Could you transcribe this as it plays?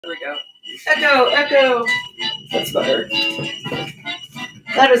There we go. Echo, echo. That's better.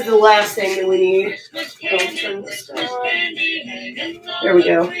 That is the last thing that we need. I'll turn this down. There we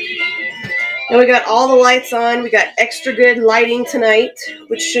go. Now we got all the lights on. We got extra good lighting tonight,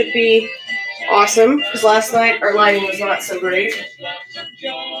 which should be awesome, because last night our lighting was not so great.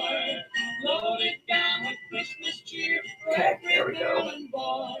 Okay, there we go.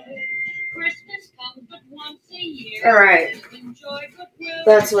 All right,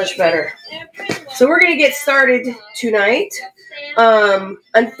 that's much better. So we're going to get started tonight.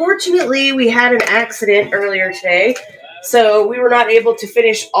 Unfortunately, we had an accident earlier today, so we were not able to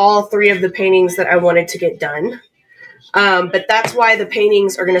finish all 3 of the paintings that I wanted to get done. But that's why the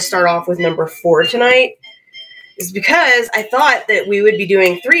paintings are going to start off with number 4 tonight, is because I thought that we would be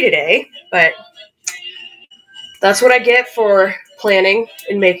doing 3 today, but that's what I get for planning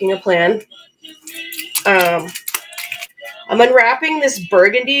and making a plan. I'm unwrapping this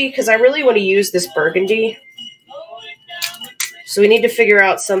burgundy because I really want to use this burgundy. So we need to figure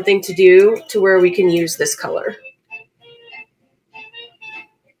out something to do to where we can use this color.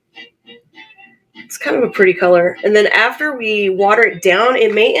 It's kind of a pretty color. And then after we water it down,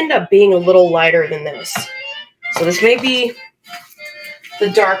 it may end up being a little lighter than this. So this may be the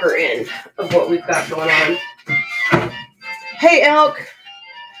darker end of what we've got going on. Hey, Elk.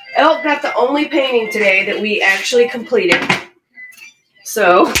 Elk got the only painting today that we actually completed.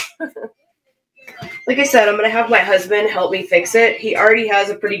 So, like I said, I'm going to have my husband help me fix it. He already has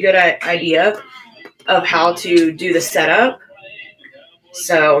a pretty good idea of how to do the setup.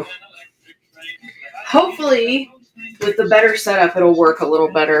 So, hopefully, with the better setup, it'll work a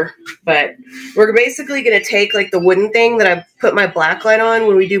little better. But we're basically going to take like the wooden thing that I put my black light on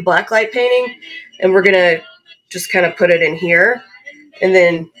when we do black light painting, and we're going to just kind of put it in here. And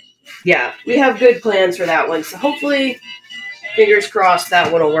then, yeah, we have good plans for that one. So hopefully, fingers crossed,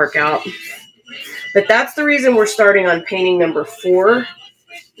 that one will work out. But that's the reason we're starting on painting number 4,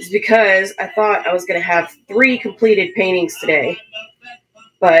 is because I thought I was going to have 3 completed paintings today.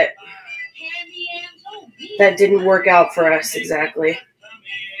 But that didn't work out for us exactly.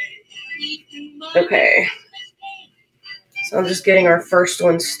 Okay. So I'm just getting our first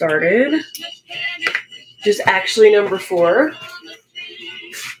one started, which is actually number 4.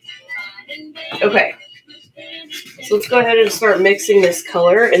 Okay. So let's go ahead and start mixing this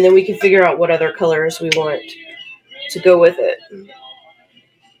color, and then we can figure out what other colors we want to go with it.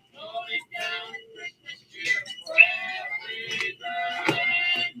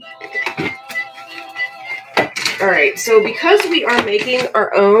 All right, so because we are making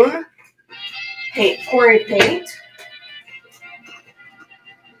our own pouring paint,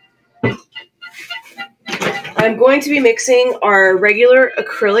 I'm going to be mixing our regular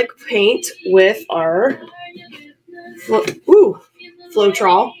acrylic paint with our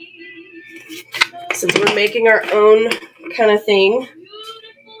Floetrol, since we're making our own kind of thing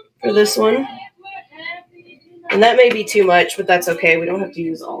for this one. And that may be too much, but that's okay. We don't have to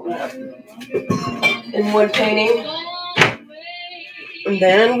use all that in one painting. And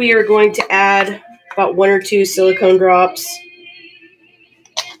then we are going to add about 1 or 2 silicone drops.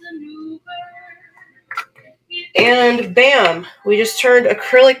 And bam, we just turned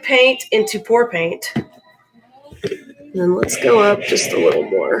acrylic paint into pour paint. And then let's go up just a little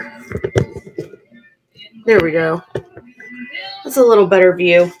more. There we go. That's a little better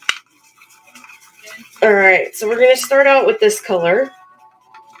view. All right, so we're going to start out with this color.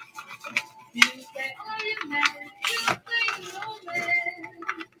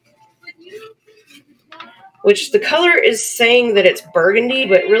 Which the color is saying that it's burgundy,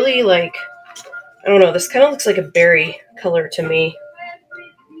 but really, like, I don't know, this kind of looks like a berry color to me.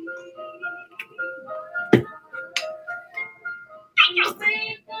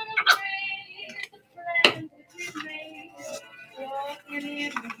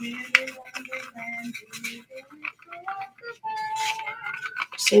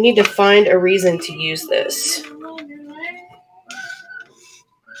 So you need to find a reason to use this.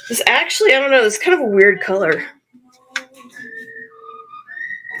 This actually, I don't know, this is kind of a weird color.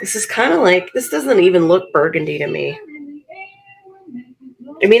 This is kind of like, this doesn't even look burgundy to me.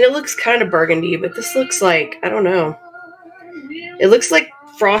 I mean, it looks kind of burgundy, but this looks like, I don't know. It looks like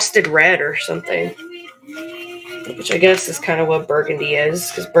frosted red or something. Which I guess is kind of what burgundy is,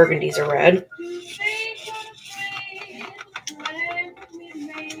 because burgundy's a red.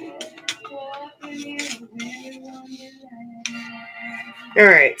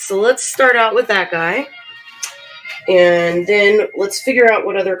 Alright, so let's start out with that guy. And then let's figure out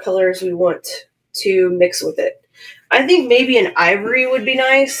what other colors we want to mix with it. I think maybe an ivory would be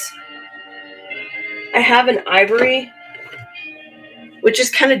nice. I have an ivory which is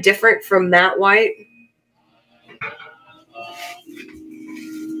kind of different from matte white.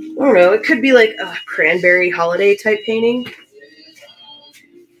 I don't know. It could be like a cranberry holiday type painting.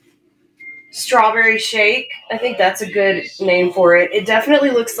 Strawberry shake. I think that's a good name for it. It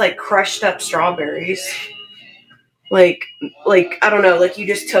definitely looks like crushed up strawberries. Like I don't know, like you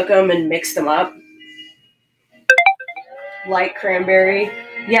just took them and mixed them up. Light cranberry.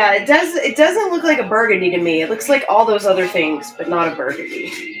 Yeah, it does. It doesn't look like a burgundy to me. It looks like all those other things, but not a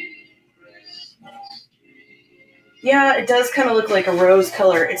burgundy. Yeah, it does kind of look like a rose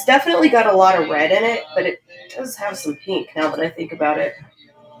color. It's definitely got a lot of red in it, but it does have some pink now that I think about it.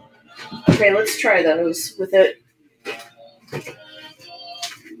 Okay, let's try those with it.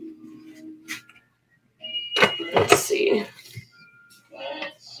 Let's see.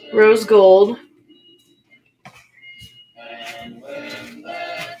 Rose gold.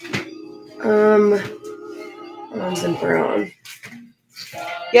 Bronze and brown.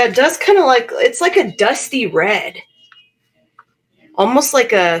 Yeah, it does kind of like, it's like a dusty red. Almost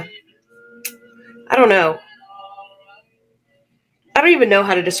like a, I don't know. I don't even know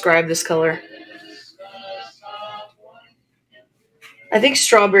how to describe this color. I think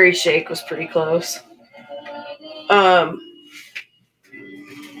strawberry shake was pretty close. I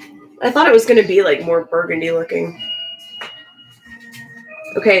thought it was going to be like more burgundy looking.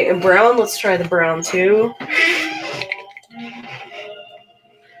 Okay, and brown, let's try the brown too.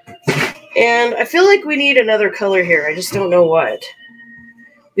 And I feel like we need another color here. I just don't know what.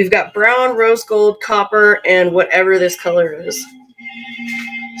 We've got brown, rose gold, copper, and whatever this color is.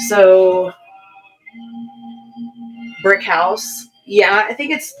 So, brick house. Yeah, I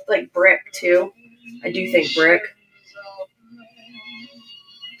think it's like brick too. I do think brick.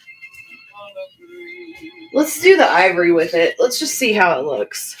 Let's do the ivory with it. Let's just see how it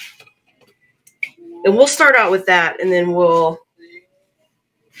looks. And we'll start out with that, and then we'll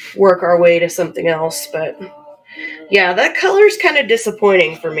work our way to something else. But yeah, that color's kind of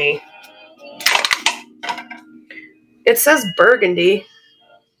disappointing for me. It says burgundy.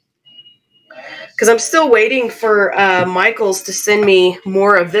 Because I'm still waiting for Michaels to send me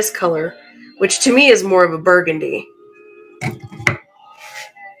more of this color, which to me is more of a burgundy.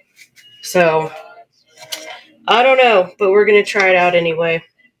 So, I don't know, but we're going to try it out anyway.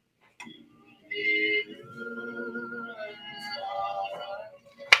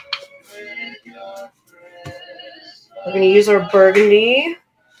 We're going to use our burgundy.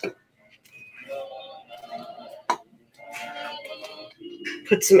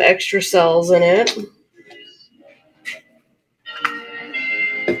 Put some extra cells in it.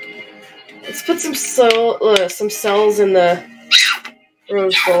 Let's put some cells in the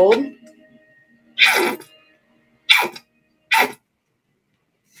rose gold.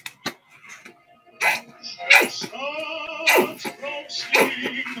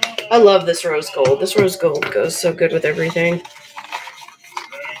 I love this rose gold. This rose gold goes so good with everything.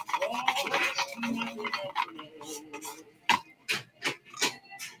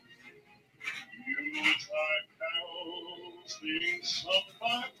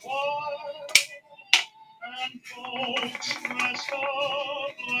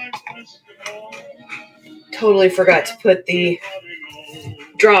 Totally forgot to put the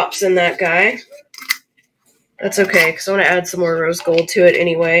drops in that guy. That's okay, because I want to add some more rose gold to it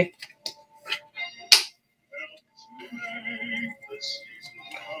anyway.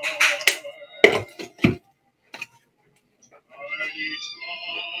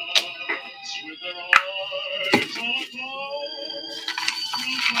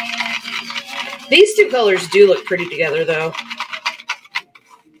 These two colors do look pretty together, though.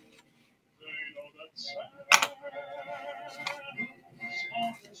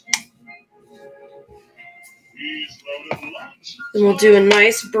 Then we'll do a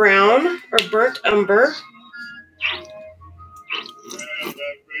nice brown or burnt umber.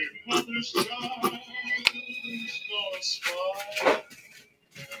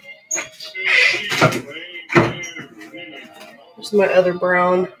 There's my other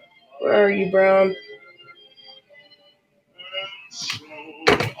brown. Where are you, brown?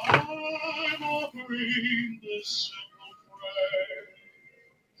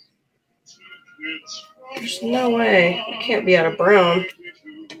 There's no way. It can't be out of brown.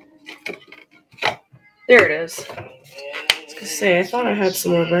 There it is. I was gonna say, I thought I had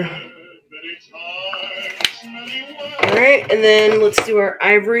some more brown. Alright, and then let's do our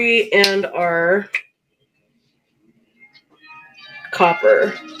ivory and our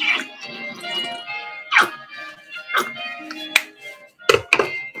copper.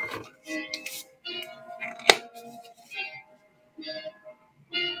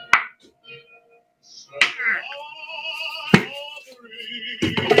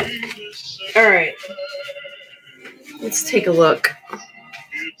 All right. Let's take a look.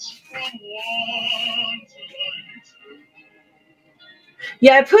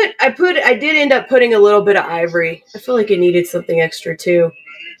 Yeah, I did end up putting a little bit of ivory. I feel like it needed something extra too.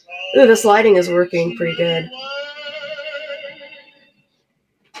 Ooh, this lighting is working pretty good.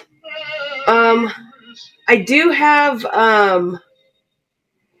 I do have, oh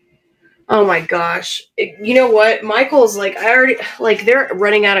my gosh. You know what? Michael's like, they're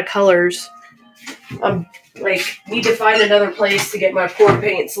running out of colors. Need to find another place to get my pour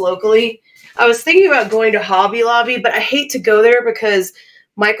paints locally. I was thinking about going to Hobby Lobby, but I hate to go there because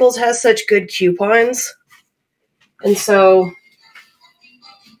Michael's has such good coupons. And so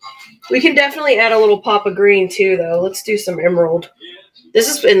we can definitely add a little pop of green too, though. Let's do some emerald. This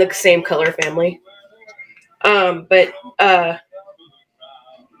is in the same color family.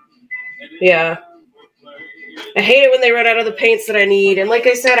 Yeah. I hate it when they run out of the paints that I need. And like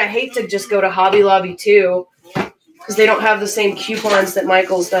I said, I hate to just go to Hobby Lobby too, because they don't have the same coupons that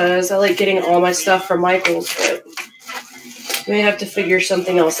Michael's does. I like getting all my stuff from Michael's, but I may have to figure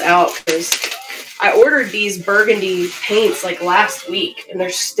something else out, because I ordered these burgundy paints like last week, and they're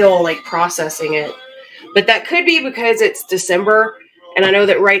still like processing it. But that could be because it's December, and I know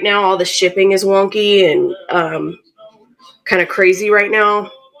that right now all the shipping is wonky and kind of crazy right now.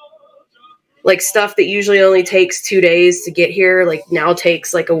 Like stuff that usually only takes 2 days to get here, like now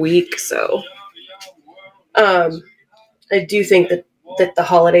takes like a week. So I do think that the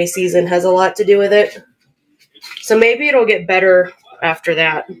holiday season has a lot to do with it. So maybe it'll get better after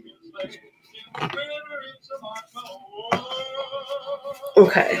that.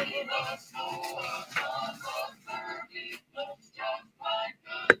 Okay.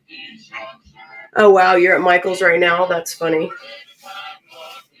 Oh, wow, you're at Michael's right now? That's funny.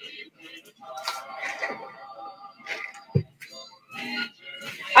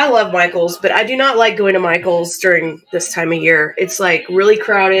 I love Michael's, but I do not like going to Michael's during this time of year. It's like really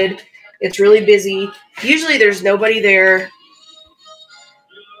crowded. It's really busy. Usually there's nobody there,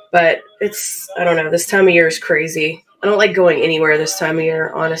 but I don't know, this time of year is crazy. I don't like going anywhere this time of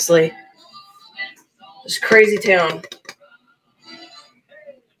year, honestly. It's crazy town.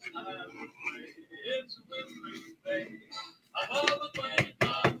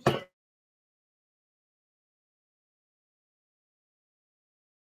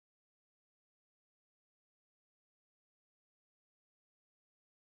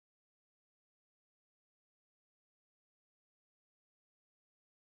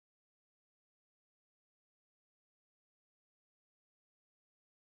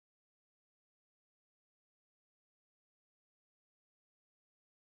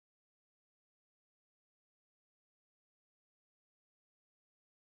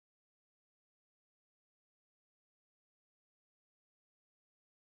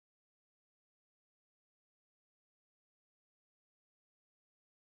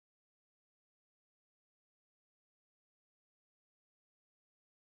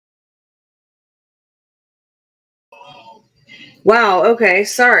 Wow, okay,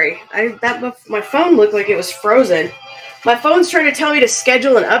 sorry. My phone looked like it was frozen. My phone's trying to tell me to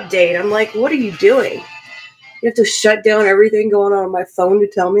schedule an update. I'm like, what are you doing? You have to shut down everything going on my phone to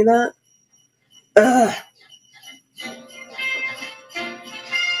tell me that? Ugh.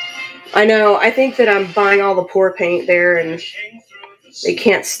 I know. I think that I'm buying all the pour paint there and they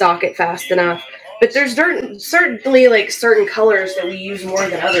can't stock it fast enough. But there's certainly like certain colors that we use more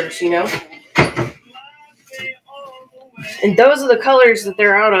than others, you know? And those are the colors that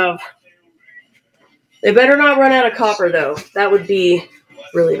they're out of. They better not run out of copper, though. That would be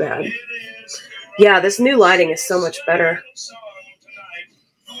really bad. Yeah, this new lighting is so much better.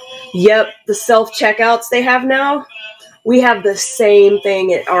 Yep, the self-checkouts they have now. We have the same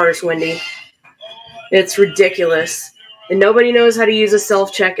thing at ours, Wendy. It's ridiculous. And nobody knows how to use a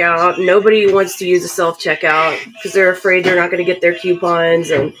self-checkout. Nobody wants to use a self-checkout because they're afraid they're not going to get their coupons.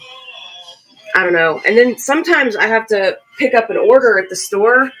 And I don't know. And then sometimes I have to pick up an order at the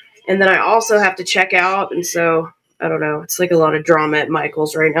store, and then I also have to check out. And so, I don't know. It's like a lot of drama at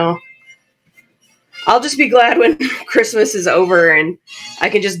Michael's right now. I'll just be glad when Christmas is over and I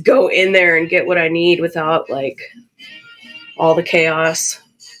can just go in there and get what I need without, like, all the chaos.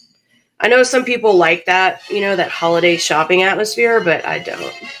 I know some people like that, you know, that holiday shopping atmosphere, but I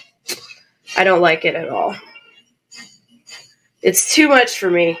don't. I don't like it at all. It's too much for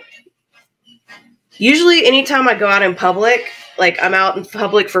me. Usually, anytime I go out in public, like, I'm out in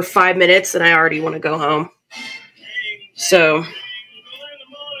public for 5 minutes and I already want to go home. So,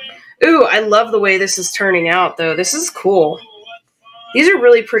 ooh, I love the way this is turning out, though. This is cool. These are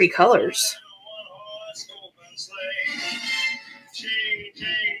really pretty colors.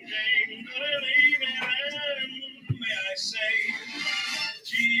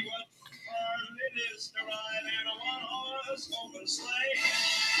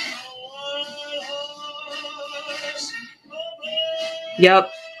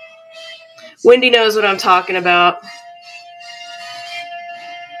 Yep. Wendy knows what I'm talking about.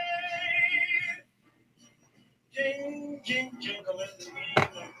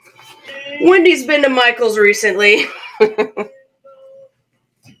 Wendy's been to Michael's recently.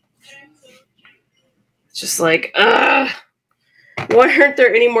 Just like, why aren't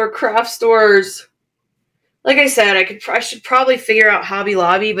there any more craft stores? Like I said, I should probably figure out Hobby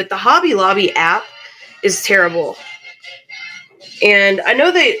Lobby, but the Hobby Lobby app is terrible. And I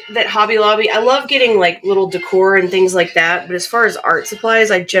know that Hobby Lobby, I love getting like little decor and things like that, but as far as art supplies,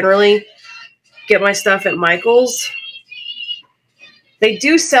 I generally get my stuff at Michael's. They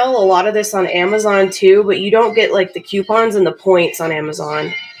do sell a lot of this on Amazon too, but you don't get like the coupons and the points on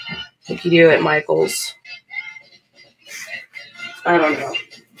Amazon like you do at Michael's. I don't know.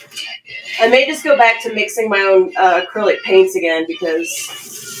 I may just go back to mixing my own acrylic paints again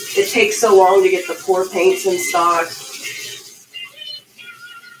because it takes so long to get the pour paints in stock.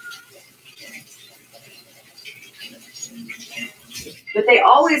 But they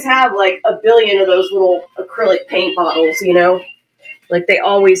always have like a billion of those little acrylic paint bottles, you know? Like they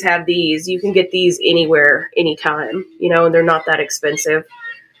always have these. You can get these anywhere, anytime, you know, and they're not that expensive.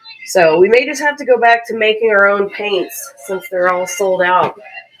 So we may just have to go back to making our own paints since they're all sold out.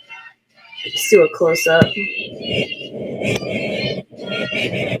 Let's do a close-up.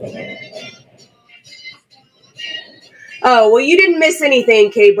 Oh, well, you didn't miss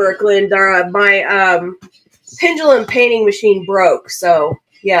anything, Kay Birkland. My pendulum painting machine broke, so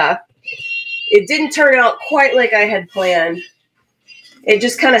yeah. It didn't turn out quite like I had planned. It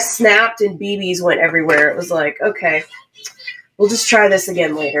just kind of snapped and BBs went everywhere. It was like, okay, we'll just try this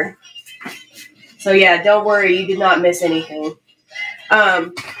again later. So yeah, don't worry, you did not miss anything.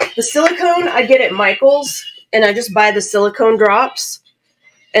 The silicone I get at Michael's, and I just buy the silicone drops,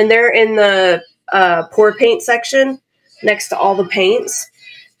 and they're in the pour paint section next to all the paints.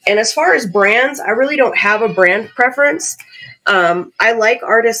 And as far as brands, I really don't have a brand preference. I like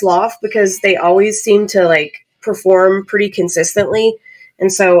Artist Loft because they always seem to like perform pretty consistently.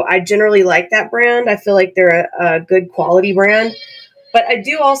 And so I generally like that brand. I feel like they're a good quality brand. But I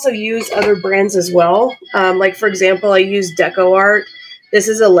do also use other brands as well. Like, for example, I use Deco Art. This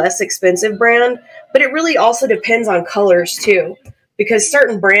is a less expensive brand, but it really also depends on colors too, because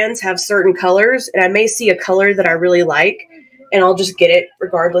certain brands have certain colors, and I may see a color that I really like, and I'll just get it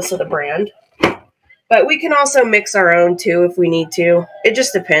regardless of the brand. But we can also mix our own too if we need to. It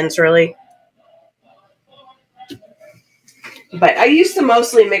just depends, really. But I used to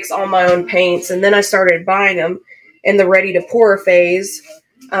mostly mix all my own paints, and then I started buying them in the ready-to-pour phase.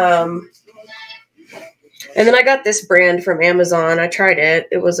 And then I got this brand from Amazon. I tried it.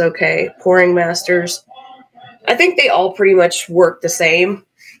 It was okay. Pouring Masters. I think they all pretty much work the same.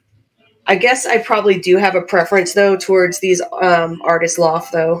 I guess I probably do have a preference, though, towards these Artist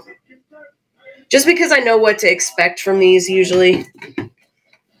Loft, though. Just because I know what to expect from these, usually.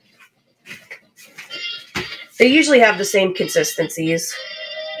 They usually have the same consistencies.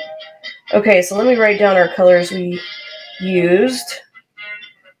 Okay, so let me write down our colors we used.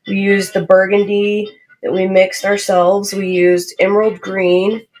 We used the burgundy that we mixed ourselves. We used emerald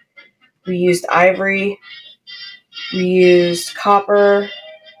green. We used ivory. We used copper.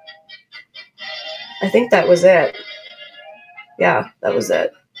 I think that was it. Yeah, that was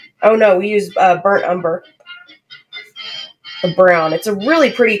it. Oh no, we used burnt umber. A brown. It's a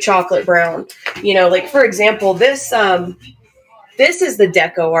really pretty chocolate brown. You know, like for example, this is the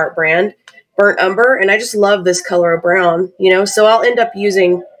Deco Art brand, burnt umber, and I just love this color of brown, you know, so I'll end up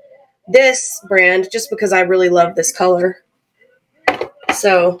using this brand just because I really love this color.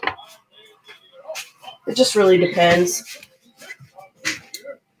 So it just really depends.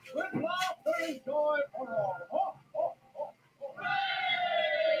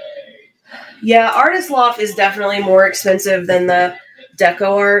 Yeah, Artist Loft is definitely more expensive than the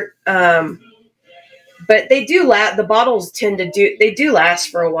Deco Art. But they do the bottles tend to they do last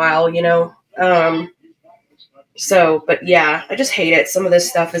for a while, you know. So, but yeah, I just hate it. Some of this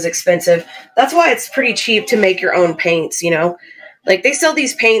stuff is expensive. That's why it's pretty cheap to make your own paints, you know. Like they sell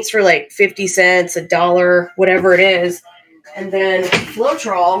these paints for like 50 cents, $1, whatever it is. And then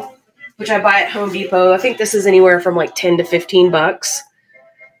Floetrol, which I buy at Home Depot, I think this is anywhere from like 10 to 15 bucks.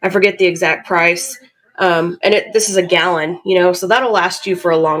 I forget the exact price. And this is a gallon, you know, so that'll last you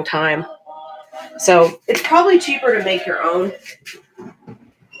for a long time. So it's probably cheaper to make your own.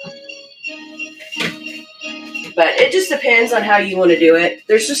 But it just depends on how you want to do it.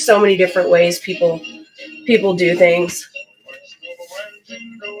 There's just so many different ways people do things.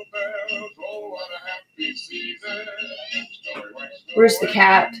 Where's the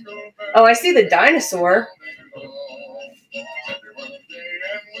cat? Oh, I see the dinosaur.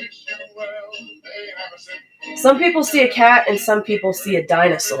 Some people see a cat and some people see a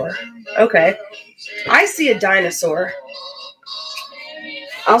dinosaur. Okay. I see a dinosaur.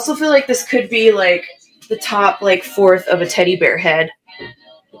 I also feel like this could be like the top like fourth of a teddy bear head.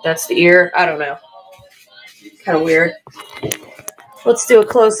 That's the ear. I don't know. Kind of weird. Let's do a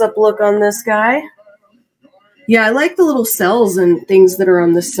close-up look on this guy. Yeah, I like the little cells and things that are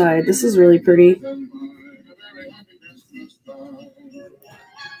on this side. This is really pretty.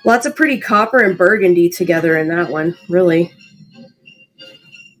 Lots of pretty copper and burgundy together in that one, really.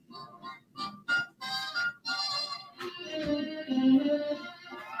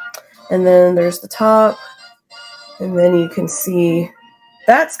 And then there's the top. And then you can see,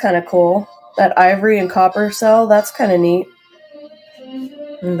 that's kind of cool. That ivory and copper cell, that's kind of neat.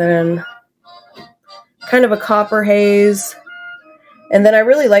 And then kind of a copper haze. And then I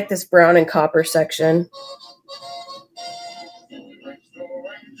really like this brown and copper section.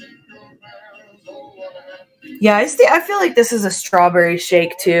 Yeah, I feel like this is a strawberry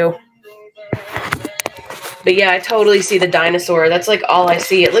shake too. But yeah, I totally see the dinosaur. That's like all I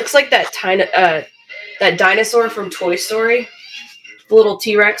see. It looks like that that dinosaur from Toy Story. The little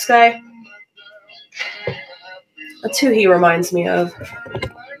T-Rex guy. That's who he reminds me of.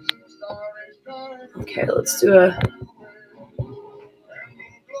 Okay, let's do a...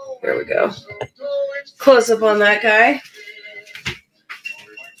 There we go. Close up on that guy.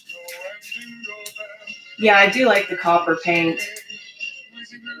 Yeah, I do like the copper paint.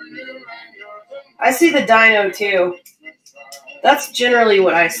 I see the dino too. That's generally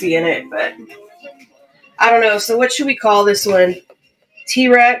what I see in it, but I don't know. So what should we call this one?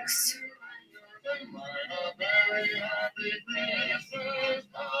 T-Rex?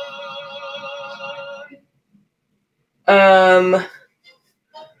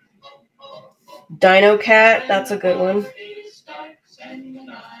 Dino Cat, that's a good one.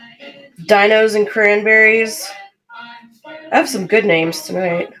 Dinos and Cranberries. I have some good names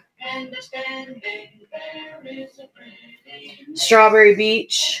tonight. Strawberry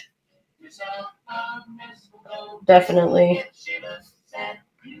Beach. Definitely.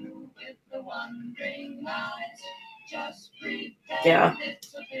 Yeah.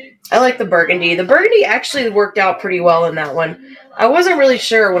 I like the burgundy. The burgundy actually worked out pretty well in that one. I wasn't really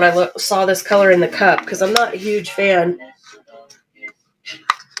sure when I saw this color in the cup because I'm not a huge fan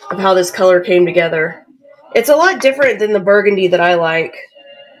of how this color came together. It's a lot different than the burgundy that I like.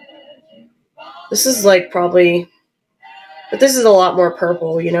 This is like probably... But this is a lot more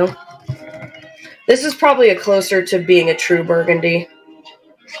purple, you know? This is probably a closer to being a true burgundy.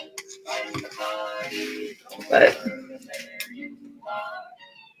 But...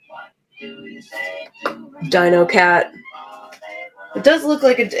 Dino Cat. It does look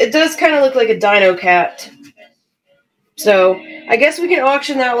like it does kind of look like a Dino Cat. So, I guess we can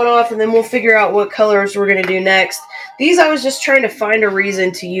auction that one off and then we'll figure out what colors we're going to do next. These, I was just trying to find a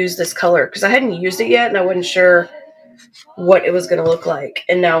reason to use this color because I hadn't used it yet and I wasn't sure what it was going to look like.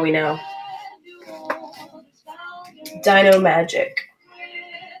 And now we know. Dino Magic.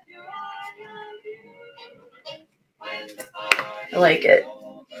 I like it.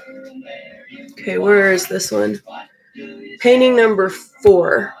 Okay, where is this one? Painting number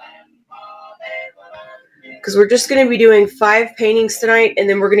 4. Because we're just going to be doing 5 paintings tonight, and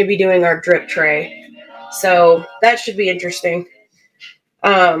then we're going to be doing our drip tray. So that should be interesting.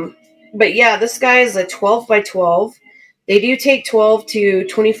 But yeah, this guy is a 12 by 12. They do take 12 to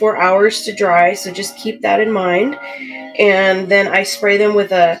 24 hours to dry, so just keep that in mind. And then I spray them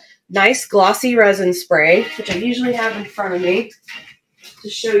with a nice glossy resin spray, which I usually have in front of me to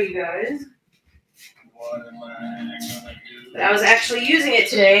show you guys. But I was actually using it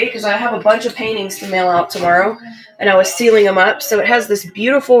today because I have a bunch of paintings to mail out tomorrow, and I was sealing them up. So it has this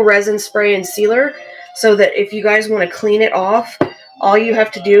beautiful resin spray and sealer so that if you guys want to clean it off, all you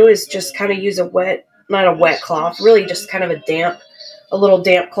have to do is just kind of use a wet, not a wet cloth, really just kind of a little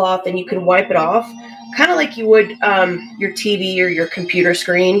damp cloth, and you can wipe it off. Kind of like you would your TV or your computer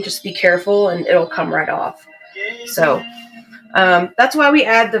screen. Just be careful and it'll come right off. So that's why we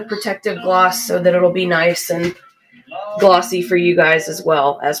add the protective gloss so that it'll be nice and glossy for you guys as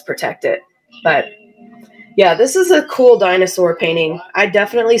well as protect it. But yeah, this is a cool dinosaur painting. I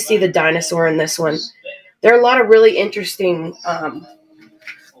definitely see the dinosaur in this one. There are a lot of really interesting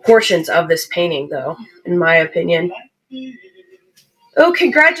portions of this painting, though, in my opinion. Oh,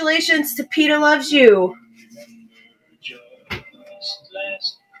 congratulations to Peter Loves You.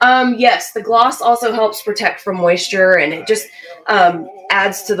 Yes, the gloss also helps protect from moisture, and it just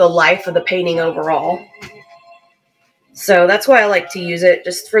adds to the life of the painting overall. So that's why I like to use it,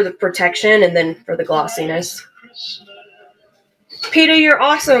 just for the protection and then for the glossiness. Peter, you're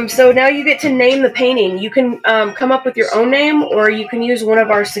awesome. So now you get to name the painting. You can come up with your own name, or you can use one of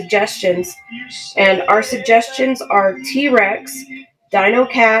our suggestions. And our suggestions are T-Rex, Dino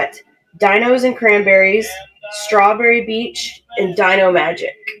Cat, Dinos and Cranberries, Strawberry Beach, and Dino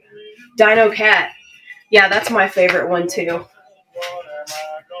Magic. Dino Cat. Yeah, that's my favorite one too.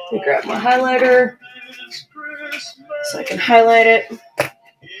 Let me grab my highlighter so I can highlight it.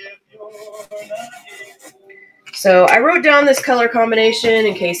 So I wrote down this color combination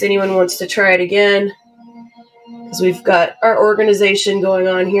in case anyone wants to try it again, because we've got our organization going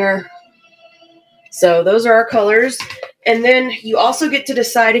on here. So those are our colors. And then you also get to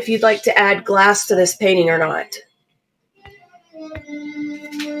decide if you'd like to add glass to this painting or not.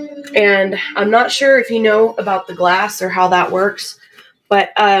 And I'm not sure if you know about the glass or how that works, but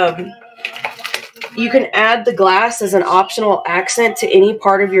you can add the glass as an optional accent to any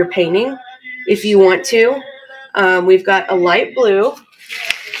part of your painting if you want to. We've got a light blue.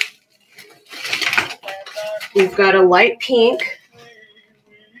 We've got a light pink.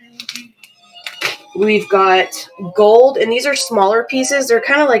 We've got gold, and these are smaller pieces. They're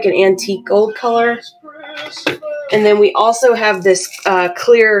kind of like an antique gold color. And then we also have this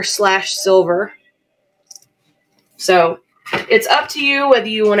clear / silver. So it's up to you whether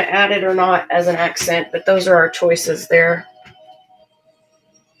you want to add it or not as an accent, but those are our choices there.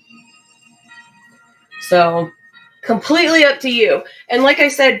 So completely up to you. And like I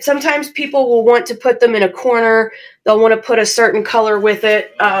said, sometimes people will want to put them in a corner. They'll want to put a certain color with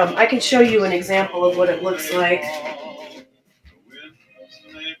it. I can show you an example of what it looks like.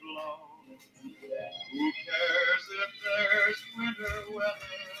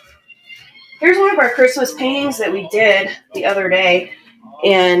 Here's one of our Christmas paintings that we did the other day.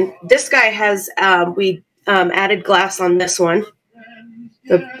 And this guy has, we added glass on this one.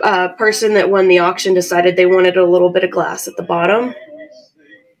 The person that won the auction decided they wanted a little bit of glass at the bottom.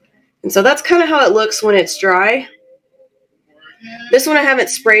 And so that's kind of how it looks when it's dry. This one I haven't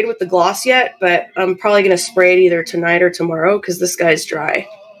sprayed with the gloss yet, but I'm probably going to spray it either tonight or tomorrow because this guy's dry.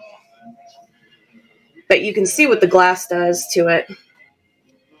 But you can see what the glass does to it.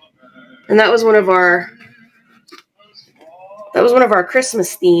 And that was one of our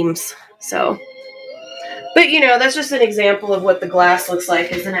Christmas themes. So, but you know, that's just an example of what the glass looks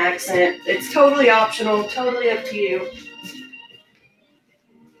like as an accent. It's totally optional, totally up to you.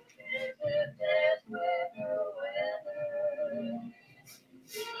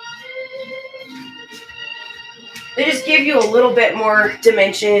 They just give you a little bit more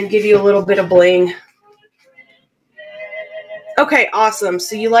dimension, give you a little bit of bling. Okay, awesome.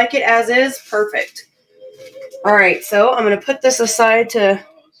 So you like it as is? Perfect. All right, so I'm going to put this aside to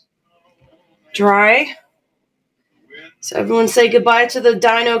dry. So everyone say goodbye to the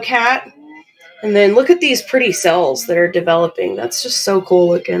Dino Cat. And then look at these pretty cells that are developing. That's just so cool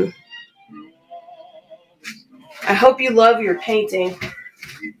looking. I hope you love your painting.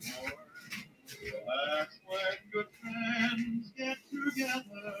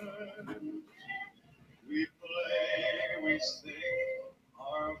 We play, we sing,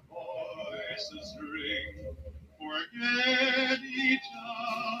 our voices ring, forget each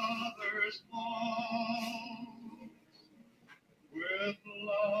other's faults, with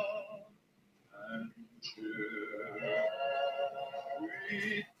love and cheer,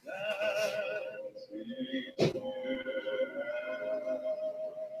 we dance each year.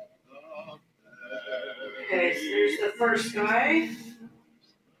 Okay, so there's the first guy.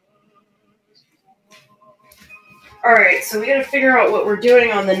 All right, so we got to figure out what we're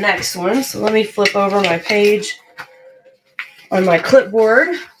doing on the next one. So let me flip over my page on my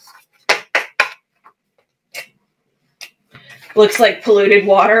clipboard. Looks like polluted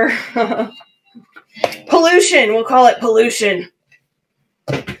water. Pollution, we'll call it pollution.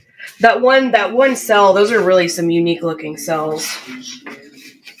 That one cell, those are really some unique looking cells.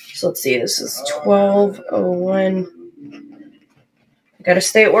 So let's see, this is 1201. I got to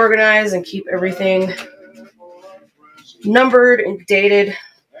stay organized and keep everything numbered and dated.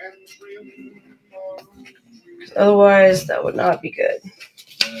 Otherwise, that would not be good.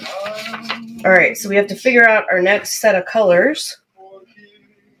 All right, so we have to figure out our next set of colors.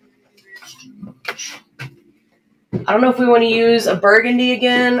 I don't know if we want to use a burgundy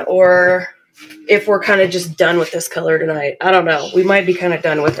again or if we're kind of just done with this color tonight. I don't know. We might be kind of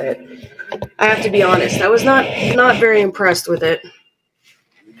done with it. I have to be honest. I was not very impressed with it.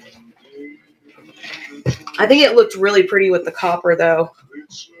 I think it looked really pretty with the copper, though.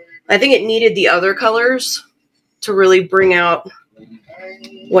 I think it needed the other colors to really bring out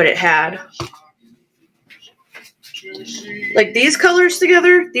what it had. Like these colors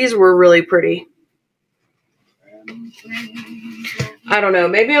together, these were really pretty. I don't know.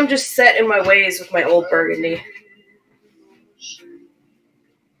 Maybe I'm just set in my ways with my old burgundy.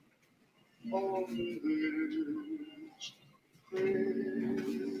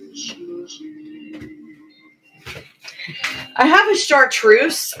 I have a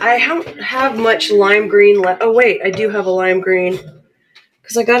chartreuse. I don't have much lime green left. Oh, wait. I do have a lime green.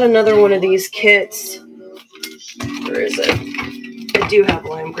 Because I got another one of these kits. Where is it? I do have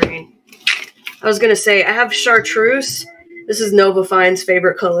lime green. I was going to say, I have chartreuse. This is Nova Fine's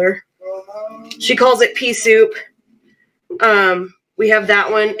favorite color. She calls it pea soup. We have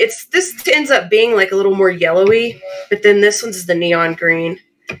that one. This ends up being like a little more yellowy, but then this one's the neon green.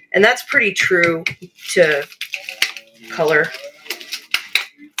 And that's pretty true to color.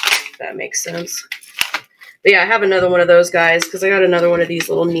 If that makes sense. But yeah, I have another one of those guys because I got another one of these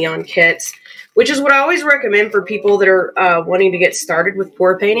little neon kits, which is what I always recommend for people that are wanting to get started with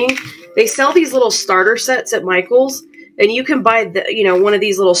pour painting. They sell these little starter sets at Michael's, and you can buy one of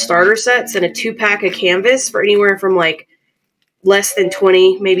these little starter sets and a 2-pack of canvas for anywhere from like less than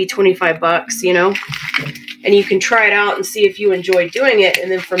 20, maybe 25 bucks, you know, and you can try it out and see if you enjoy doing it.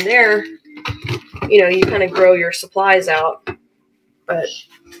 And then from there, you know, you kind of grow your supplies out. But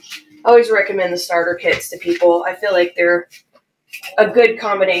I always recommend the starter kits to people. I feel like they're a good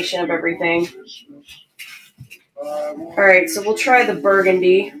combination of everything. All right, so we'll try the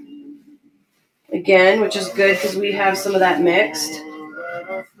burgundy again, which is good because we have some of that mixed.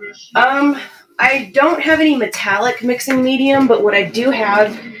 I don't have any metallic mixing medium, but what I do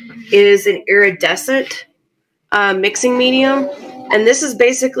have is an iridescent mixing medium. And this is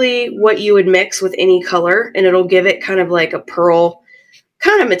basically what you would mix with any color, and it'll give it kind of like a pearl,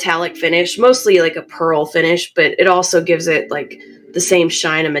 kind of metallic finish, mostly like a pearl finish, but it also gives it like the same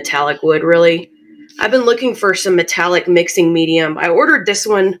shine a metallic would, really. I've been looking for some metallic mixing medium. I ordered this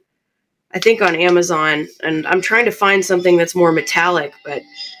one, I think, on Amazon, and I'm trying to find something that's more metallic, but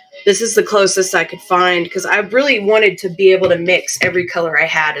this is the closest I could find because I really wanted to be able to mix every color I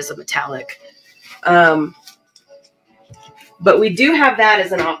had as a metallic. But we do have that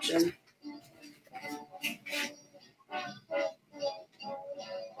as an option.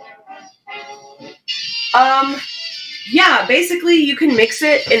 Yeah, basically you can mix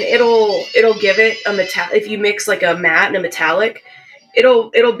it and it'll give it a metallic. If you mix like a matte and a metallic,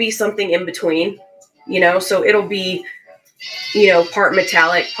 it'll be something in between, you know, so it'll be, you know, part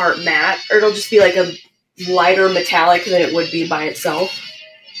metallic, part matte, or it'll just be like a lighter metallic than it would be by itself.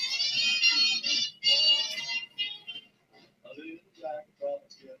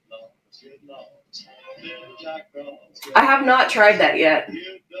 I have not tried that yet.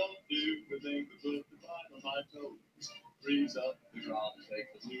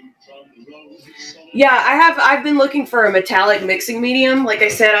 Yeah, I've been looking for a metallic mixing medium. Like I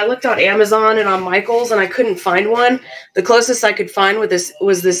said, I looked on Amazon and on Michael's and I couldn't find one. The closest I could find with this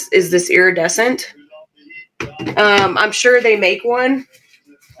is this iridescent. I'm sure they make one.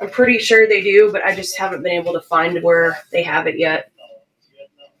 I'm pretty sure they do, but I just haven't been able to find where they have it yet.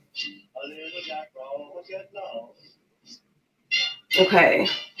 Okay.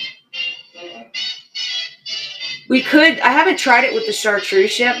 We could, I haven't tried it with the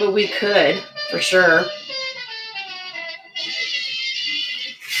chartreuse yet, but we could, for sure.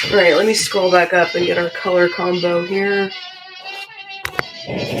 All right, let me scroll back up and get our color combo here.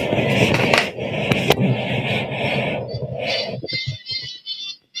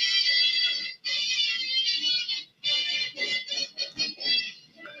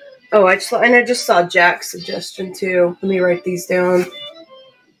 Oh, I just saw Jack's suggestion too. Let me write these down.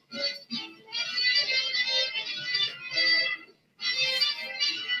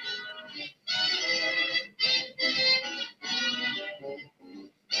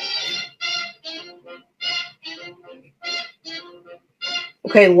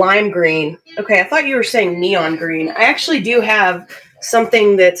 Okay, lime green. Okay, I thought you were saying neon green. I actually do have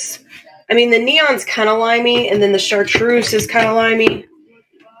something that's, I mean, the neon's kind of limey, and then the chartreuse is kind of limey.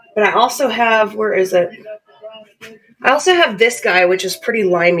 But I also have, where is it? I also have this guy, which is pretty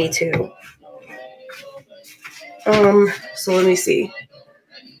limey too. So let me see.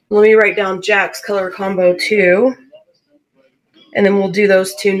 Let me write down Jack's color combo 2, and then we'll do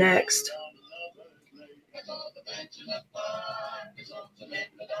those two next.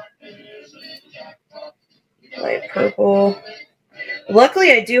 Light purple.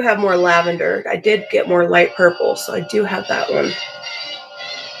 Luckily, I do have more lavender. I did get more light purple, so I do have that one.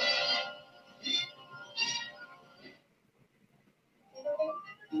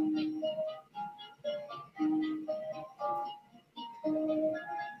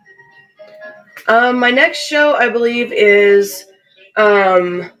 My next show, I believe, is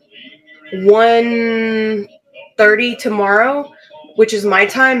 1:30 tomorrow. which is my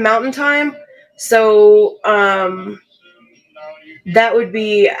time, Mountain Time. So that would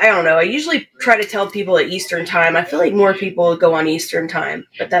be, I don't know. I usually try to tell people at Eastern Time. I feel like more people go on Eastern Time,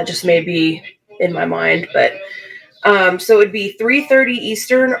 but that just may be in my mind. But so it would be 3:30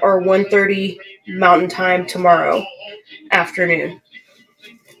 Eastern or 1:30 Mountain Time tomorrow afternoon.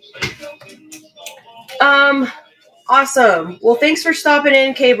 Awesome. Well, thanks for stopping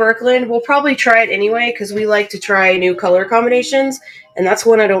in, Kay Birkeland. We'll probably try it anyway because we like to try new color combinations, and that's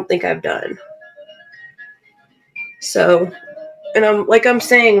one I don't think I've done. So, and I'm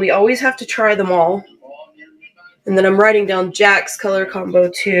saying, we always have to try them all. And then I'm writing down Jack's color combo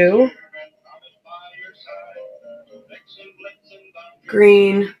too.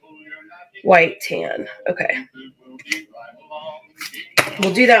 Green, white, tan. Okay.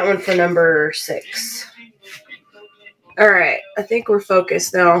 We'll do that one for number 6. All right. I think we're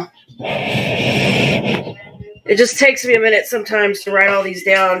focused now. It just takes me a minute sometimes to write all these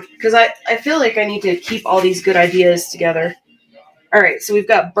down because I feel like I need to keep all these good ideas together. All right. So we've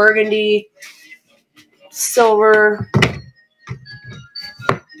got burgundy, silver,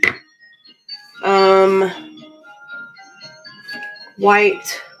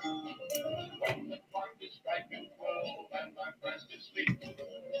 white,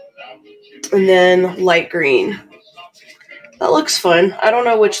 and then light green. That looks fun. I don't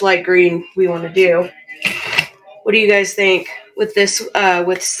know which light green we want to do. What do you guys think with this?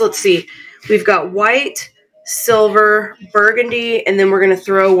 Let's see. We've got white, silver, burgundy, and then we're going to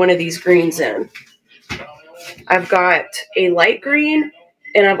throw one of these greens in. I've got a light green,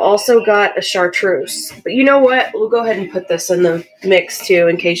 and I've also got a chartreuse. But you know what? We'll go ahead and put this in the mix too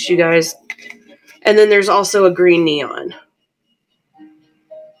in case you guys... And then there's also a green neon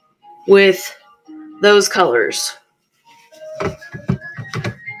with those colors.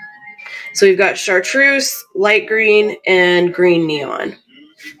 So we've got chartreuse, light green, and green neon.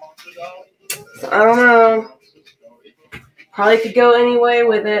 So I don't know. Probably could go any way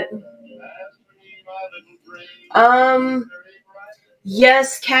with it.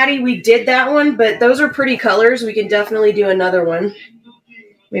 Yes, Caddy, we did that one, but those are pretty colors. We can definitely do another one.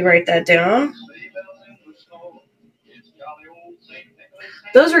 Let me write that down.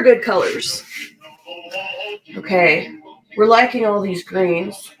 Those are good colors. Okay. We're liking all these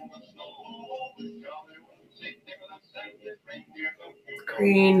greens.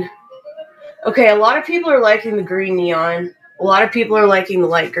 Green. Okay, a lot of people are liking the green neon. A lot of people are liking the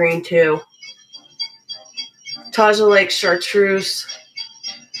light green too. Taja likes chartreuse.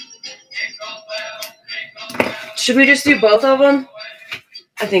 Should we just do both of them?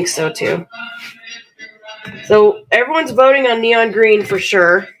 I think so too. So everyone's voting on neon green for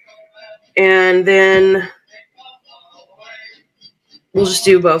sure. And then we'll just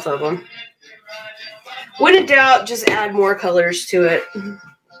do both of them. When in doubt, just add more colors to it.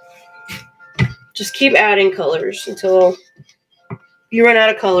 Just keep adding colors until you run out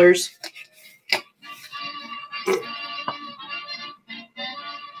of colors.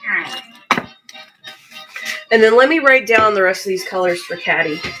 And then let me write down the rest of these colors for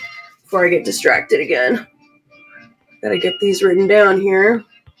Caddy before I get distracted again. Gotta get these written down here.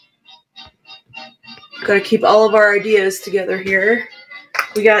 Gotta keep all of our ideas together here.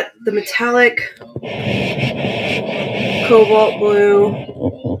 We got the metallic, cobalt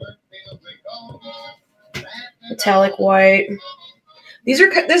blue, metallic white.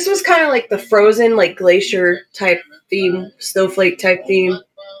 This was kind of like the Frozen, like glacier type theme, snowflake type theme.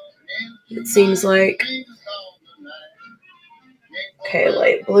 It seems like. Okay,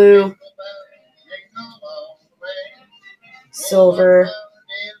 light blue, silver,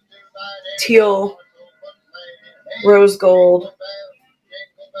 teal, rose gold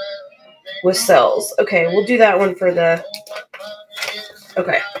with cells. Okay, we'll do that one for the...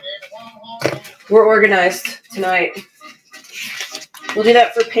 Okay. We're organized tonight. We'll do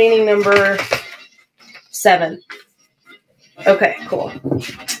that for painting number 7. Okay, cool.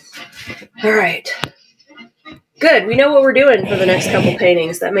 All right. Good. We know what we're doing for the next couple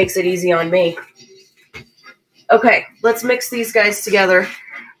paintings. That makes it easy on me. Okay, let's mix these guys together.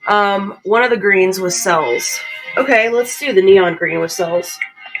 One of the greens with cells. Okay, let's do the neon green with cells.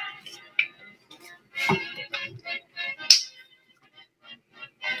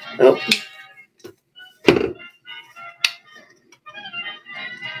 Oh.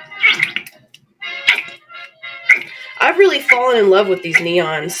 I've really fallen in love with these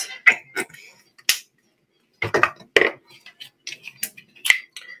neons.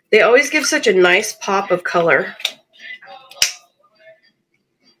 They always give such a nice pop of color.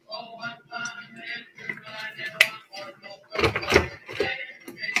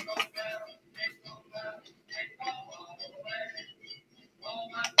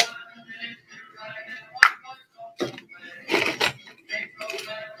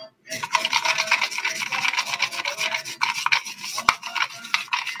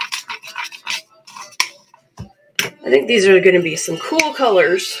 think these are going to be some cool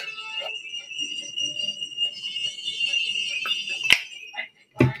colors.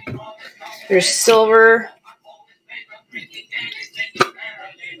 There's silver.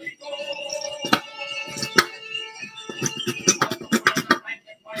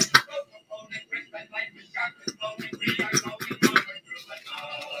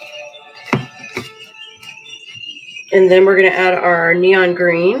 And then we're going to add our neon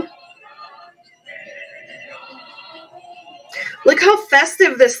green. Look how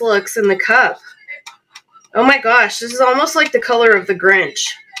festive this looks in the cup. Oh my gosh, this is almost like the color of the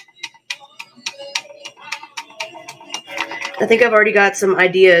Grinch. I think I've already got some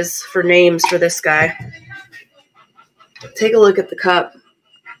ideas for names for this guy. Take a look at the cup.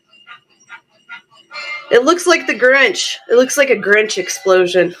 It looks like the Grinch. It looks like a Grinch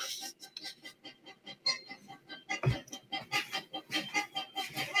explosion.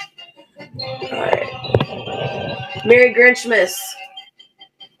 Alright. Merry Grinchmas.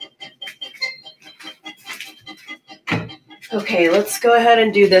 Okay, let's go ahead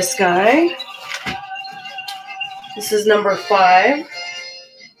and do this guy. This is number 5.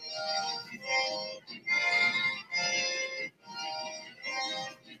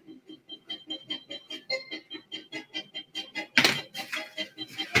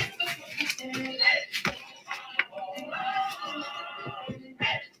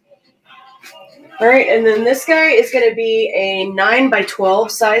 All right, and then this guy is going to be a 9x12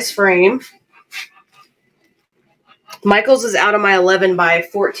 size frame. Michael's is out of my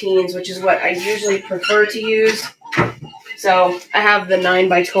 11x14s, which is what I usually prefer to use. So I have the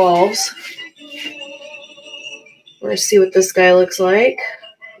 9x12s. Let's see what this guy looks like.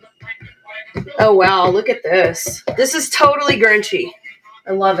 Oh, wow, look at this. This is totally Grinchy.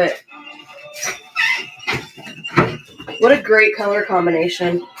 I love it. What a great color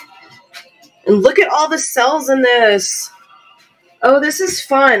combination. And look at all the cells in this. Oh, this is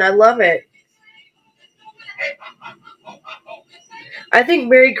fun. I love it. I think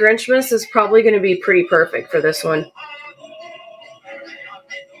Merry Grinchmas is probably going to be pretty perfect for this one.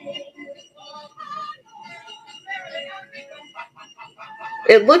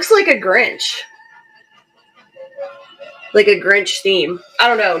 It looks like a Grinch. Like a Grinch theme. I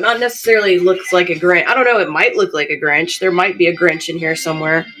don't know. Not necessarily looks like a Grinch. I don't know. It might look like a Grinch. There might be a Grinch in here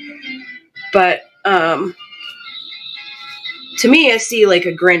somewhere. But to me, I see like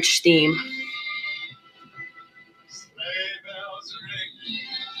a Grinch theme.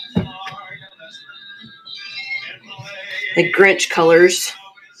 Like Grinch colors.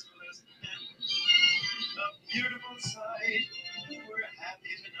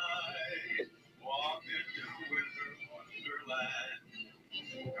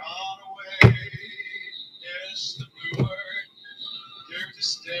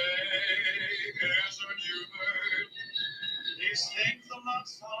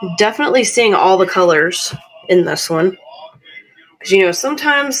 Definitely seeing all the colors in this one. Because, you know,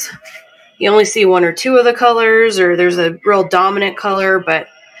 sometimes you only see 1 or 2 of the colors, or there's a real dominant color, but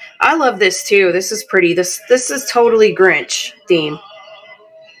I love this too. This is pretty. This is totally Grinch theme.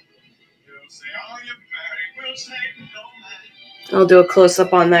 I'll do a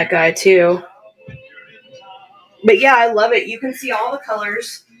close-up on that guy too. But yeah, I love it. You can see all the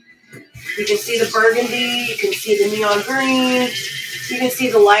colors. You can see the burgundy, you can see the neon green, you can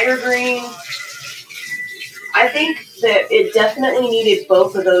see the lighter green. I think that it definitely needed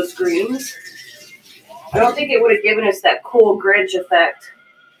both of those greens. I don't think it would have given us that cool Grinch effect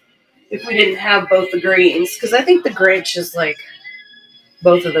if we didn't have both the greens. Because I think the Grinch is like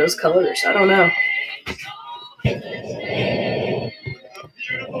both of those colors. I don't know.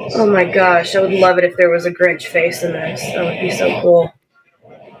 Oh my gosh, I would love it if there was a Grinch face in this. That would be so cool.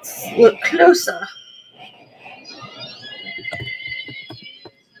 Let's look closer.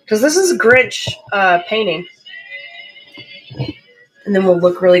 Because this is a Grinch painting. And then we'll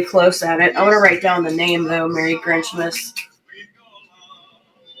look really close at it. I want to write down the name, though. Merry Grinchmas.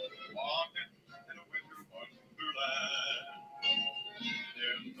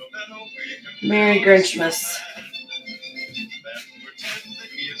 Merry Grinchmas.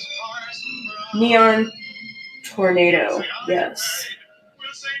 Neon Tornado. Yes.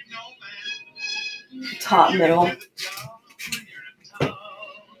 Top, middle.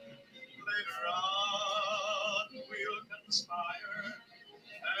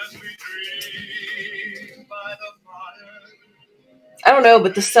 I don't know,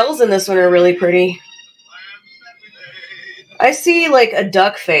 but the cells in this one are really pretty. I see like a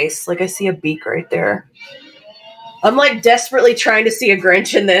duck face. Like I see a beak right there. I'm like desperately trying to see a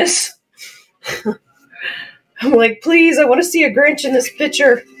Grinch in this. I'm like, please, I want to see a Grinch in this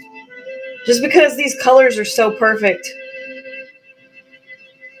picture. Just because these colors are so perfect.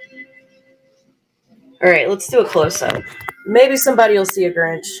 All right, let's do a close-up. Maybe somebody will see a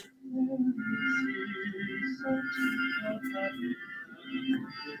Grinch.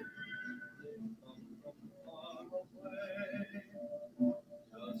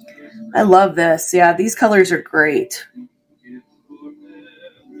 I love this. Yeah, these colors are great.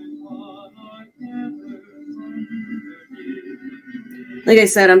 Like I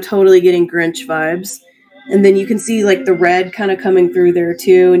said, I'm totally getting Grinch vibes. And then you can see like the red kind of coming through there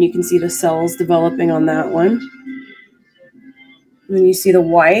too, and you can see the cells developing on that one. And then you see the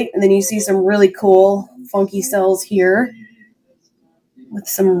white, and then you see some really cool funky cells here with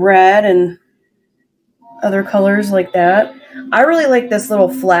some red and other colors like that. I really like this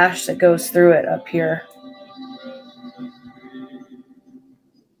little flash that goes through it up here.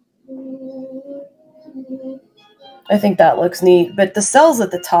 I think that looks neat, but the cells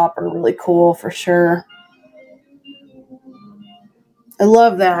at the top are really cool for sure. I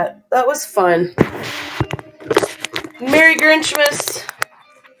love that. That was fun. Merry Grinchmas.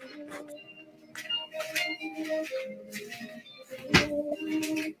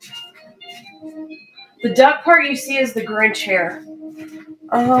 The duck part you see is the Grinch hair.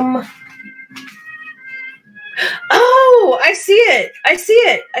 Oh, I see it. I see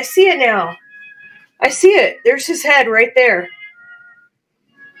it. I see it now. I see it. There's his head right there.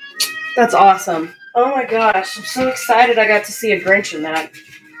 That's awesome. Oh my gosh. I'm so excited I got to see a Grinch in that.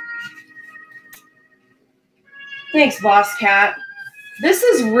 Thanks, Boss Cat. This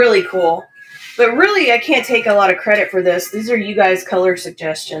is really cool. But really, I can't take a lot of credit for this. These are you guys' color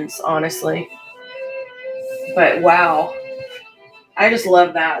suggestions, honestly. But wow. I just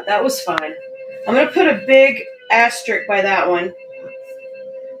love that. That was fun. I'm going to put a big asterisk by that one.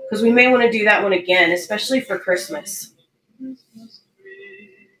 Because we may want to do that one again, especially for Christmas.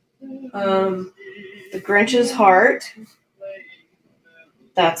 The Grinch's heart.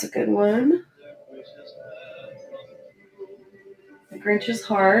 That's a good one. The Grinch's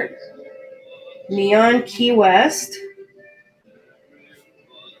heart. Neon Key West.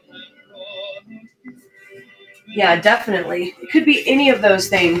 Yeah, definitely. It could be any of those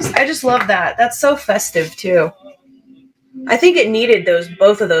things. I just love that. That's so festive, too. I think it needed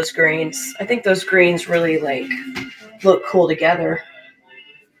both of those greens. I think those greens really, like, look cool together.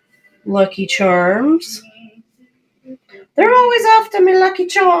 Lucky Charms. They're always after me, Lucky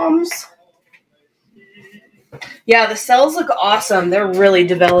Charms. Yeah, the cells look awesome. They're really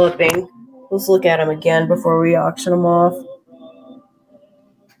developing. Let's look at them again before we auction them off.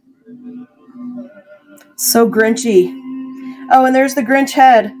 So Grinchy. Oh, and there's the Grinch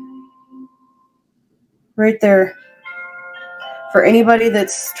head. Right there. For anybody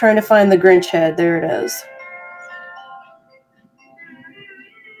that's trying to find the Grinch head, there it is.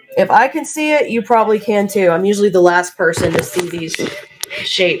 If I can see it, you probably can too. I'm usually the last person to see these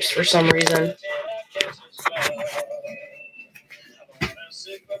shapes for some reason.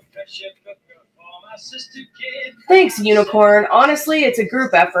 Thanks, Unicorn. Honestly, it's a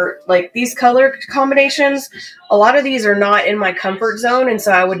group effort. Like, these color combinations, a lot of these are not in my comfort zone, and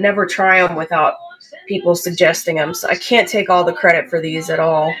so I would never try them without people suggesting them. So I can't take all the credit for these at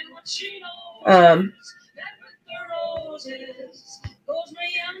all. And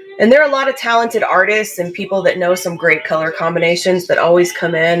there are a lot of talented artists and people that know some great color combinations that always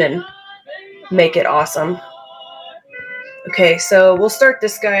come in and make it awesome. Okay, so we'll start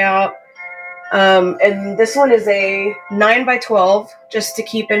this guy out. And this one is a 9x12, just to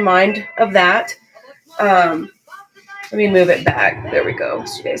keep in mind of that. Let me move it back. There we go,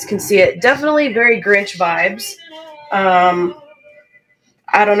 so you guys can see it. Definitely very Grinch vibes.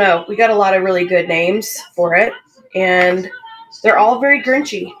 I don't know. We got a lot of really good names for it, and they're all very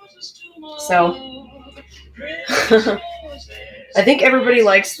Grinchy. So I think everybody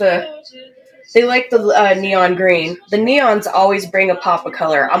likes they like the neon green. The neons always bring a pop of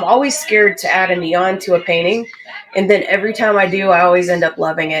color. I'm always scared to add a neon to a painting, and then every time I do, I always end up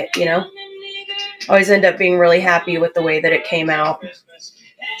loving it, you know? Always end up being really happy with the way that it came out.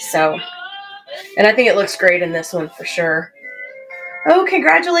 So, and I think it looks great in this one for sure. Oh,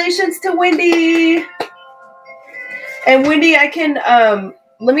 congratulations to Wendy! And Wendy, I can,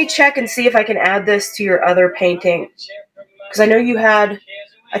 let me check and see if I can add this to your other painting. Because I know you had,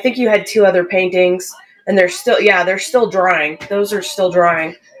 I think you had 2 other paintings, and they're still, yeah, they're still drying. Those are still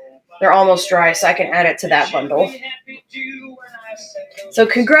drying. They're almost dry, so I can add it to that bundle. So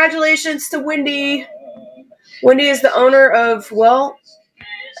congratulations to Wendy. Wendy is the owner of, well,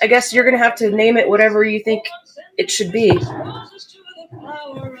 I guess you're going to have to name it whatever you think it should be.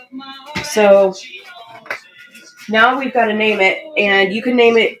 So now we've got to name it, and you can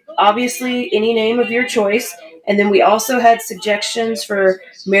name it obviously any name of your choice. And then we also had suggestions for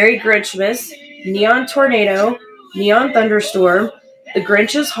Merry Grinchmas, Neon Tornado, Neon Thunderstorm, The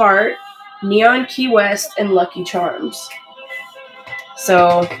Grinch's Heart, Neon Key West, and Lucky Charms.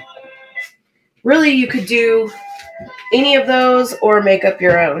 So really you could do any of those or make up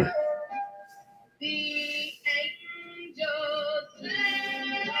your own.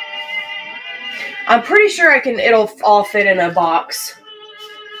 I'm pretty sure it'll all fit in a box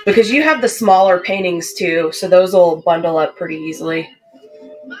because you have the smaller paintings too, so those will bundle up pretty easily.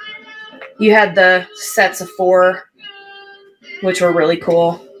 You had the sets of 4, which were really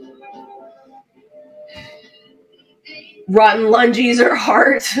cool. Rotten Lungies or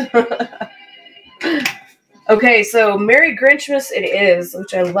Heart. Okay, so Merry Grinchmas it is,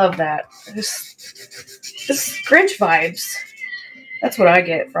 which I love that. This Grinch vibes. That's what I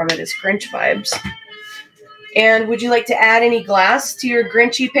get from it, is Grinch vibes. And would you like to add any glass to your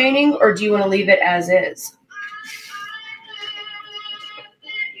Grinchy painting, or do you want to leave it as is?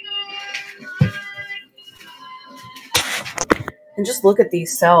 And just look at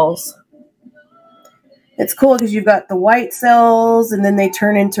these cells. It's cool because you've got the white cells, and then they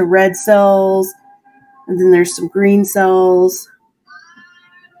turn into red cells, and then there's some green cells.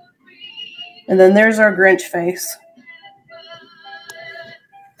 And then there's our Grinch face.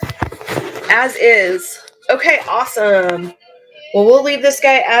 As is. Okay, awesome. Well, we'll leave this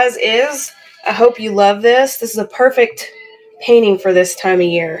guy as is. I hope you love this. This is a perfect painting for this time of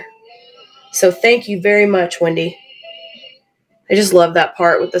year. So thank you very much, Wendy. I just love that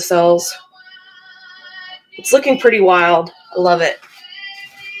part with the cells. It's looking pretty wild. I love it.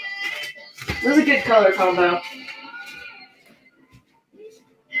 This is a good color combo.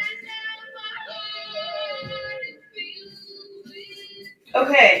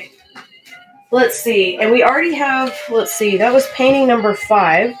 Okay. Let's see. And we already have, let's see, that was painting number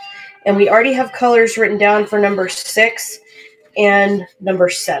 5. And we already have colors written down for number 6 and number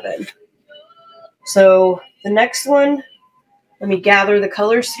 7. So the next one, let me gather the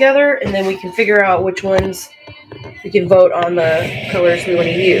colors together, and then we can figure out which ones we can vote on the colors we want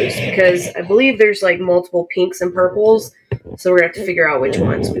to use. Because I believe there's like multiple pinks and purples. So we're going to have to figure out which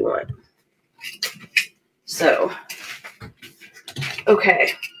ones we want. So,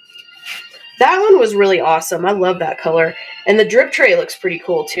 okay. That one was really awesome. I love that color. And the drip tray looks pretty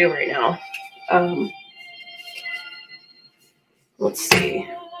cool too right now. Let's see.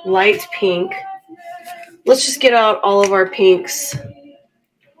 Light pink. Let's just get out all of our pinks.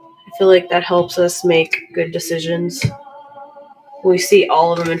 I feel like that helps us make good decisions. We see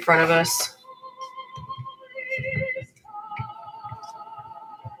all of them in front of us.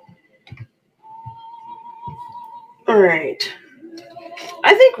 All right.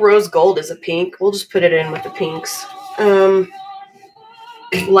 I think rose gold is a pink. We'll just put it in with the pinks.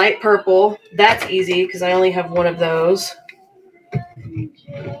 Light purple. That's easy because I only have one of those.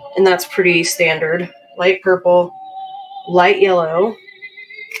 And that's pretty standard. Light purple. Light yellow.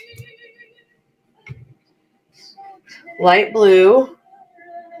 Light blue.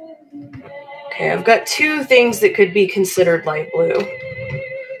 Okay, I've got 2 things that could be considered light blue.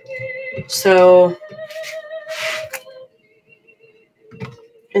 So,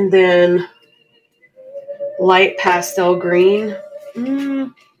 and then light pastel green.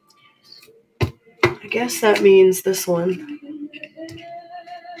 I guess that means this one.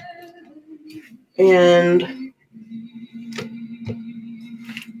 And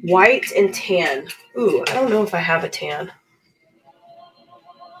white and tan. Ooh, I don't know if I have a tan.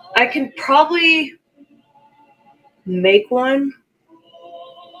 I can probably make one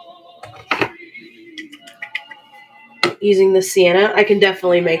using the sienna. I can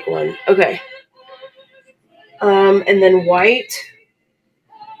definitely make one. Okay. And then white.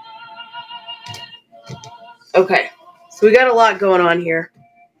 Okay. So we got a lot going on here.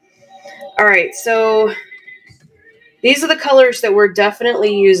 All right. So these are the colors that we're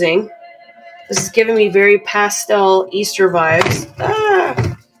definitely using. This is giving me very pastel Easter vibes.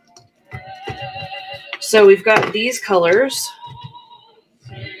 So we've got these colors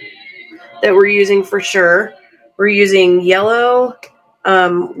that we're using for sure. We're using yellow,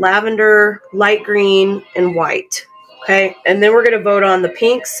 lavender, light green, and white. Okay, and then we're going to vote on the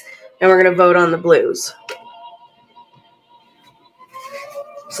pinks, and we're going to vote on the blues.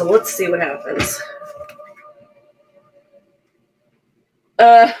 So let's see what happens.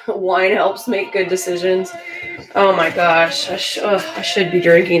 Wine helps make good decisions. Oh my gosh, I should be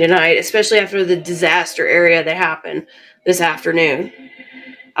drinking tonight, especially after the disaster area that happened this afternoon.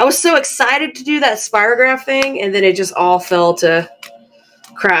 I was so excited to do that spirograph thing, and then it just all fell to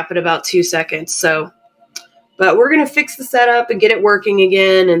crap in about 2 seconds. So, But we're going to fix the setup and get it working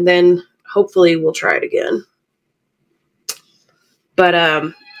again, and then hopefully we'll try it again. But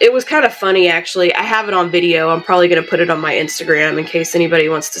it was kind of funny, actually. I have it on video. I'm probably going to put it on my Instagram in case anybody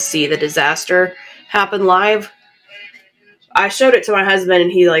wants to see the disaster happen live. I showed it to my husband,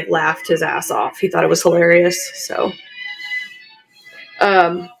 and he, like, laughed his ass off. He thought it was hilarious, so...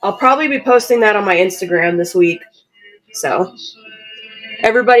 I'll probably be posting that on my Instagram this week. So,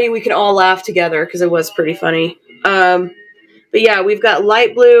 everybody, we can all laugh together because it was pretty funny. But yeah, we've got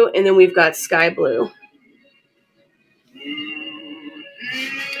light blue and then we've got sky blue.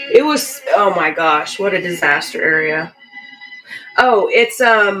 It was, oh my gosh, what a disaster area. Oh, it's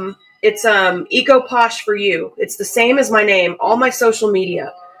Eco Posh for you. It's the same as my name, all my social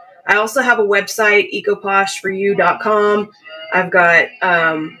media. I also have a website, ecoposhforyou.com. I've got,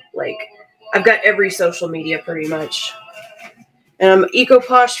 I've got every social media pretty much. Eco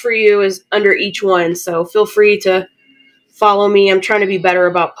Posh for you is under each one, so feel free to follow me. I'm trying to be better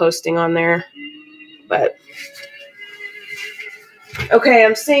about posting on there. But, okay,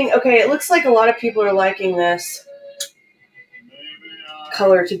 I'm seeing, okay, it looks like a lot of people are liking this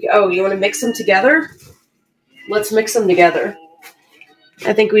color. Oh, you want to mix them together? Let's mix them together.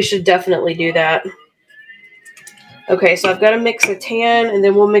 I think we should definitely do that. Okay, so I've got to mix a tan, and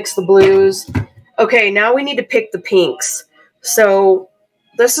then we'll mix the blues. Okay, now we need to pick the pinks. So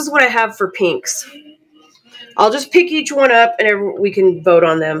this is what I have for pinks. I'll just pick each one up, and we can vote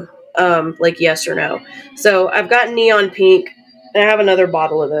on them, like yes or no. So I've got neon pink, and I have another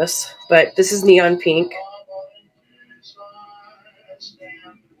bottle of this, but this is neon pink.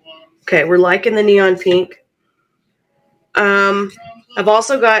 Okay, we're liking the neon pink. I've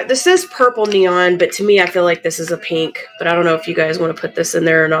also got, this says purple neon, but to me, I feel like this is a pink, but I don't know if you guys want to put this in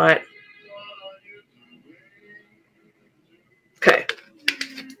there or not. Okay.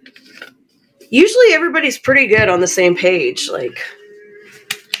 Usually everybody's pretty good on the same page, like.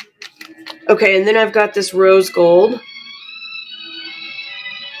 Okay, and then I've got this rose gold.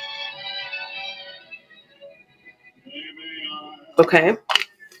 Okay.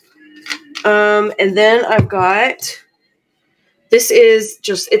 And then I've got, this is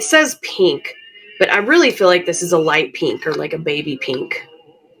just, it says pink, but I really feel like this is a light pink or like a baby pink.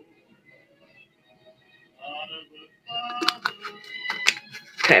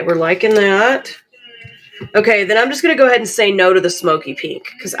 Okay, we're liking that. Okay, then I'm just going to go ahead and say no to the smoky pink,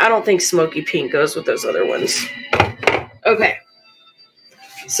 because I don't think smoky pink goes with those other ones. Okay.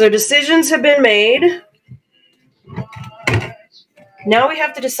 So decisions have been made. Now we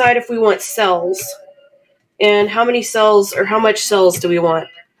have to decide if we want cells. And how many cells, or how much cells do we want?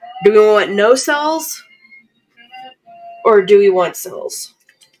 Do we want no cells? Or do we want cells?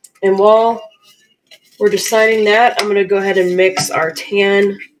 And while we're deciding that, I'm going to go ahead and mix our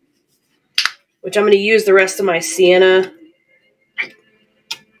tan, which I'm going to use the rest of my sienna.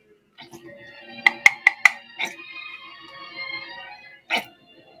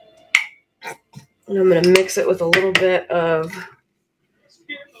 And I'm going to mix it with a little bit of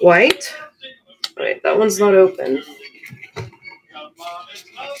white. All right, that one's not open.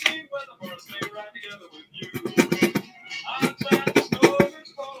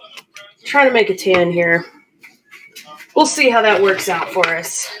 Trying to make a tan here. We'll see how that works out for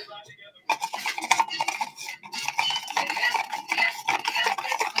us.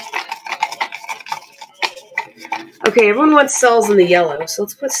 Okay, everyone wants cells in the yellow, so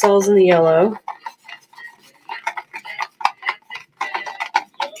let's put cells in the yellow.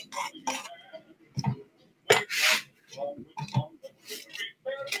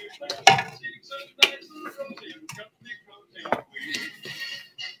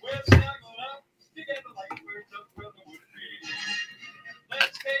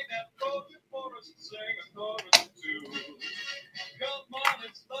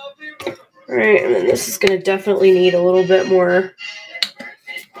 Alright, and then this is going to definitely need a little bit more.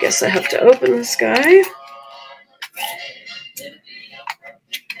 I guess I have to open this guy.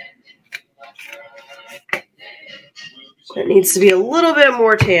 It needs to be a little bit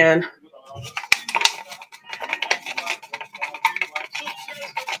more tan.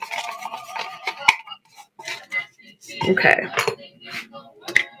 Okay.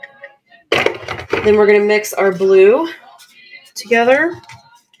 Then we're going to mix our blue together.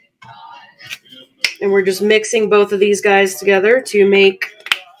 And we're just mixing both of these guys together to make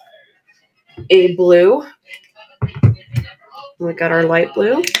a blue. We got our light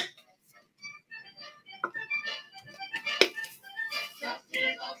blue.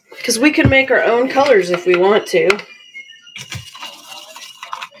 Because we can make our own colors if we want to.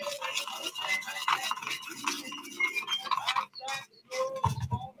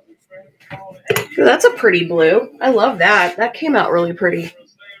 Ooh, that's a pretty blue. I love that. That came out really pretty.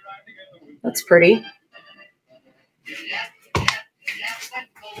 That's pretty.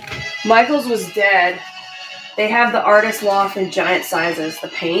 Michael's was dead. They have the Artist Loft in giant sizes, the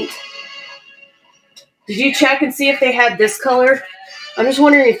paint. Did you check and see if they had this color? I'm just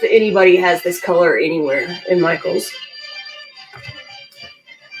wondering if anybody has this color anywhere in Michael's.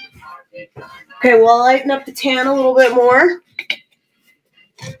 Okay, well, I'll lighten up the tan a little bit more.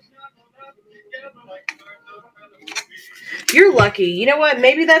 You're lucky. You know what?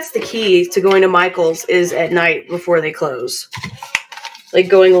 Maybe that's the key to going to Michael's is at night before they close. Like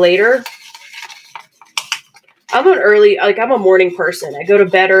going later. I'm a morning person. I go to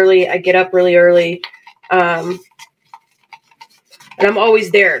bed early. I get up really early. And I'm always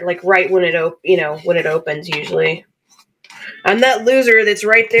there, like right when it opens usually. I'm that loser that's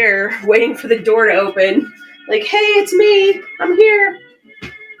right there waiting for the door to open. Like, hey, it's me. I'm here.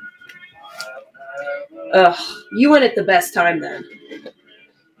 Ugh, you went at the best time then.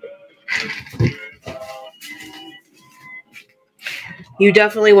 You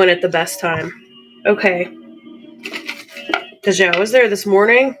definitely went at the best time. Okay. Because, yeah, I was there this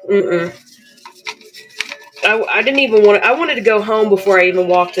morning. I didn't even want to. I wanted to go home before I even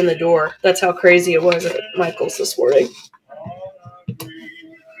walked in the door. That's how crazy it was at Michael's this morning.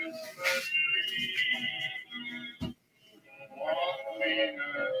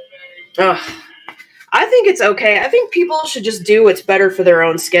 Ugh. I think it's okay. I think people should just do what's better for their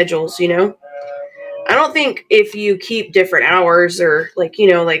own schedules, you know? I don't think if you keep different hours or, like,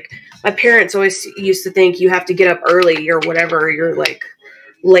 you know, like, my parents always used to think you have to get up early or whatever. You're, like,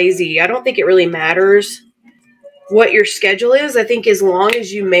 lazy. I don't think it really matters what your schedule is. I think as long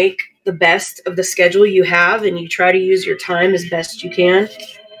as you make the best of the schedule you have and you try to use your time as best you can,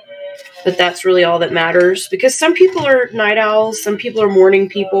 that's really all that matters. Because some people are night owls. Some people are morning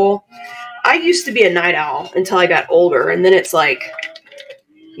people. I used to be a night owl until I got older. And then it's like,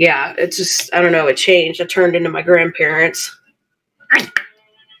 yeah, it's just, I don't know, it changed. I turned into my grandparents.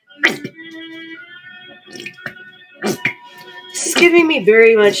 This is giving me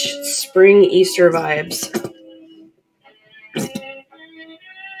very much spring Easter vibes.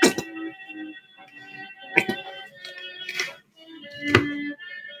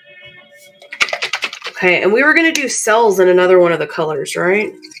 Okay, and we were going to do cells in another one of the colors,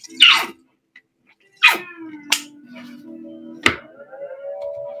 right?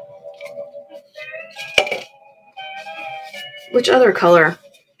 Which other color?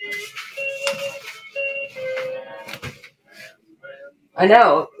 I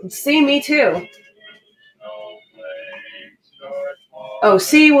know. See, me too. Oh,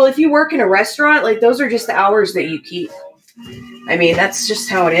 see, well, if you work in a restaurant, like, those are just the hours that you keep. I mean, that's just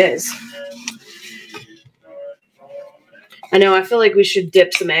how it is. I know, I feel like we should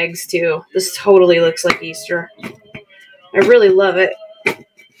dip some eggs, too. This totally looks like Easter. I really love it.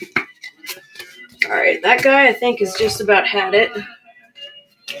 All right, that guy, I think, has just about had it.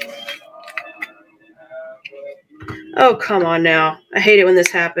 Oh, come on now. I hate it when this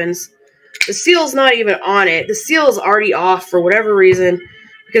happens. The seal's not even on it. The seal is already off for whatever reason.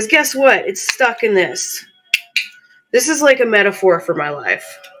 Because guess what? It's stuck in this. This is like a metaphor for my life.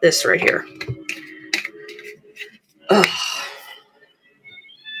 This right here. Ugh.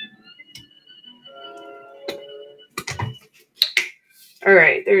 All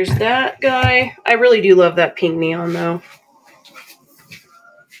right, there's that guy. I really do love that pink neon, though.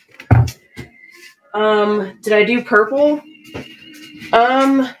 Did I do purple?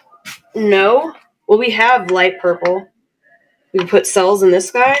 No. Well, we have light purple. We can put cells in this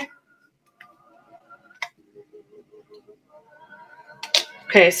guy.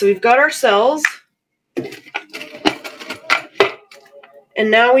 Okay, so we've got our cells. And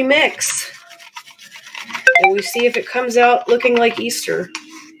now we mix. And we see if it comes out looking like Easter.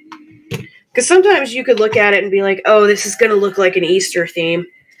 Because sometimes you could look at it and be like, oh, this is going to look like an Easter theme.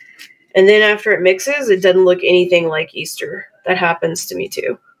 And then after it mixes, it doesn't look anything like Easter. That happens to me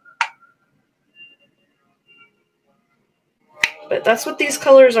too. But that's what these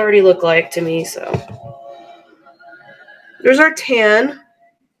colors already look like to me, so. There's our tan,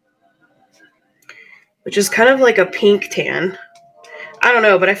 which is kind of like a pink tan. I don't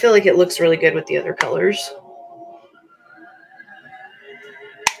know, but I feel like it looks really good with the other colors.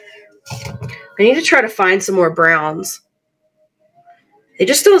 I need to try to find some more browns. They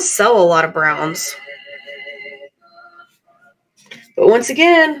just don't sell a lot of browns. But once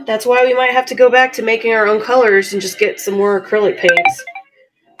again, that's why we might have to go back to making our own colors and just get some more acrylic paints.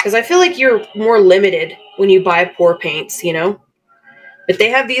 Because I feel like you're more limited when you buy pour paints, you know? But they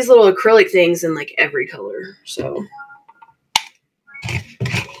have these little acrylic things in like every color, so.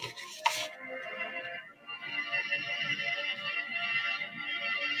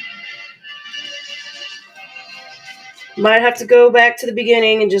 Might have to go back to the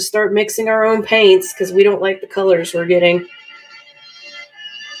beginning and just start mixing our own paints because we don't like the colors we're getting.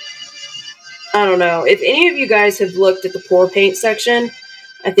 I don't know. If any of you guys have looked at the pour paint section,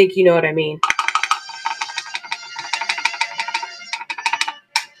 I think you know what I mean.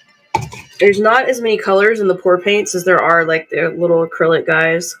 There's not as many colors in the pour paints as there are like the little acrylic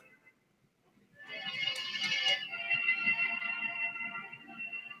guys.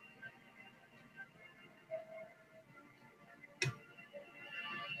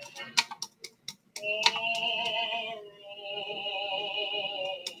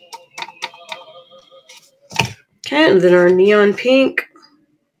 Okay, and then our neon pink.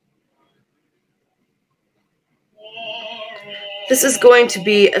 This is going to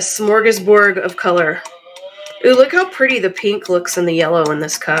be a smorgasbord of color. Ooh, look how pretty the pink looks in the yellow in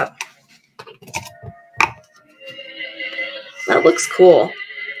this cup. That looks cool.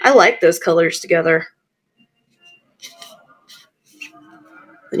 I like those colors together.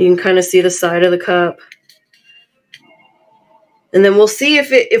 And you can kind of see the side of the cup. And then we'll see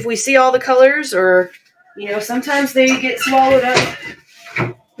if we see all the colors, or, you know, sometimes they get swallowed up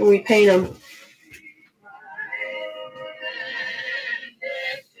when we paint them.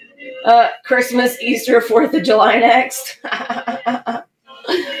 Christmas, Easter, 4th of July next. Oh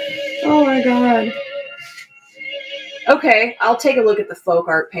my god. Okay, I'll take a look at the folk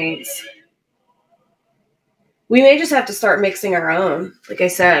art paints. We may just have to start mixing our own. Like I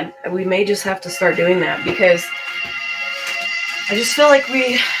said, we may just have to start doing that because I just feel like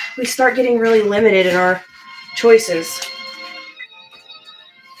we start getting really limited in our choices.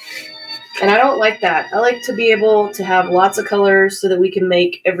 And I don't like that. I like to be able to have lots of colors so that we can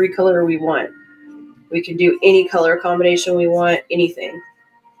make every color we want. We can do any color combination we want, anything.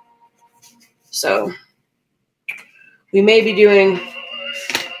 So we may be doing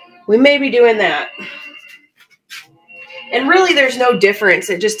that. And really there's no difference.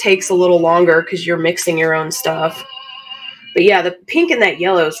 It just takes a little longer because you're mixing your own stuff. But yeah, the pink and that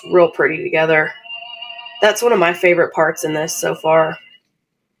yellow is real pretty together. That's one of my favorite parts in this so far.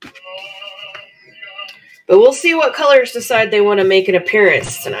 But we'll see what colors decide they want to make an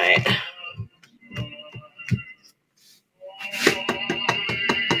appearance tonight.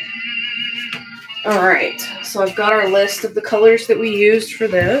 All right, so I've got our list of the colors that we used for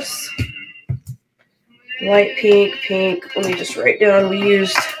this. Light pink, pink. Let me just write down. We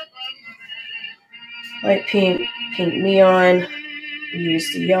used light pink, pink neon. We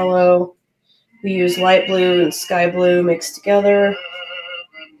used yellow. We used light blue and sky blue mixed together.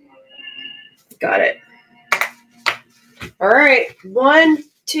 Got it. All right, 1,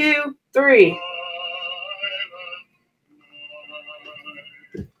 2, 3.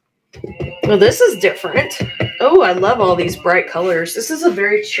 Well, this is different. Oh, I love all these bright colors. This is a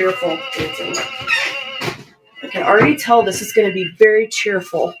very cheerful painting. I can already tell this is going to be very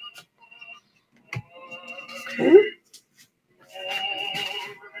cheerful. Okay.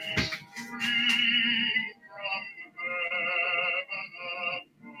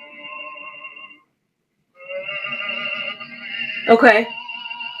 Okay.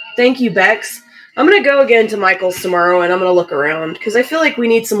 Thank you, Bex. I'm going to go again to Michael's tomorrow and I'm going to look around because I feel like we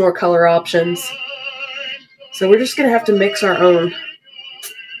need some more color options. So we're just going to have to mix our own.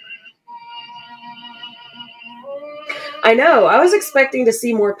 I know. I was expecting to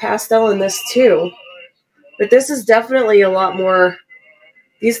see more pastel in this too. But this is definitely a lot more.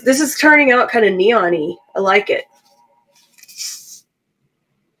 This is turning out kind of neon-y. I like it.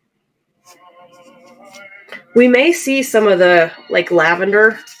 We may see some of the, like,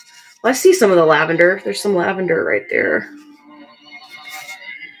 lavender. Well, I see some of the lavender. There's some lavender right there.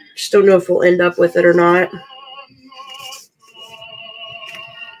 Just don't know if we'll end up with it or not.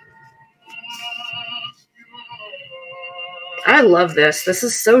 I love this. This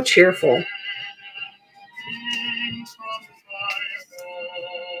is so cheerful.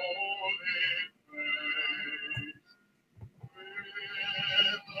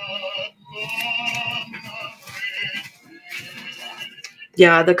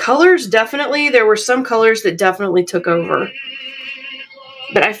 Yeah, the colors definitely, there were some colors that definitely took over.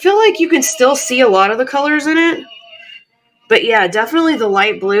 But I feel like you can still see a lot of the colors in it. But yeah, definitely the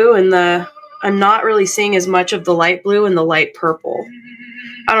light blue and I'm not really seeing as much of the light blue and the light purple.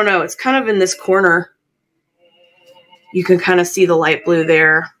 I don't know, it's kind of in this corner. You can kind of see the light blue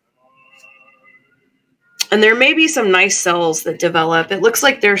there. And there may be some nice cells that develop. It looks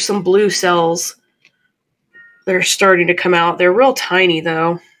like there's some blue cells that are starting to come out. They're real tiny,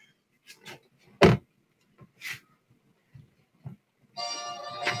 though.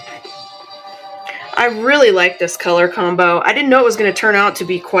 I really like this color combo. I didn't know it was going to turn out to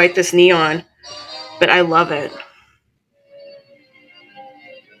be quite this neon, but I love it.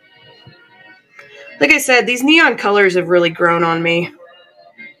 Like I said, these neon colors have really grown on me.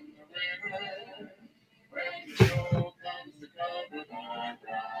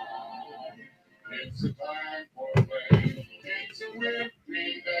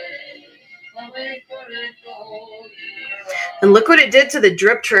 And look what it did to the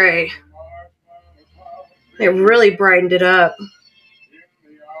drip tray. It really brightened it up.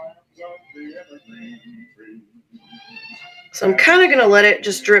 So I'm kind of going to let it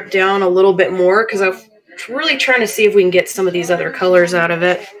just drip down a little bit more because I'm really trying to see if we can get some of these other colors out of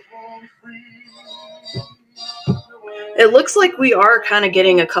it. It looks like we are kind of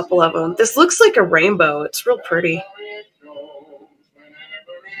getting a couple of them. This looks like a rainbow. It's real pretty.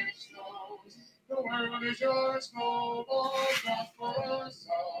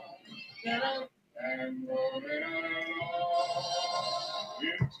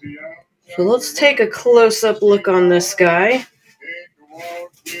 So let's take a close-up look on this guy.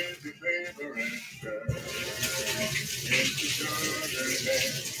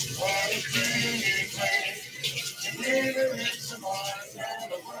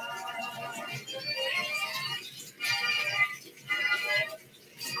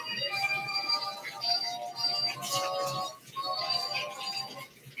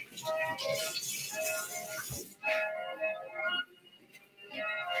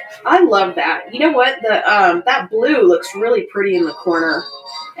 I love that. You know what? That blue looks really pretty in the corner.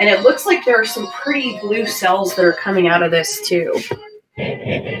 And it looks like there are some pretty blue cells that are coming out of this too.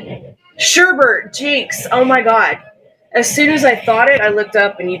 Sherbert, Jinx, oh my god. As soon as I thought it, I looked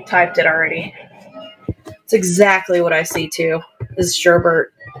up and you typed it already. It's exactly what I see too, is Sherbert.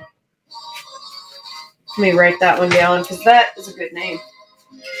 Let me write that one down because that is a good name.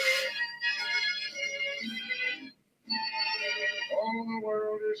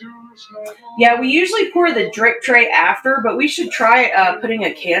 Yeah, we usually pour the drip tray after, but we should try putting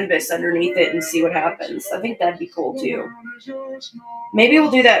a canvas underneath it and see what happens. I think that'd be cool too. Maybe we'll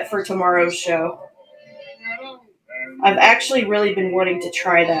do that for tomorrow's show. I've actually really been wanting to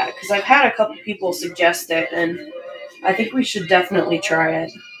try that because I've had a couple people suggest it, and I think we should definitely try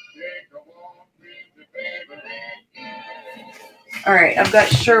it. All right, I've got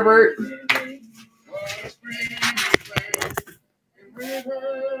Sherbert.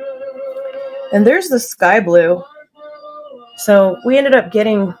 And there's the sky blue. So we ended up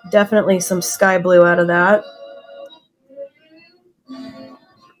getting definitely some sky blue out of that.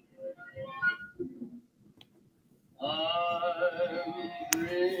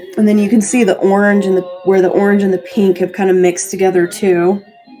 And then you can see the orange and where the orange and the pink have kind of mixed together too.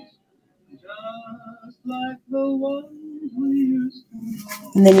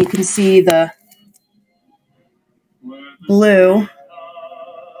 And then you can see the blue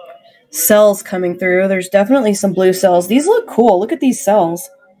cells coming through. There's definitely some blue cells. These look cool. Look at these cells.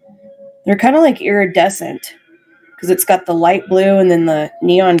 They're kind of like iridescent because it's got the light blue and then the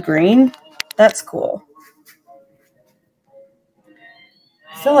neon green. That's cool.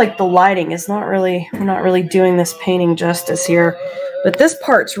 I feel like the lighting is we're not really doing this painting justice here. But this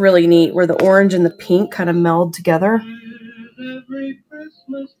part's really neat where the orange and the pink kind of meld together.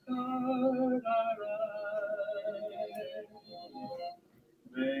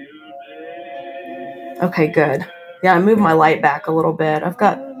 Okay, good. Yeah, I moved my light back a little bit.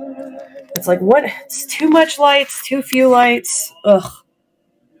 It's like, what? It's too much lights, too few lights. Ugh.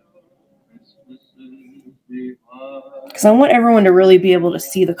 Because I want everyone to really be able to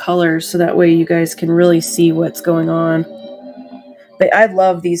see the colors so that way you guys can really see what's going on. But I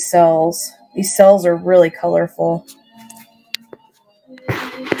love these cells. These cells are really colorful.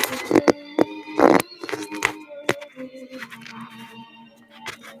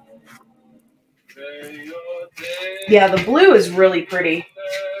 Yeah, the blue is really pretty.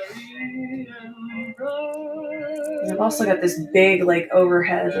 And I've also got this big, like,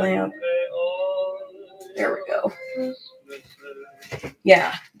 overhead lamp. There we go.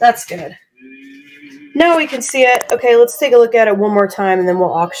 Yeah, that's good. Now we can see it. Okay, let's take a look at it one more time and then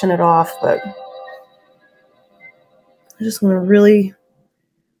we'll auction it off. But I just want to really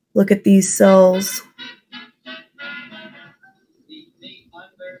look at these cells.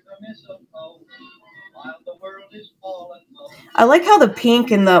 I like how the pink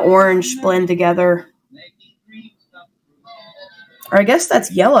and the orange blend together. Or I guess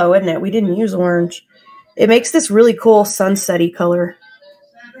that's yellow, isn't it? We didn't use orange. It makes this really cool sunset-y color.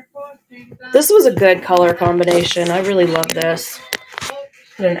 This was a good color combination. I really love this.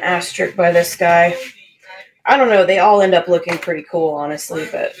 Put an asterisk by this guy. I don't know. They all end up looking pretty cool, honestly,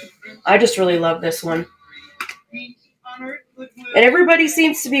 but I just really love this one. And everybody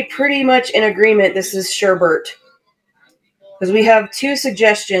seems to be pretty much in agreement. This is Sherbert. Because we have two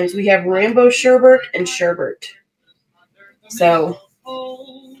suggestions. We have Rainbow Sherbert and Sherbert. So,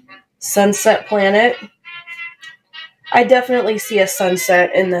 Sunset Planet. I definitely see a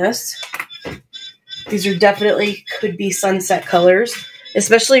sunset in this. These are definitely could be sunset colors,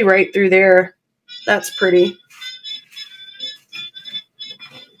 especially right through there. That's pretty.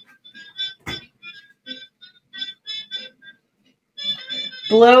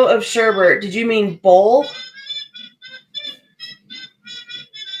 Blow of Sherbert. Did you mean bowl?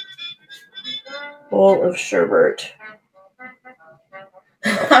 Bowl of Sherbert.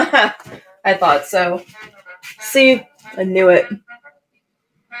 I thought so. See, I knew it.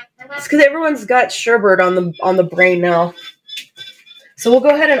 It's because everyone's got Sherbert on the brain now. So we'll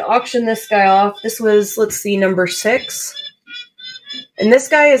go ahead and auction this guy off. This was, let's see, number 6. And this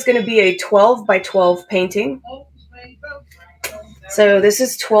guy is going to be a 12 by 12 painting. So this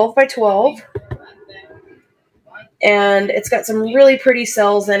is 12 by 12. And it's got some really pretty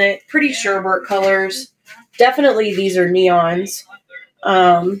cells in it. Pretty Sherbert colors. Definitely these are neons.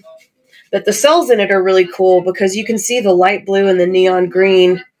 But the cells in it are really cool because you can see the light blue and the neon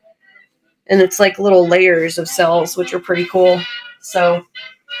green. And it's like little layers of cells, which are pretty cool. So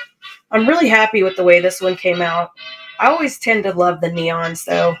I'm really happy with the way this one came out. I always tend to love the neons,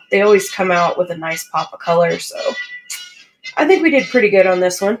 though. They always come out with a nice pop of color. So I think we did pretty good on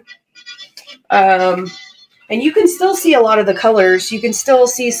this one. And you can still see a lot of the colors. You can still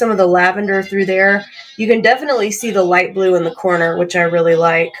see some of the lavender through there. You can definitely see the light blue in the corner, which I really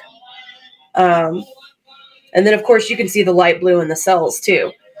like. And then, of course, you can see the light blue in the cells,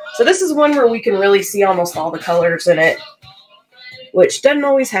 too. So this is one where we can really see almost all the colors in it, which doesn't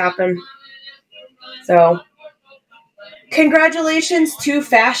always happen. So, congratulations to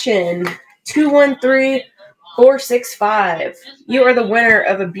Fashion 213465. You are the winner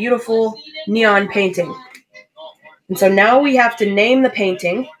of a beautiful neon painting. And so now we have to name the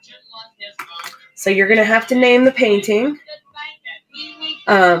painting. So you're going to have to name the painting.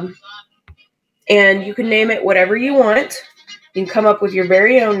 And you can name it whatever you want. You can come up with your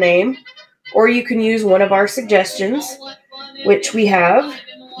very own name. Or you can use one of our suggestions, which we have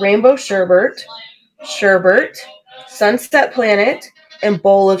Rainbow Sherbert, Sherbert, Sunset Planet, and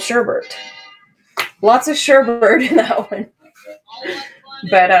Bowl of Sherbert. Lots of Sherbert in that one.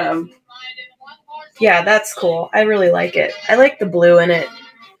 But, yeah, that's cool. I really like it. I like the blue in it.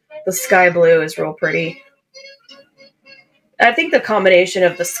 The sky blue is real pretty. I think the combination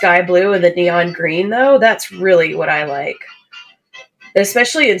of the sky blue and the neon green, though, that's really what I like.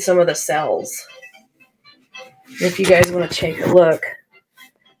 Especially in some of the cells. If you guys want to take a look.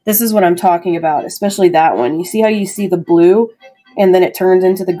 This is what I'm talking about, especially that one. You see how you see the blue and then it turns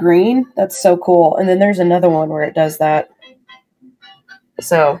into the green? That's so cool. And then there's another one where it does that.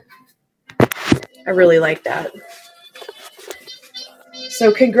 So, I really like that.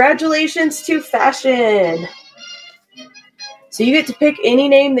 So, congratulations to Fashion. So, you get to pick any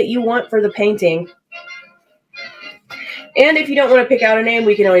name that you want for the painting. And if you don't want to pick out a name,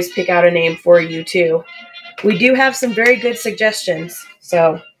 we can always pick out a name for you, too. We do have some very good suggestions.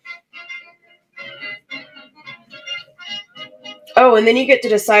 So, oh, and then you get to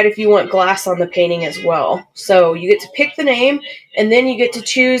decide if you want glass on the painting as well. So you get to pick the name, and then you get to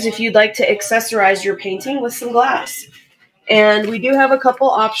choose if you'd like to accessorize your painting with some glass. And we do have a couple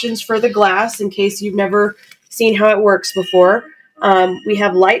options for the glass in case you've never seen how it works before. We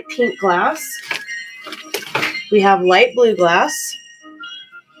have light pink glass. We have light blue glass.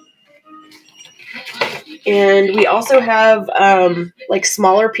 And we also have like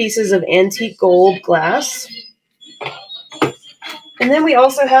smaller pieces of antique gold glass. And then we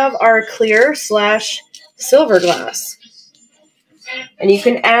also have our clear / silver glass. And you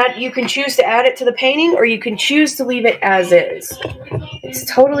can choose to add it to the painting, or you can choose to leave it as is.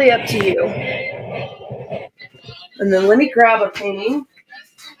 It's totally up to you. And then let me grab a painting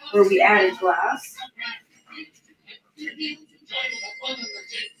where we added glass.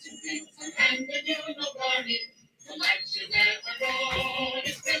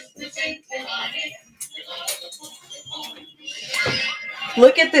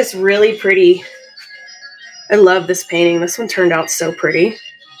 Look at this really pretty. I love this painting. This one turned out so pretty.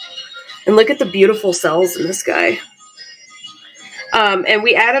 And look at the beautiful cells in this guy. And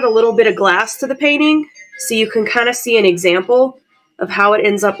we added a little bit of glass to the painting so you can kind of see an example of how it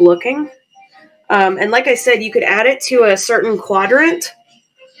ends up looking. And like I said, you could add it to a certain quadrant,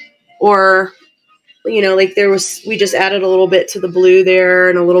 or, you know, like we just added a little bit to the blue there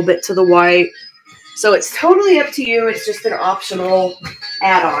and a little bit to the white. So it's totally up to you. It's just an optional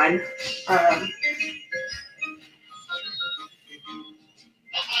add-on.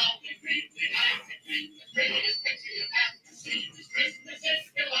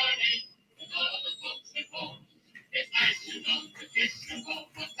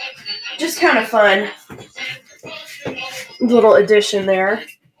 just kind of fun. Little addition there.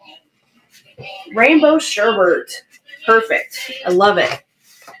 Rainbow Sherbert. Perfect. I love it.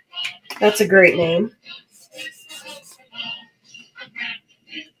 That's a great name.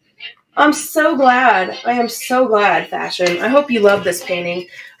 I'm so glad. I am so glad, Fashion. I hope you love this painting.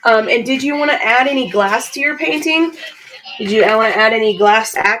 And did you want to add any glass to your painting? Did you want to add any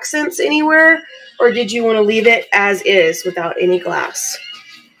glass accents anywhere? Or did you want to leave it as is without any glass?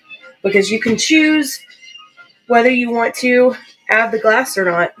 Because you can choose whether you want to add the glass or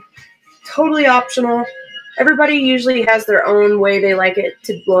not. Totally optional. Everybody usually has their own way they like it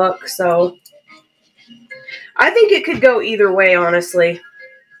to look, so I think it could go either way, honestly.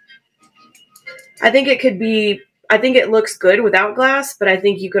 I think it looks good without glass, but I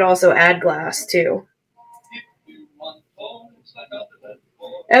think you could also add glass too.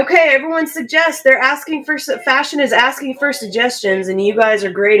 Okay, everyone suggests. They're asking for, Fashion is asking for suggestions, and you guys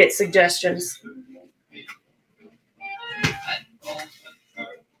are great at suggestions.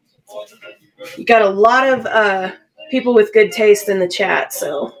 You got a lot of people with good taste in the chat,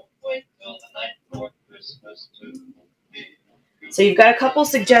 so you've got a couple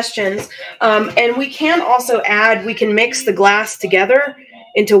suggestions. And we can also add, we can mix the glass together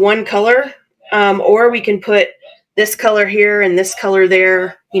into one color, or we can put this color here and this color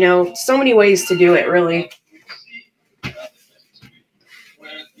there. You know, so many ways to do it, really.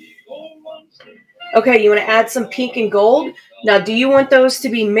 Okay, you want to add some pink and gold. Now, do you want those to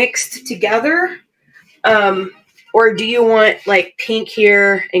be mixed together? Or do you want like pink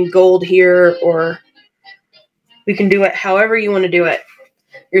here and gold here? Or we can do it however you want to do it.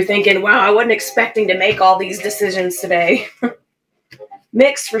 You're thinking, wow, I wasn't expecting to make all these decisions today.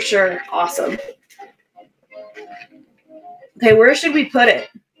 Mix for sure. Awesome. Okay, where should we put it?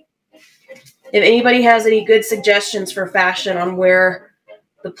 If anybody has any good suggestions for Fashion on where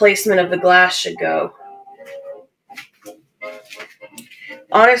the placement of the glass should go.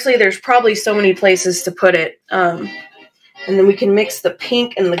 Honestly, there's probably so many places to put it. And then we can mix the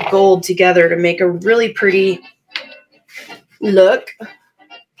pink and the gold together to make a really pretty look.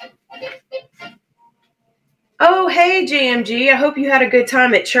 Oh, hey, JMG. I hope you had a good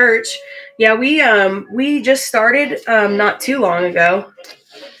time at church. Yeah, we just started not too long ago.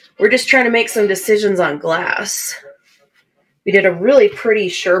 We're just trying to make some decisions on glass. We did a really pretty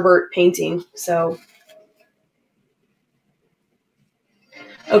sherbet painting, so.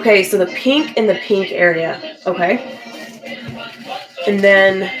 Okay, so the pink in the pink area, okay. And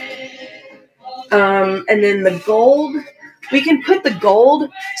then the gold, we can put the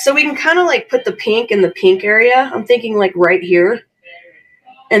gold, so we can kind of like put the pink in the pink area. I'm thinking like right here.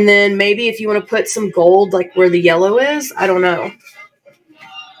 And then maybe if you want to put some gold like where the yellow is, I don't know.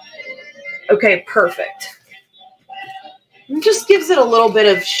 Okay, perfect. It just gives it a little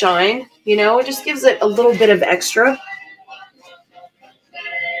bit of shine, you know? It just gives it a little bit of extra.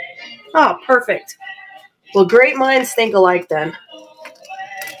 Oh, perfect. Well, great minds think alike then.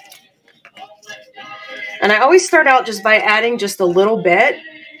 And I always start out just by adding just a little bit.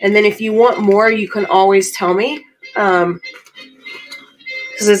 And then if you want more, you can always tell me. Because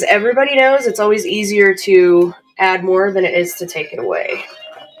as everybody knows, it's always easier to add more than it is to take it away.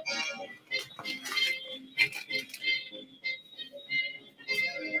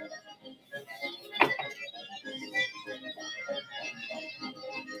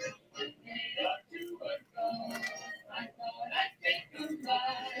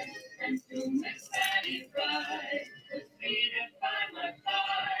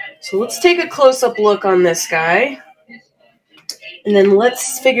 So let's take a close-up look on this guy. And then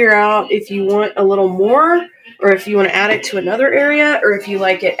let's figure out if you want a little more, or if you want to add it to another area, or if you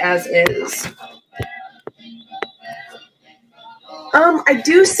like it as is. I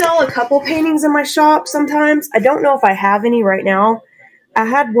do sell a couple paintings in my shop sometimes. I don't know if I have any right now. I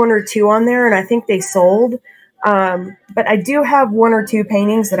had one or two on there, and I think they sold. But I do have one or two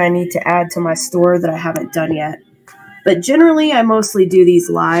paintings that I need to add to my store that I haven't done yet. But generally, I mostly do these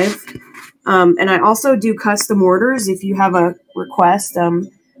live. And I also do custom orders if you have a request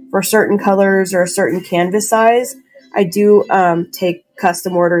for certain colors or a certain canvas size. I do take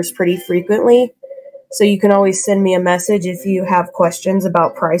custom orders pretty frequently. So you can always send me a message if you have questions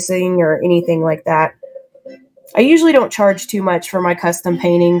about pricing or anything like that. I usually don't charge too much for my custom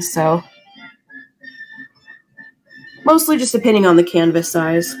paintings, so mostly just depending on the canvas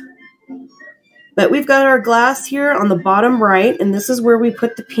size. But we've got our glass here on the bottom right, and this is where we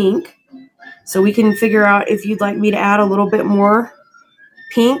put the pink. So we can figure out if you'd like me to add a little bit more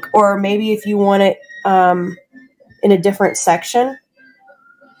pink, or maybe if you want it in a different section.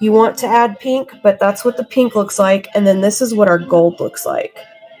 You want to add pink, but that's what the pink looks like, and then this is what our gold looks like.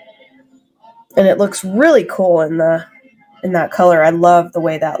 And it looks really cool in that color. I love the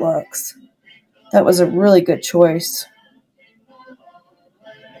way that looks. That was a really good choice.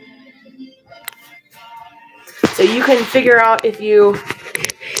 So you can figure out if you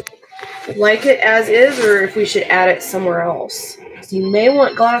like it as is or if we should add it somewhere else. So you may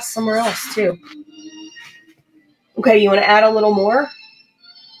want glass somewhere else too. Okay, you want to add a little more?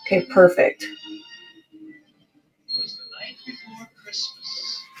 Okay, perfect.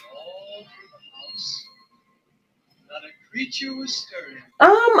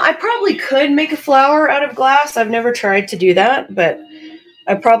 I probably could make a flower out of glass. I've never tried to do that, but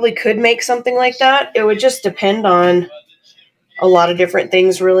I probably could make something like that. It would just depend on a lot of different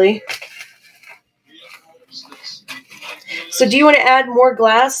things, really. So do you want to add more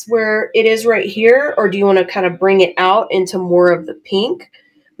glass where it is right here, or do you want to kind of bring it out into more of the pink?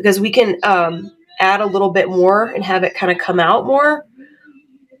 Because we can add a little bit more and have it kind of come out more.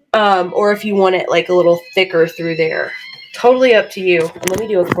 Or if you want it like a little thicker through there. Totally up to you. And let me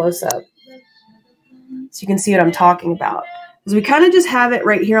do a close-up so you can see what I'm talking about. Because we kind of just have it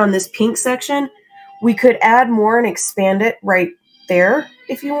right here on this pink section. We could add more and expand it right there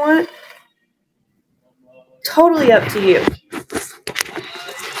if you want. Totally up to you.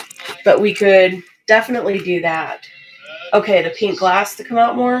 But we could definitely do that. Okay, the pink glass to come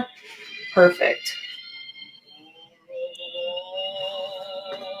out more. Perfect.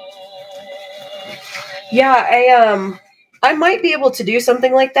 Yeah, I might be able to do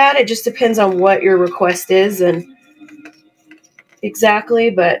something like that. It just depends on what your request is and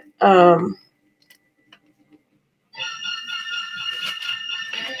exactly, but that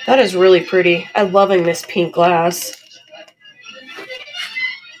is really pretty. I'm loving this pink glass.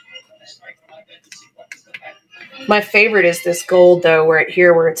 My favorite is this gold, though, where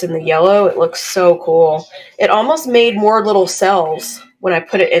it's in the yellow. It looks so cool. It almost made more little cells. When I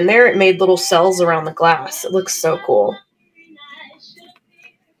put it in there, it made little cells around the glass. It looks so cool.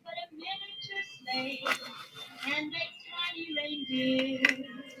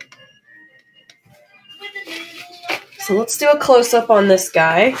 So let's do a close-up on this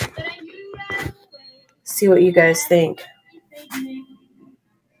guy. See what you guys think.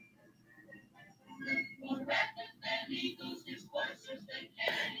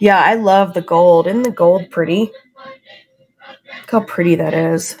 Yeah, I love the gold. Isn't the gold pretty? Look how pretty that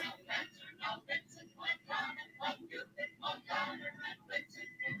is.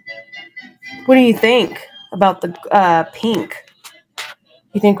 What do you think about the pink?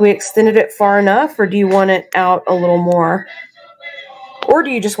 You think we extended it far enough, or do you want it out a little more? Or do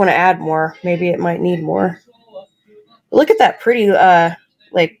you just want to add more? Maybe it might need more. Look at that pretty,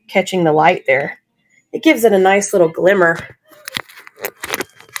 like, catching the light there. It gives it a nice little glimmer,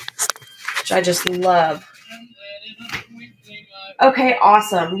 which I just love. Okay,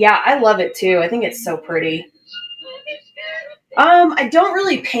 awesome. Yeah, I love it too. I think it's so pretty. I don't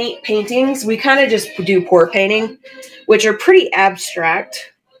really paint paintings. We kind of just do pour painting, which are pretty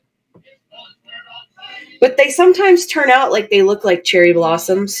abstract. But they sometimes turn out like they look like cherry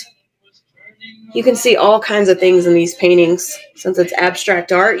blossoms. You can see all kinds of things in these paintings. Since it's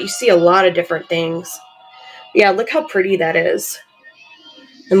abstract art, you see a lot of different things. Yeah, look how pretty that is.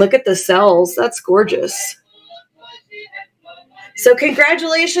 And look at the cells. That's gorgeous. So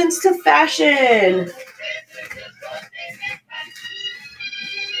congratulations to Fashion.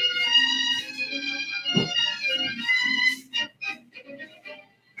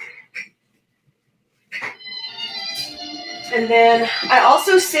 And then I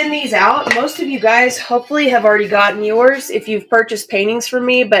also send these out. Most of you guys hopefully have already gotten yours if you've purchased paintings from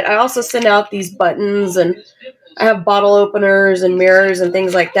me, but I also send out these buttons, and I have bottle openers and mirrors and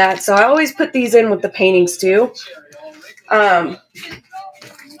things like that. So I always put these in with the paintings too, as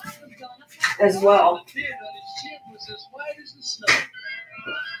well.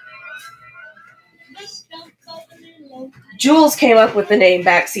 Jules came up with the name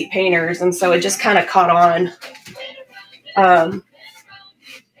Backseat Painters, and so it just kind of caught on.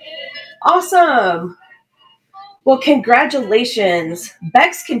 Awesome. Well, congratulations.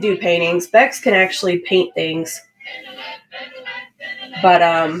 Bex can do paintings. Bex can actually paint things. But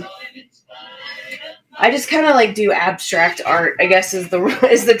I just kind of like do abstract art, I guess is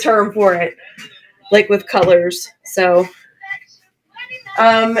the term for it, like with colors. So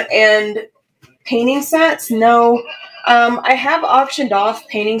and painting sets, no. I have auctioned off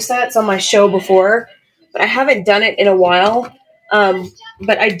painting sets on my show before, but I haven't done it in a while.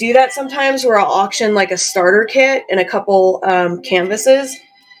 But I do that sometimes where I'll auction like a starter kit and a couple canvases.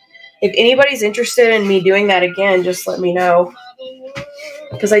 If anybody's interested in me doing that again, just let me know.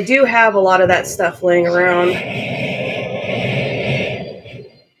 Because I do have a lot of that stuff laying around.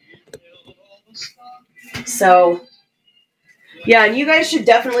 So, yeah, and you guys should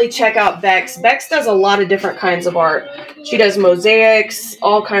definitely check out Bex. Bex does a lot of different kinds of art. She does mosaics,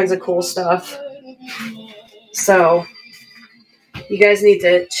 all kinds of cool stuff. So, you guys need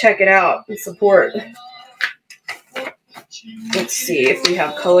to check it out and support. Let's see if we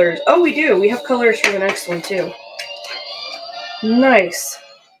have colors. Oh, we do. We have colors for the next one, too. Nice.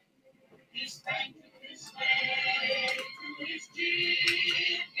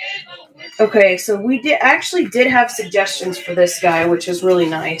 Okay, so we actually did have suggestions for this guy, which is really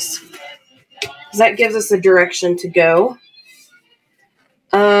nice. Because that gives us a direction to go.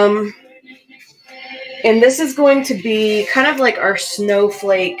 And this is going to be kind of like our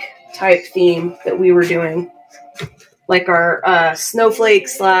snowflake type theme that we were doing. Like our snowflake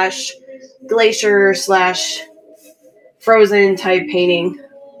slash glacier slash frozen type painting.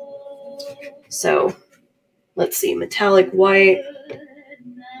 So, let's see. Metallic white.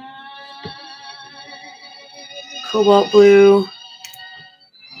 Cobalt blue.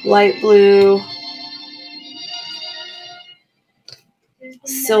 Light blue.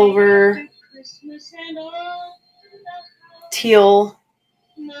 Silver. Teal.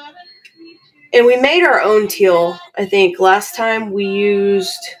 And we made our own teal, I think. Last time we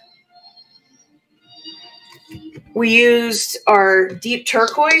used our deep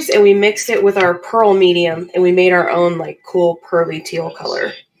turquoise and we mixed it with our pearl medium and we made our own like cool pearly teal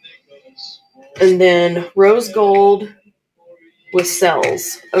color. And then rose gold with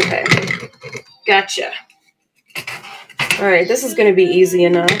cells. Okay. Gotcha. All right, this is going to be easy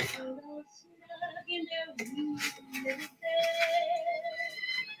enough.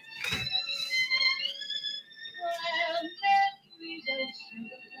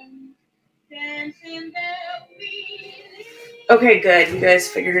 Okay, good. You guys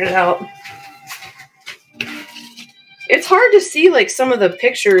figured it out. It's hard to see like some of the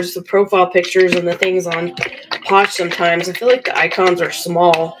pictures, the profile pictures and the things on Posh sometimes. I feel like the icons are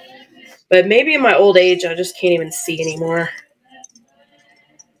small. But maybe in my old age, I just can't even see anymore.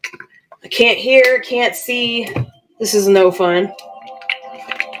 I can't hear, can't see. This is no fun.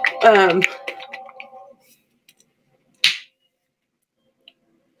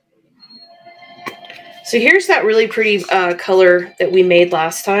 So here's that really pretty color that we made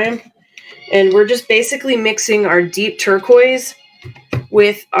last time. And we're just basically mixing our deep turquoise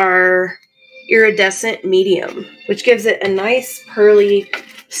with our iridescent medium, which gives it a nice, pearly,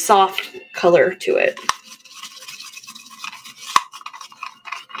 soft color to it.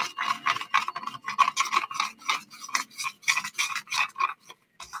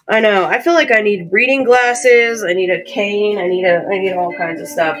 I know. I feel like I need reading glasses. I need a cane. I need all kinds of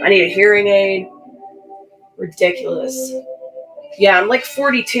stuff. I need a hearing aid. Ridiculous. Yeah, I'm like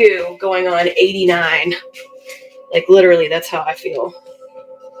 42 going on 89. Like literally, that's how I feel.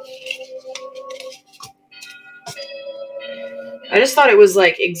 I just thought it was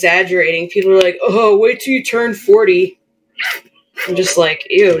like exaggerating. People were like, oh, wait till you turn 40. I'm just like,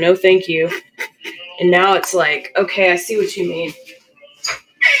 ew, no thank you. And now it's like, okay, I see what you mean.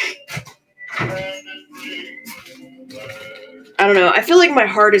 I don't know. I feel like my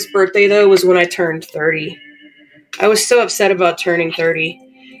hardest birthday, though, was when I turned 30. I was so upset about turning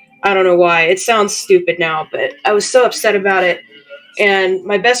 30. I don't know why. It sounds stupid now, but I was so upset about it. And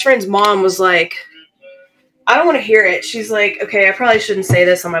my best friend's mom was like, I don't want to hear it. She's like, okay, I probably shouldn't say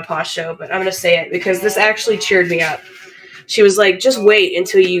this on my Posh show, but I'm going to say it because this actually cheered me up. She was like, just wait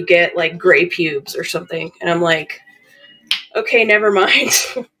until you get like gray pubes or something. And I'm like, okay, never mind.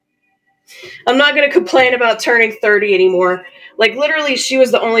 I'm not going to complain about turning 30 anymore. Like, literally, she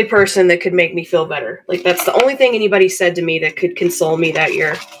was the only person that could make me feel better. Like, that's the only thing anybody said to me that could console me that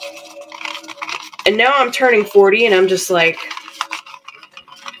year. And now I'm turning 40, and I'm just like,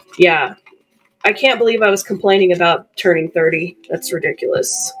 yeah. I can't believe I was complaining about turning 30. That's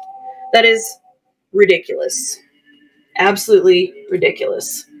ridiculous. That is ridiculous. Absolutely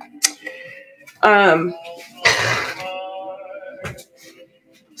ridiculous.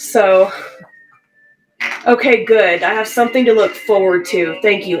 So, okay, good. I have something to look forward to.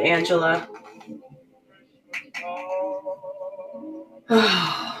 Thank you, Angela.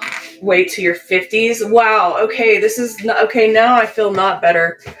 Wait till your 50s? Wow, okay, this is not, okay, now I feel not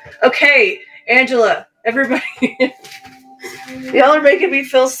better. Okay, Angela, everybody, y'all are making me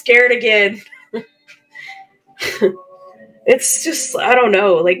feel scared again. It's just, I don't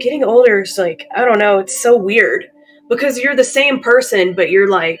know, like, getting older is like, I don't know, it's so weird. Because you're the same person, but you're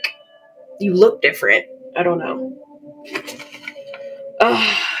like, you look different. I don't know.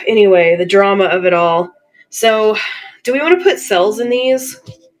 Anyway, the drama of it all. So, do we want to put cells in these?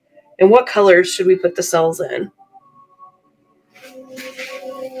 And what colors should we put the cells in?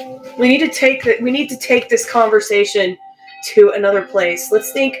 We need to take this conversation to another place.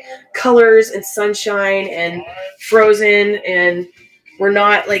 Let's think colors and sunshine and Frozen, and we're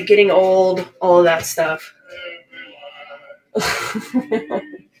not like getting old, all of that stuff.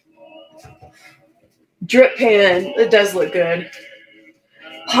 Drip pan, it does look good.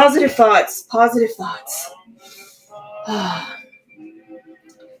 Positive thoughts, positive thoughts.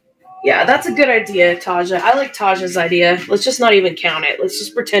 Yeah, that's a good idea, Taja. I like Taja's idea. Let's just not even count it. Let's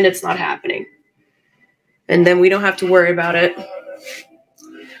just pretend it's not happening. And then we don't have to worry about it.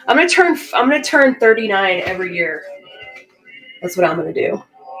 I'm gonna turn 39 every year. That's what I'm gonna do.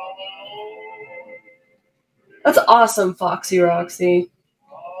 That's awesome, Foxy Roxy.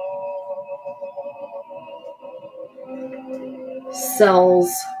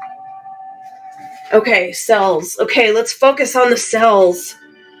 Cells. Okay, cells. Okay, let's focus on the cells.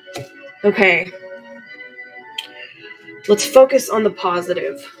 Okay. Let's focus on the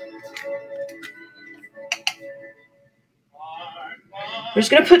positive. I'm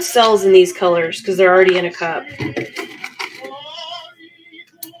just going to put cells in these colors because they're already in a cup.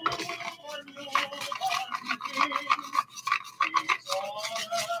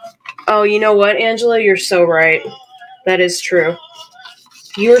 Oh, you know what, Angela? You're so right. That is true.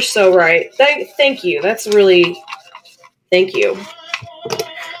 You're so right. Thank you. That's really... Thank you.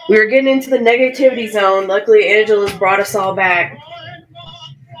 We were getting into the negativity zone. Luckily, Angela's brought us all back.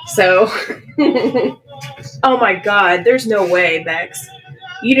 So... Oh my God, there's no way, Bex.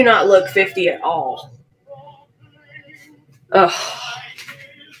 You do not look 50 at all. Ugh.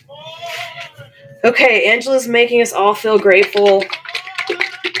 Okay, Angela's making us all feel grateful.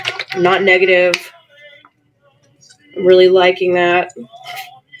 Not negative. I'm really liking that.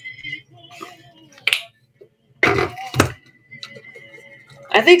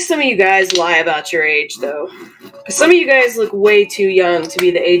 I think some of you guys lie about your age, though. Some of you guys look way too young to be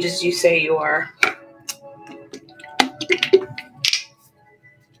the ages you say you are.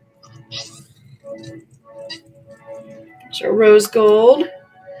 So rose gold. And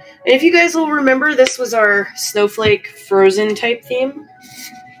if you guys will remember, this was our snowflake Frozen type theme.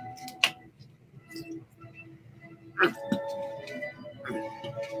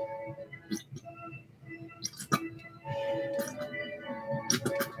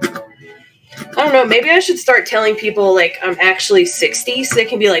 I don't know, maybe I should start telling people, like, I'm actually 60, so they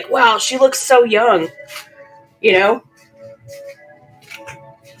can be like, wow, she looks so young. You know?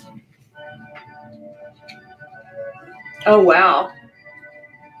 Oh, wow.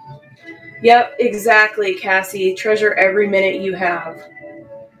 Yep, exactly, Cassie. Treasure every minute you have.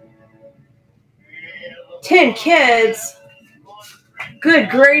 10 kids?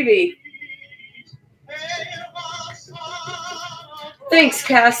 Good gravy. Thanks,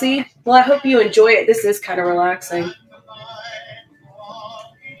 Cassie. Well, I hope you enjoy it. This is kind of relaxing.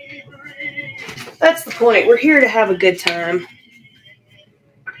 That's the point. We're here to have a good time.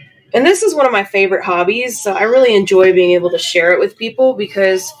 And this is one of my favorite hobbies, so I really enjoy being able to share it with people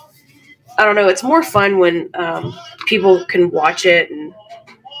because, I don't know, it's more fun when people can watch it. And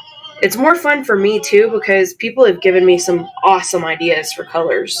it's more fun for me, too, because people have given me some awesome ideas for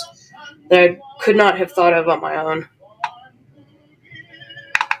colors that I could not have thought of on my own.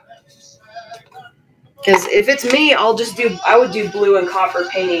 Because if it's me, I would do blue and copper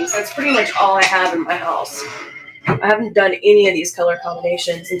paintings. That's pretty much all I have in my house. I haven't done any of these color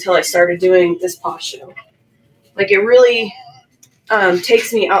combinations until I started doing this Posh show. Like, it really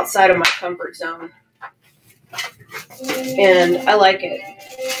takes me outside of my comfort zone. And I like it.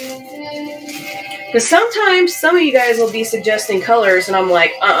 Because sometimes some of you guys will be suggesting colors, and I'm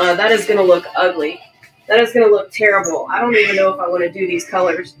like, that is going to look ugly. That is going to look terrible. I don't even know if I want to do these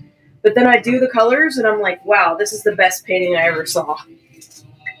colors. But then I do the colors, and I'm like, wow, this is the best painting I ever saw.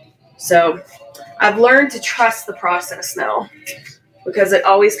 So I've learned to trust the process now because it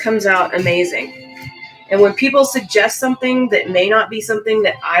always comes out amazing. And when people suggest something that may not be something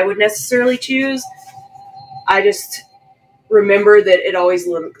that I would necessarily choose, I just remember that it always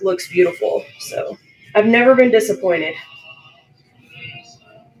looks beautiful. So I've never been disappointed.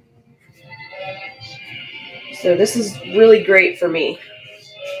 So this is really great for me.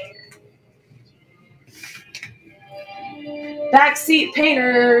 Backseat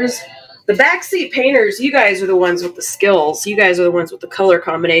Painters. The Backseat Painters, you guys are the ones with the skills. You guys are the ones with the color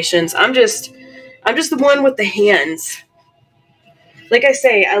combinations. I'm just the one with the hands. Like I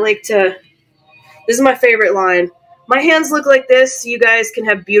say, I like to... This is my favorite line. My hands look like this. So you guys can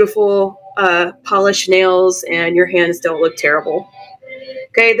have beautiful polished nails and your hands don't look terrible.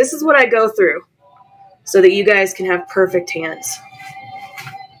 Okay, this is what I go through so that you guys can have perfect hands.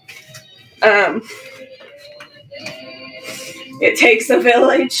 It takes a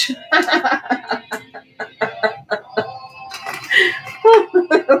village.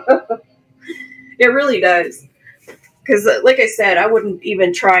 It really does. Because, like I said, I wouldn't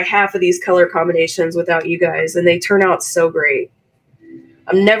even try half of these color combinations without you guys, and they turn out so great.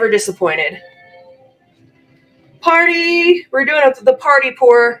 I'm never disappointed. Party! We're doing the party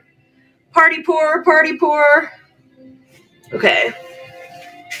pour. Party pour, party pour. Okay.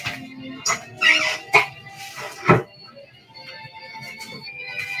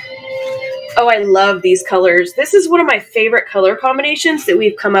 Oh, I love these colors. This is one of my favorite color combinations that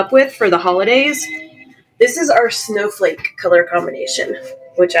we've come up with for the holidays. This is our snowflake color combination,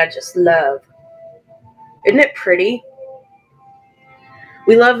 which I just love. Isn't it pretty?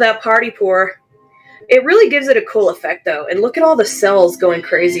 We love that party pour. It really gives it a cool effect, though. And look at all the cells going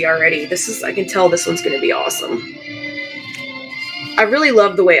crazy already. I can tell this one's going to be awesome. I really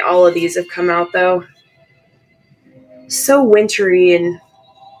love the way all of these have come out, though. So wintry and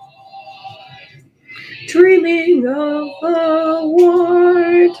dreaming of a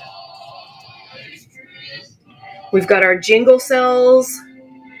white. We've got our jingle cells.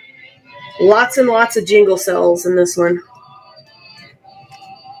 Lots and lots of jingle cells in this one.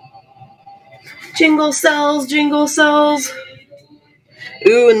 Jingle cells, jingle cells.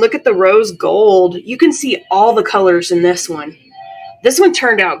 Ooh, and look at the rose gold. You can see all the colors in this one. This one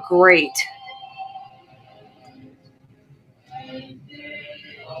turned out great.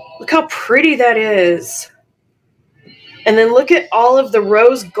 Look how pretty that is. And then look at all of the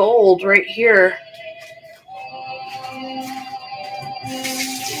rose gold right here.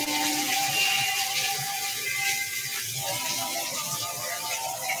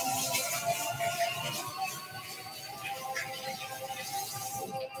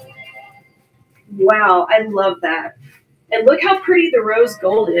 Wow, I love that. And look how pretty the rose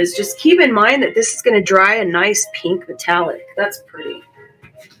gold is. Just keep in mind that this is going to dry a nice pink metallic. That's pretty.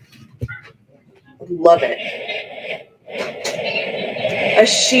 Love it. A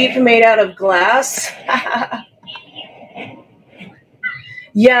sheep made out of glass.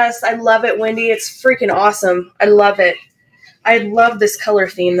 Yes, I love it, Wendy. It's freaking awesome. I love it. I love this color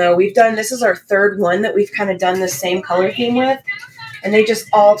theme, though. This is our third one that we've kind of done the same color theme with. And they just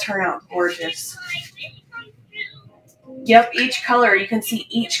all turn out gorgeous. Yep, each color, you can see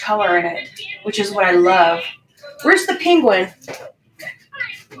each color in it, which is what I love. Where's the penguin?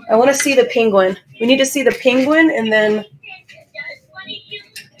 I want to see the penguin. We need to see the penguin, and then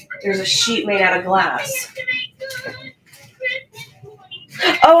there's a sheep made out of glass.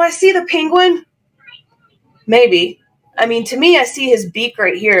 Oh, I see the penguin. Maybe. I mean, to me, I see his beak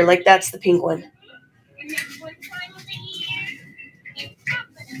right here, like that's the penguin.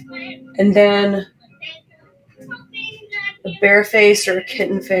 And then a bear face or a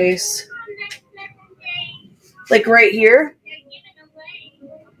kitten face. Like right here.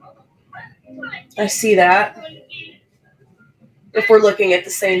 I see that. If we're looking at the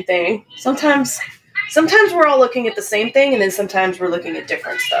same thing. Sometimes we're all looking at the same thing, and then sometimes we're looking at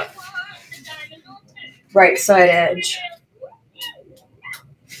different stuff. Right side edge.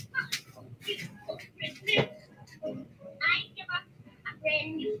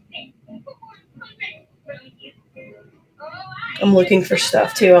 I'm looking for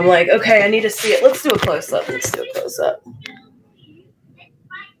stuff too. I'm like, okay, I need to see it. Let's do a close-up. Let's do a close-up.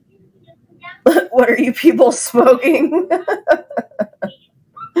 What are you people smoking?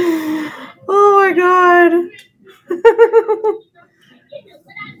 Oh my god.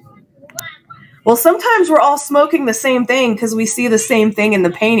 Well, sometimes we're all smoking the same thing because we see the same thing in the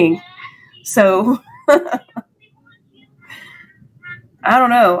painting. So I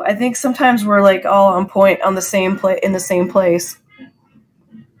don't know. I think sometimes we're like all on point on the same in the same place.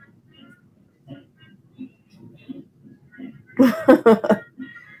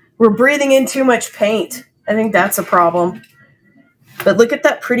 We're breathing in too much paint. I think that's a problem. But look at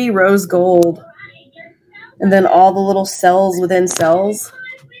that pretty rose gold. And then all the little cells within cells.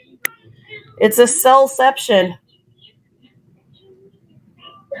 It's a cellception.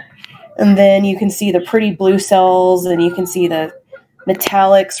 And then you can see the pretty blue cells, and you can see the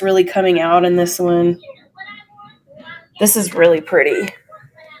metallics really coming out in this one. This is really pretty.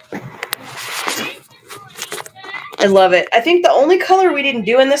 I love it. I think the only color we didn't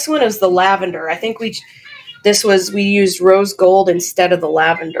do in this one is the lavender. I think we used rose gold instead of the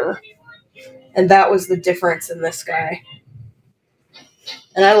lavender. And that was the difference in this guy.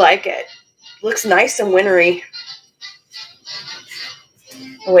 And I like it. Looks nice and wintry.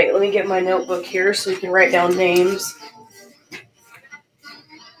 Oh, wait, let me get my notebook here so we can write down names.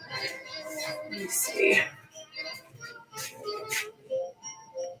 Let me see.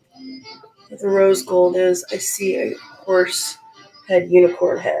 What the rose gold is. I see a horse Head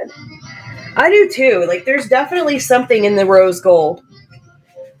unicorn head. I do too. Like, there's definitely something in the rose gold.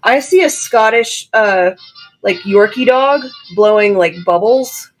 I see a Scottish, like, Yorkie dog blowing, like,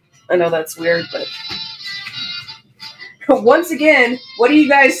 bubbles. I know that's weird, but... Once again, what are you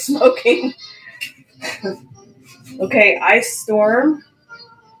guys smoking? Okay, Ice Storm.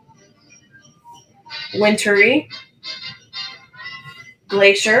 Wintry.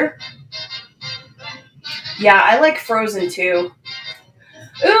 Glacier. Yeah, I like Frozen too.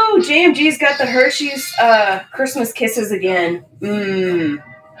 Ooh, JMG's got the Hershey's Christmas Kisses again. Mmm.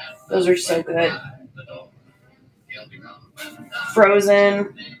 Those are so good.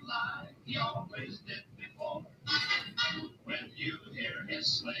 Frozen.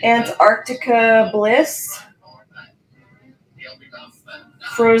 Antarctica Bliss.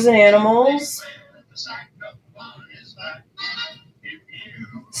 Frozen Animals.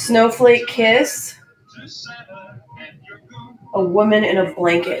 Snowflake Kiss. A Woman in a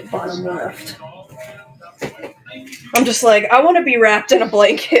Blanket, bottom left. I'm just like, I want to be wrapped in a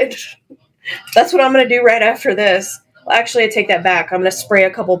blanket. That's what I'm going to do right after this. Well, actually, I take that back. I'm going to spray a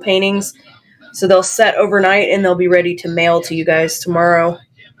couple paintings so they'll set overnight and they'll be ready to mail to you guys tomorrow.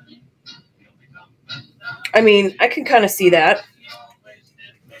 I mean, I can kind of see that.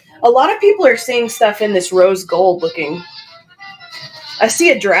 A lot of people are seeing stuff in this rose gold looking. I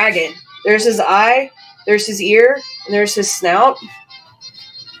see a dragon. There's his eye, there's his ear, and there's his snout.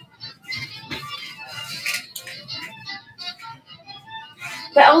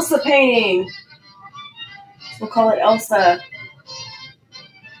 The Elsa painting. We'll call it Elsa.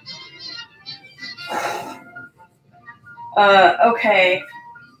 Okay.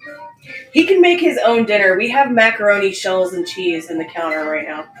 He can make his own dinner. We have macaroni, shells, and cheese in the counter right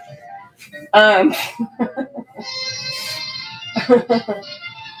now.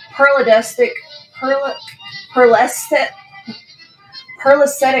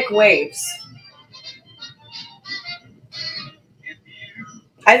 Perlicetic waves.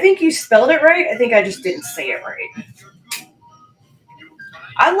 I think you spelled it right. I think I just didn't say it right.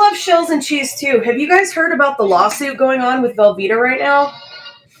 I love shells and cheese too. Have you guys heard about the lawsuit going on with Velveeta right now?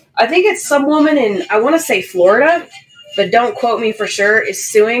 I think it's some woman in, I want to say Florida, but don't quote me for sure, is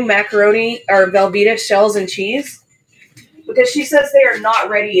suing macaroni or Velveeta shells and cheese because she says they are not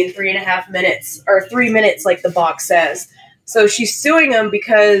ready in 3.5 minutes or 3 minutes like the box says. So she's suing them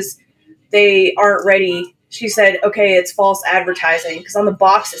because they aren't ready. She said, okay, it's false advertising because on the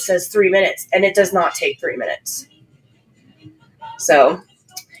box it says 3 minutes and it does not take 3 minutes. So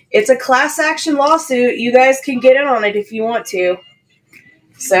it's a class action lawsuit. You guys can get in on it if you want to.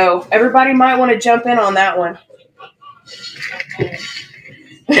 So everybody might want to jump in on that one.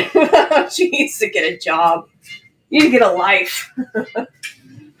 She needs to get a job. You need to get a life.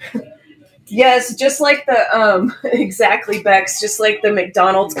 Yes, just like the, exactly, Bex, just like the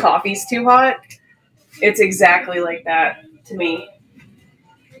McDonald's coffee's too hot. It's exactly like that to me.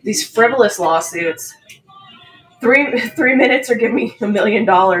 These frivolous lawsuits. Three minutes or give me $1 million.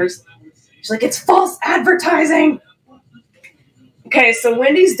 She's like, it's false advertising. Okay, so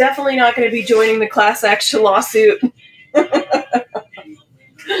Wendy's definitely not going to be joining the class action lawsuit.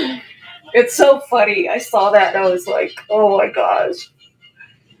 It's so funny. I saw that and I was like, oh my gosh.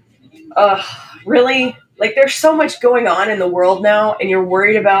 Really? Like, there's so much going on in the world now, and you're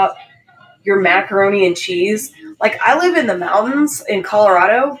worried about your macaroni and cheese. Like, I live in the mountains in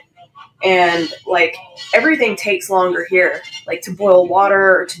Colorado, and, like, everything takes longer here, like, to boil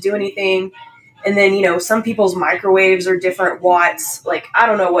water or to do anything. And then, you know, some people's microwaves are different watts. Like, I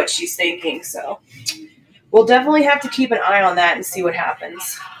don't know what she's thinking, so we'll definitely have to keep an eye on that and see what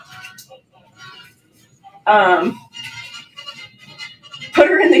happens. Put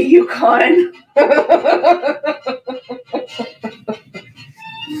her in the Yukon.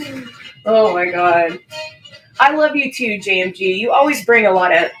 Oh, my God. I love you too, JMG. You always bring a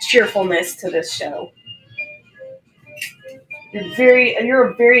lot of cheerfulness to this show. You're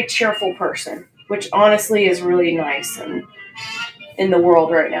a very cheerful person, which honestly is really nice in the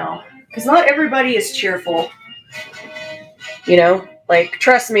world right now. Because not everybody is cheerful. You know? Like,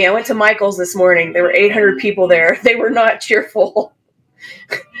 trust me, I went to Michael's this morning. There were 800 people there. They were not cheerful.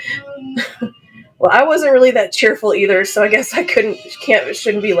 Well, I wasn't really that cheerful either, so I guess I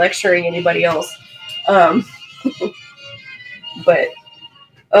shouldn't be lecturing anybody else. But,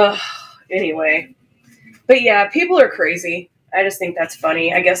 anyway. But yeah, people are crazy. I just think that's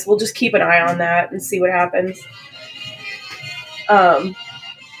funny. I guess we'll just keep an eye on that and see what happens.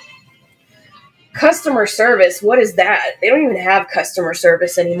 Customer service, what is that? They don't even have customer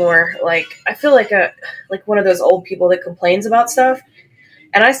service anymore. Like, I feel like one of those old people that complains about stuff.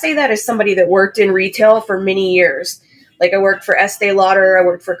 And I say that as somebody that worked in retail for many years. Like I worked for Estee Lauder, I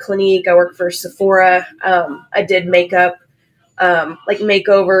worked for Clinique, I worked for Sephora. I did makeup, like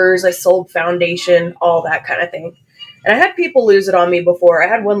makeovers. I sold foundation, all that kind of thing. And I had people lose it on me before. I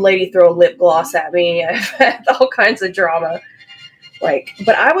had one lady throw a lip gloss at me. I've had all kinds of drama. Like,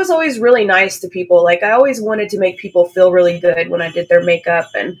 but I was always really nice to people. Like, I always wanted to make people feel really good when I did their makeup,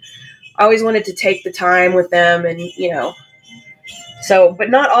 and I always wanted to take the time with them, and, you know, so, but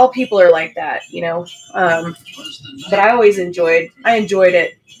not all people are like that, you know, but I enjoyed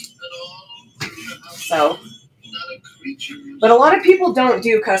it. So, but a lot of people don't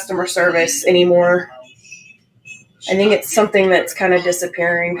do customer service anymore. I think it's something that's kind of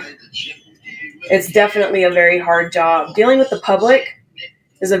disappearing. It's definitely a very hard job. Dealing with the public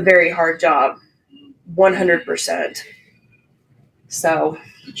is a very hard job. 100%. So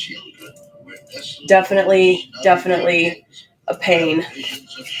definitely a pain.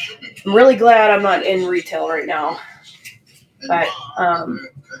 I'm really glad I'm not in retail right now. But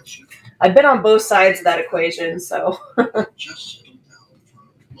I've been on both sides of that equation, so.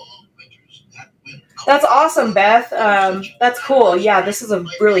 That's awesome, Beth. That's cool. Yeah, this is a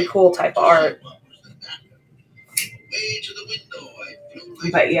really cool type of art.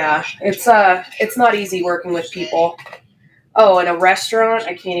 But yeah, it's not easy working with people. Oh, in a restaurant,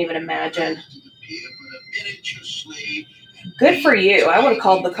 I can't even imagine. Good for you. I would have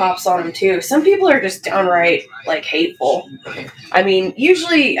called the cops on him too. Some people are just downright like hateful. I mean,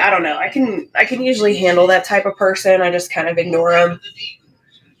 usually, I don't know. I can usually handle that type of person. I just kind of ignore them.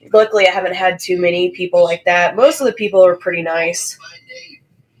 Luckily, I haven't had too many people like that. Most of the people are pretty nice.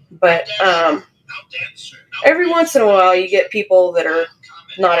 But every once in a while, you get people that are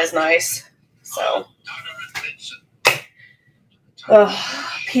not as nice. So,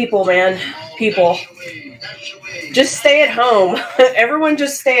 people, man. People. Just stay at home. Everyone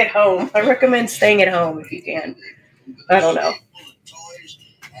just stay at home. I recommend staying at home if you can. I don't know.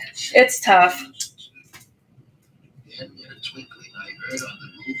 It's tough.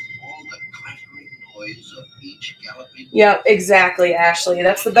 Yeah, exactly, Ashley.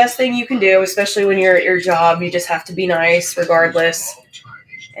 That's the best thing you can do, especially when you're at your job. You just have to be nice regardless.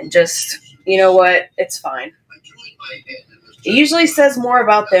 And just, you know what? It's fine. It usually says more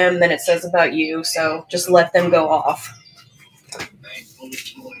about them than it says about you, so just let them go off.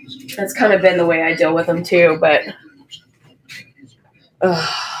 That's kind of been the way I deal with them too, but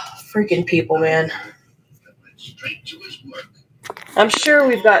freaking people, man. I'm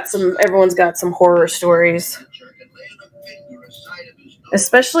sure everyone's got some horror stories.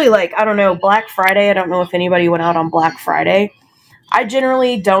 Especially, like, I don't know, Black Friday. I don't know if anybody went out on Black Friday. I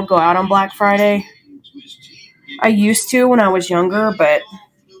generally don't go out on Black Friday. I used to when I was younger, but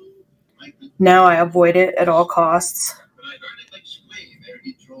now I avoid it at all costs.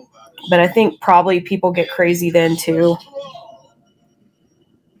 But I think probably people get crazy then, too.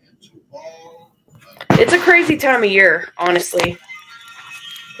 It's a crazy time of year, honestly.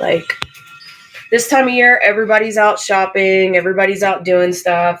 Like, this time of year, everybody's out shopping. Everybody's out doing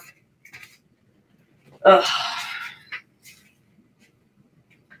stuff. Ugh.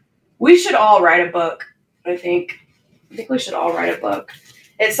 We should all write a book, I think. I think we should all write a book.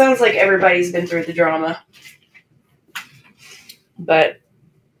 It sounds like everybody's been through the drama. But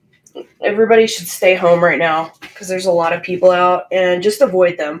everybody should stay home right now because there's a lot of people out, and just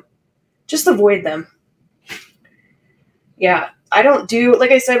avoid them. Just avoid them. Yeah, I don't do,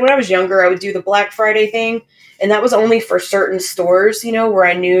 like I said, when I was younger, I would do the Black Friday thing, and that was only for certain stores, you know, where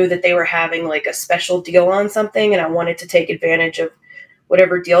I knew that they were having like a special deal on something, and I wanted to take advantage of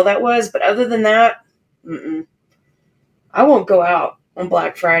whatever deal that was. But other than that, I won't go out on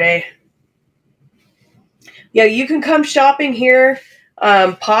Black Friday. Yeah, you can come shopping here.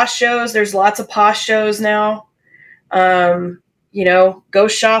 Posh shows. There's lots of Posh shows now. You know, go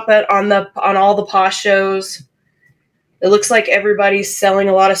shop on all the Posh shows. It looks like everybody's selling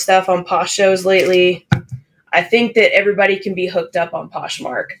a lot of stuff on Posh shows lately. I think that everybody can be hooked up on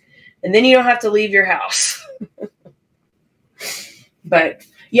Poshmark, and then you don't have to leave your house. But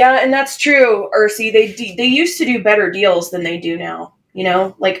yeah, and that's true, Ursi. They used to do better deals than they do now. You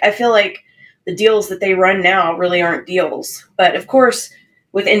know, like I feel like the deals that they run now really aren't deals. But of course,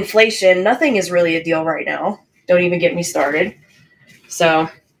 with inflation, nothing is really a deal right now. Don't even get me started. So,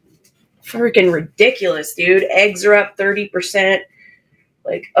 freaking ridiculous, dude. Eggs are up 30%.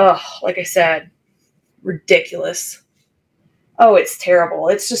 Like, like I said, ridiculous. Oh, it's terrible.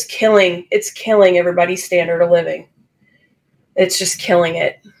 It's just killing everybody's standard of living. It's just killing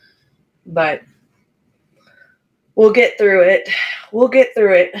it. But we'll get through it. We'll get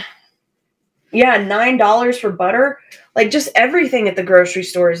through it. Yeah, $9 for butter. Like, just everything at the grocery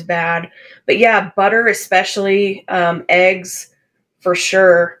store is bad. But yeah, butter especially, eggs for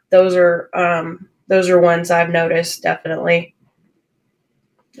sure. Those are ones I've noticed, definitely.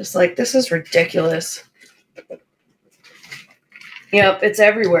 Just like, this is ridiculous. Yep, it's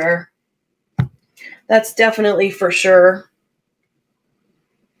everywhere. That's definitely for sure.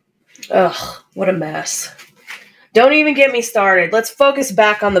 Ugh, what a mess. Don't even get me started. Let's focus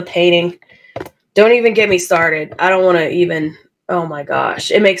back on the painting. Don't even get me started. I don't want to even, oh my gosh.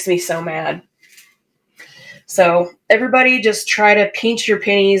 It makes me so mad. So everybody just try to pinch your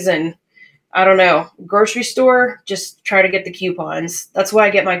pennies and, I don't know, grocery store, just try to get the coupons. That's why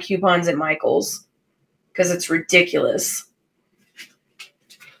I get my coupons at Michael's, because it's ridiculous.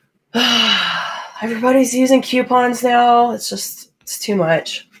 Everybody's using coupons now. It's too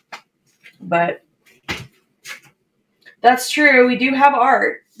much. But that's true. We do have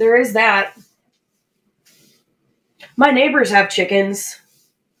art. There is that. My neighbors have chickens.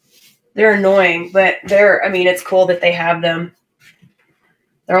 They're annoying, but it's cool that they have them.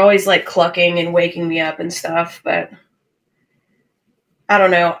 They're always like clucking and waking me up and stuff, but I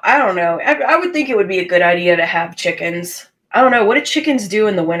don't know. I would think it would be a good idea to have chickens. I don't know. What do chickens do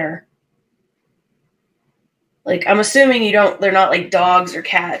in the winter? Like, I'm assuming they're not like dogs or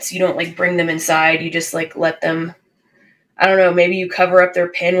cats. You don't like bring them inside. You just like let them, I don't know, maybe you cover up their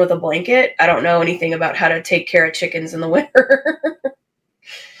pen with a blanket. I don't know anything about how to take care of chickens in the winter.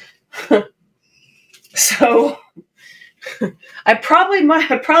 So I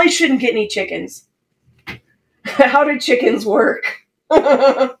probably shouldn't get any chickens. How do chickens work?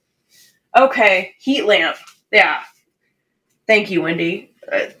 Okay, heat lamp. Yeah. Thank you, Wendy.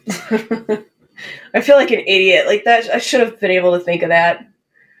 I feel like an idiot. Like that, I should have been able to think of that.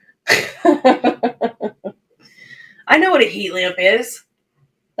 I know what a heat lamp is.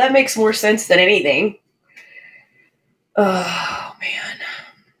 That makes more sense than anything. Oh, man.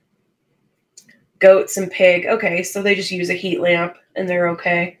 Goats and pig. Okay, so they just use a heat lamp and they're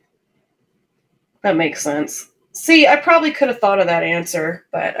okay. That makes sense. See, I probably could have thought of that answer,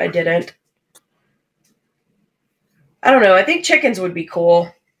 but I didn't. I don't know. I think chickens would be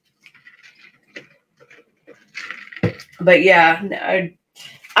cool. But yeah,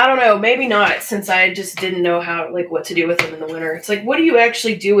 I don't know. Maybe not, since I just didn't know what to do with them in the winter. It's like, what do you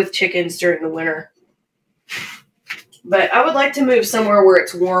actually do with chickens during the winter? But I would like to move somewhere where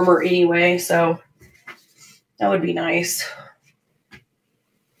it's warmer anyway, so that would be nice.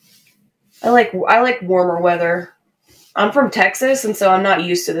 I like warmer weather. I'm from Texas, and so I'm not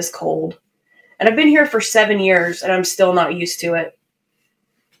used to this cold. And I've been here for 7 years, and I'm still not used to it.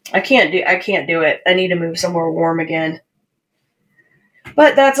 I can't do it. I need to move somewhere warm again.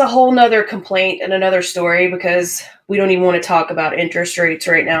 But that's a whole nother complaint and another story, because we don't even want to talk about interest rates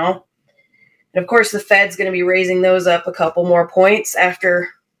right now. And of course, the Fed's going to be raising those up a couple more points after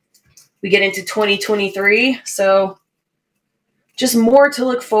we get into 2023. So just more to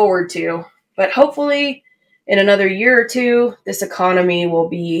look forward to. But hopefully in another year or two, this economy will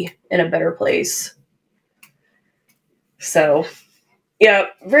be in a better place. So, yeah,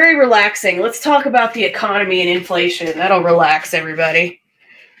 very relaxing. Let's talk about the economy and inflation. That'll relax everybody.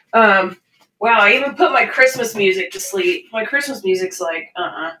 Wow, I even put my Christmas music to sleep. My Christmas music's like,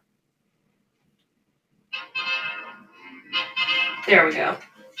 There we go.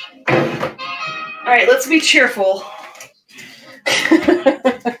 All right, let's be cheerful.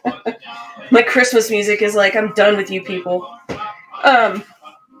 My Christmas music is like, I'm done with you people.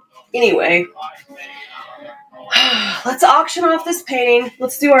 Anyway, let's auction off this painting.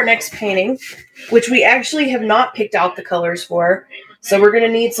 Let's do our next painting, which we actually have not picked out the colors for. So we're going to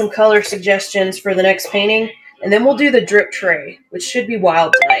need some color suggestions for the next painting. And then we'll do the drip tray, which should be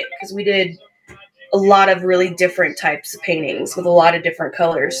wild tonight, because we did a lot of really different types of paintings with a lot of different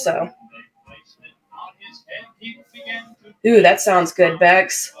colors. So, ooh, that sounds good,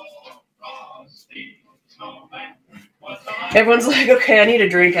 Bex. Everyone's like, okay, I need a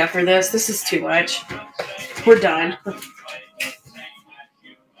drink after this. This is too much. We're done.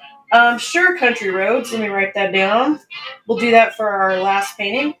 Sure, Country Roads. Let me write that down. We'll do that for our last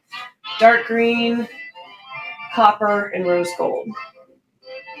painting. Dark green, copper, and rose gold.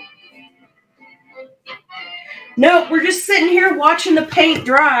 Nope, we're just sitting here watching the paint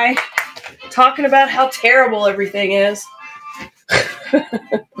dry, talking about how terrible everything is.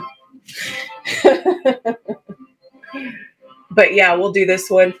 But yeah, we'll do this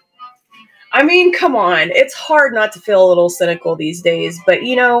one. I mean, come on. It's hard not to feel a little cynical these days, but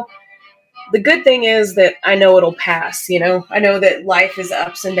you know, the good thing is that I know it'll pass, you know? I know that life is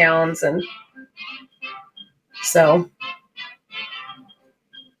ups and downs, and so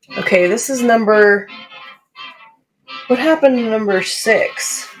Okay, this is number... What happened to number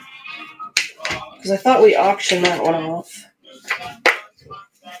 6? Because I thought we auctioned that one off.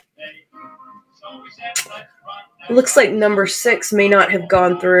 It looks like number 6 may not have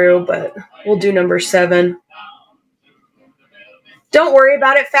gone through, but we'll do number 7. Don't worry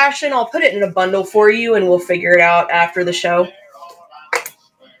about it, Fashion. I'll put it in a bundle for you, and we'll figure it out after the show.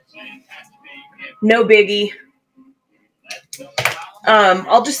 No biggie.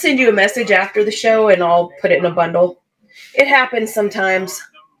 I'll just send you a message after the show, and I'll put it in a bundle. It happens sometimes.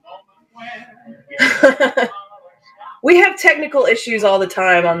 We have technical issues all the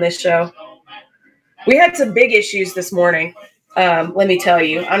time on this show. We had some big issues this morning. Let me tell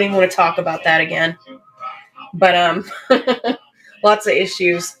you. I don't even want to talk about that again. But lots of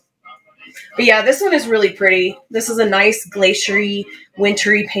issues. But yeah, this one is really pretty. This is a nice glaciery,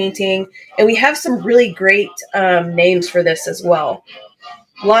 wintry painting. And we have some really great names for this as well.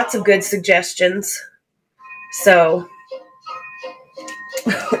 Lots of good suggestions. So,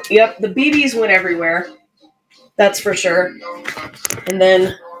 yep, the BBs went everywhere. That's for sure. And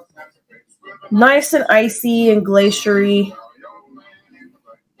then nice and icy and glaciery.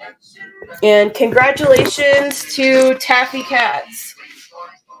 And congratulations to Taffy Cats.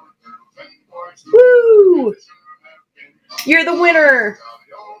 Woo! You're the winner.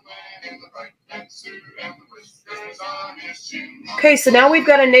 Okay, so now we've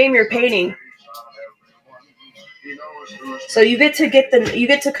got to name your painting. So you get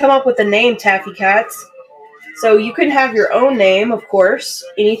to come up with a name, Taffy Cats. So you can have your own name, of course,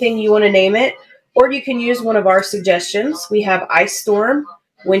 anything you want to name it, or you can use one of our suggestions. We have Ice Storm,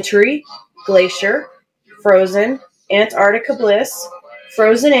 Wintry, Glacier, Frozen, Antarctica Bliss,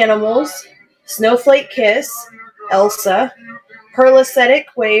 Frozen Animals, Snowflake Kiss, Elsa, Perlicetic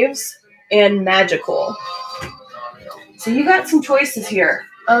Waves, and Magical. So you got some choices here.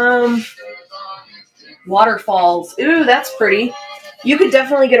 Waterfalls. Ooh, that's pretty. You could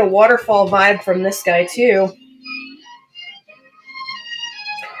definitely get a waterfall vibe from this guy, too.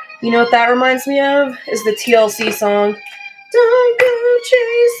 You know what that reminds me of? Is the TLC song, Don't Go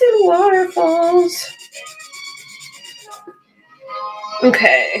Chasing Waterfalls.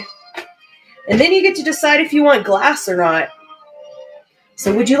 Okay. And then you get to decide if you want glass or not.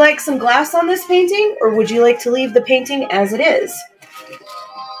 So would you like some glass on this painting, or would you like to leave the painting as it is?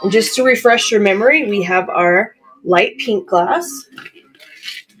 And just to refresh your memory, we have our light pink glass.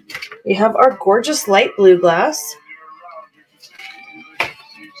 We have our gorgeous light blue glass.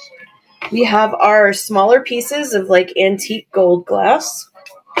 We have our smaller pieces of like antique gold glass.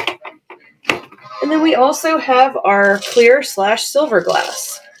 And then we also have our clear / silver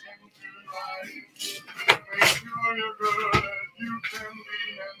glass.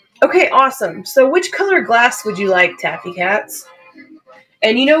 Okay, awesome. So which color glass would you like, Taffy Cats?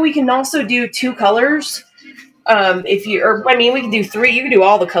 And you know we can also do 2 colors. We can do 3. You can do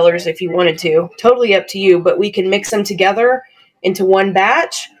all the colors if you wanted to. Totally up to you, but we can mix them together into one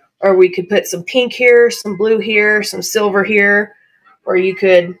batch. Or we could put some pink here, some blue here, some silver here. Or you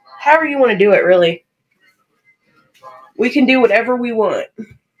could, however you want to do it, really. We can do whatever we want.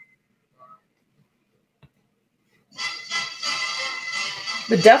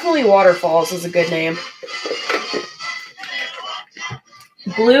 But definitely Waterfalls is a good name.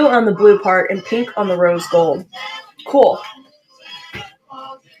 Blue on the blue part and pink on the rose gold. Cool.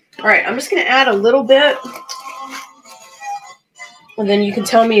 All right, I'm just going to add a little bit. And then you can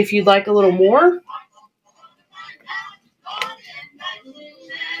tell me if you'd like a little more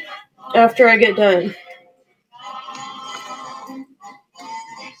after I get done.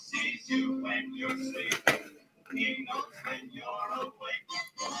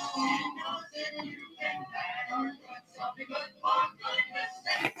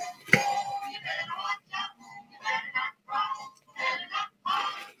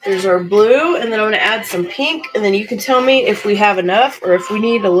 There's our blue, and then I'm going to add some pink, and then you can tell me if we have enough or if we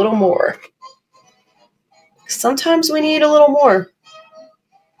need a little more. Sometimes we need a little more.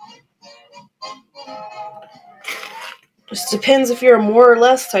 Just depends if you're a more or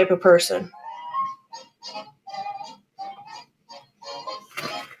less type of person.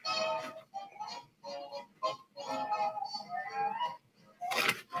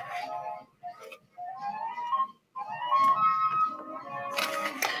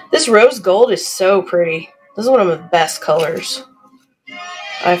 This rose gold is so pretty. This is one of the best colors,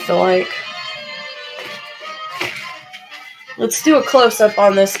 I feel like. Let's do a close-up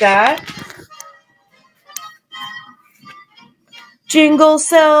on this guy. Jingle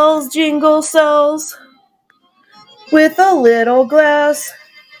cells, with a little glass.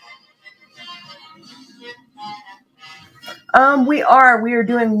 We are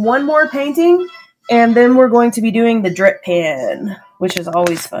doing one more painting, and then we're going to be doing the drip pan, which is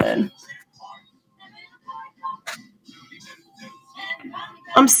always fun.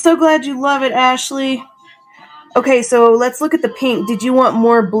 I'm so glad you love it, Ashley. Okay, so let's look at the pink. Did you want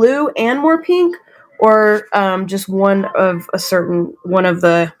more blue and more pink, or just one of a certain one of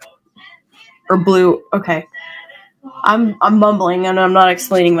the, or blue? Okay, I'm mumbling and I'm not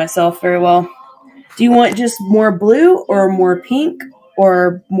explaining myself very well. Do you want just more blue or more pink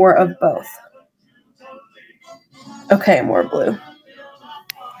or more of both? Okay, more blue.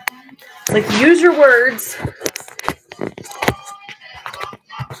 Like, use your words.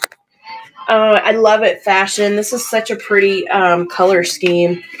 I love it, fashion. This is such a pretty color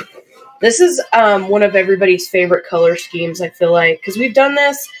scheme. This is one of everybody's favorite color schemes, I feel like, because we've done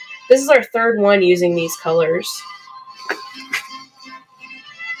this. This is our third one using these colors.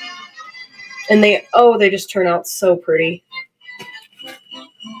 And they just turn out so pretty.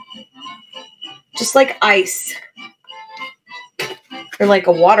 Just like ice. Or like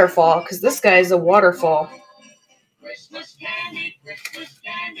a waterfall, because this guy is a waterfall.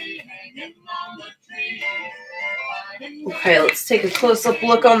 Okay, let's take a close-up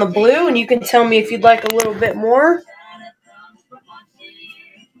look on the blue, and you can tell me if you'd like a little bit more.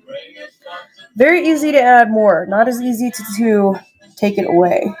 Very easy to add more, not as easy to take it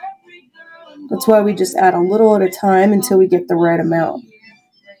away. That's why we just add a little at a time until we get the right amount.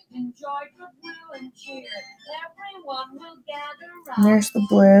 And there's the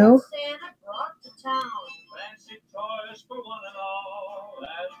blue.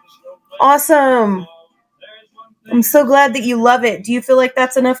 Awesome. I'm so glad that you love it. Do you feel like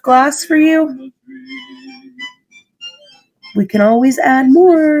that's enough glass for you? We can always add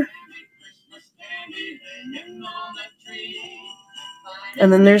more.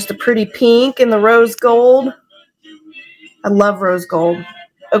 And then there's the pretty pink and the rose gold. I love rose gold.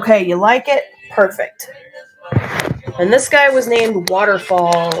 Okay, you like it? Perfect. And this guy was named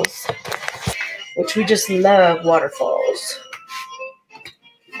Waterfalls, which we just love waterfalls.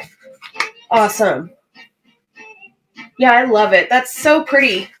 Awesome. Yeah, I love it. That's so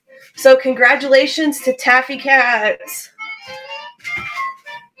pretty. So congratulations to Taffy Cats.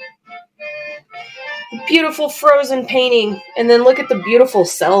 Beautiful frozen painting. And then look at the beautiful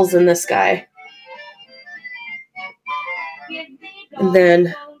cells in this guy. And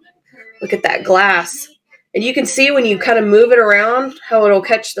then look at that glass. And you can see when you kind of move it around how it'll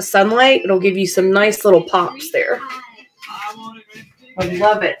catch the sunlight. It'll give you some nice little pops there. I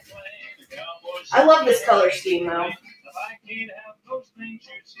love it. I love this color scheme though.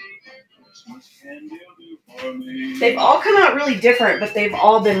 They've all come out really different, but they've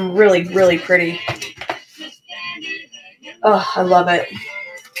all been really, really pretty. Oh, I love it.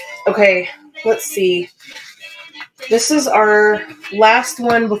 Okay, let's see. This is our last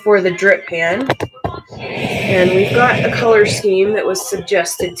one before the drip pan. And we've got a color scheme that was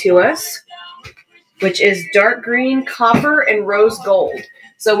suggested to us, which is dark green, copper, and rose gold.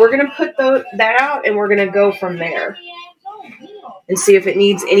 So we're going to put that out, and we're going to go from there and see if it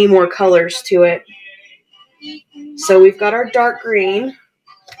needs any more colors to it. So we've got our dark green.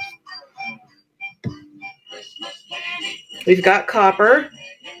 We've got copper,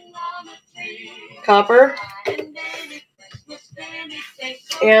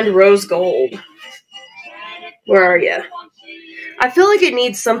 and rose gold. Where are you? I feel like it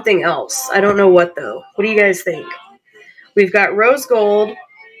needs something else. I don't know what, though. What do you guys think? We've got rose gold,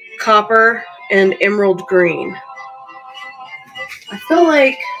 copper, and emerald green. I feel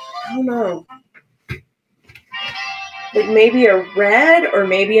like, I don't know, like maybe a red or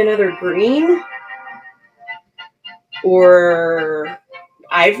maybe another green or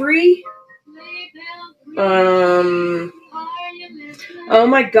ivory. Oh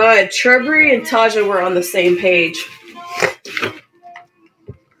my God, Shrubbery and Taja were on the same page.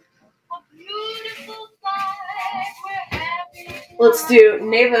 Let's do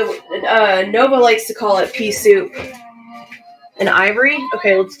Nova likes to call it pea soup. And ivory?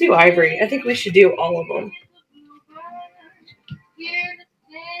 Okay, let's do ivory. I think we should do all of them.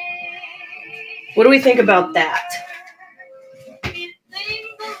 What do we think about that?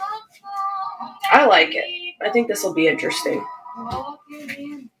 I like it. I think this will be interesting. All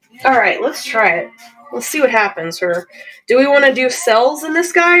right, let's try it. Let's see what happens. Or do we want to do cells in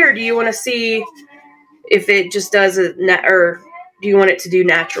this guy, or do you want to see if it just does it, or do you want it to do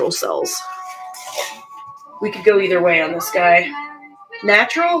natural cells? We could go either way on this guy.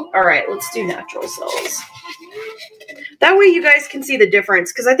 Natural? All right, let's do natural cells. That way you guys can see the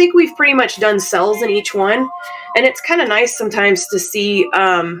difference, because I think we've pretty much done cells in each one, and it's kind of nice sometimes to see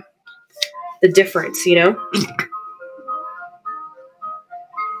the difference, you know?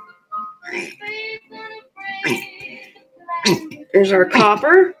 There's our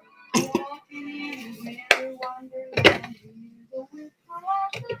copper.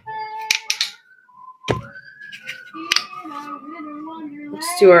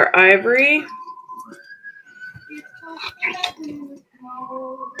 Let's do our ivory.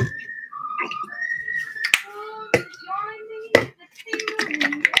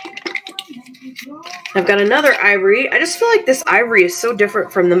 I've got another ivory. I just feel like this ivory is so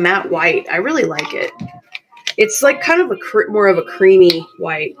different from the matte white. I really like it. It's like kind of a more of a creamy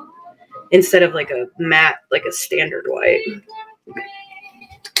white instead of like a matte, like a standard white.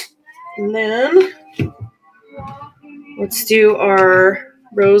 And then let's do our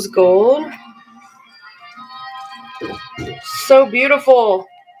rose gold. So beautiful.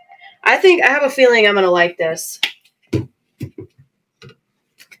 I have a feeling I'm going to like this.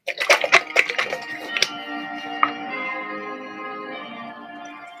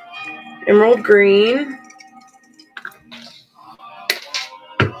 Emerald green.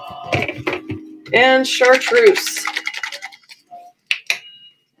 And chartreuse.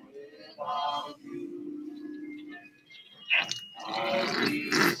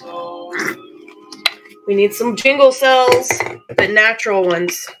 We need some jingle cells, but natural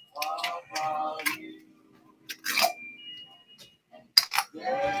ones.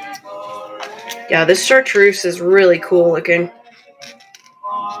 Yeah, this chartreuse is really cool looking.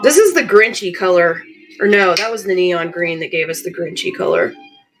 This is the Grinchy color. Or no, that was the neon green that gave us the Grinchy color.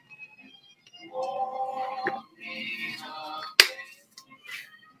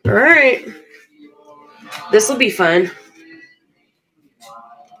 All right. This will be fun.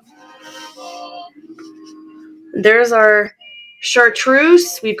 There's our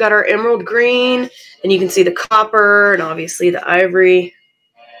chartreuse. We've got our emerald green, and you can see the copper and obviously the ivory.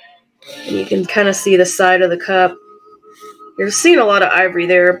 And you can kind of see the side of the cup. You're seeing a lot of ivory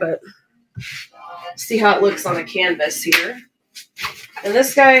there, but see how it looks on the canvas here. And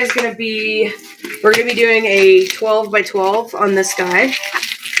this guy is going to be, we're going to be doing a 12 by 12 on this guy.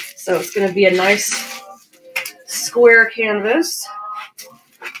 So it's going to be a nice square canvas.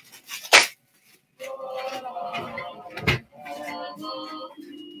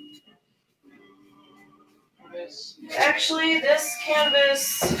 Actually, this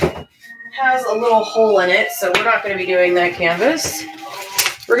canvas has a little hole in it, so we're not going to be doing that canvas.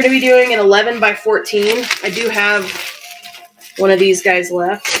 We're going to be doing an 11 by 14. I do have one of these guys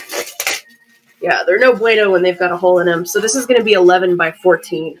left. Yeah, they're no bueno when they've got a hole in them. So this is going to be 11 by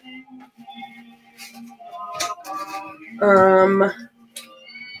 14.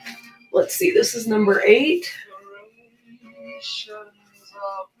 Let's see. This is number 8.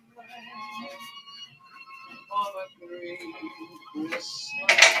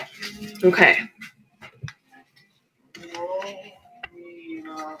 Okay.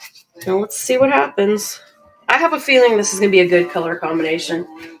 Now let's see what happens. I have a feeling this is going to be a good color combination.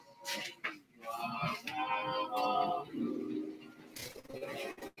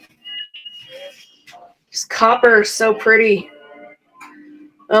 This copper is so pretty.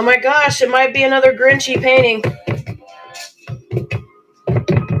 Oh my gosh, it might be another Grinchy painting.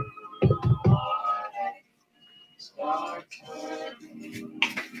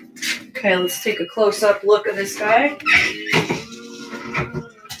 Okay, let's take a close-up look at this guy.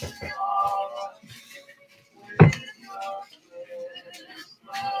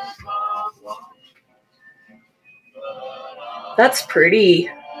 That's pretty.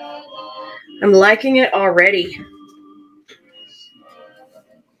 I'm liking it already.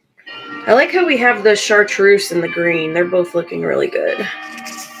 I like how we have the chartreuse and the green. They're both looking really good.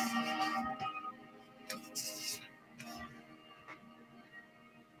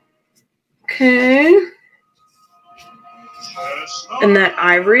 Okay. And that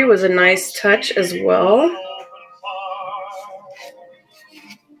ivory was a nice touch as well.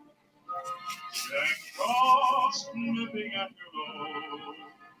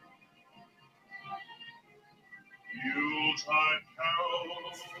 Yuletide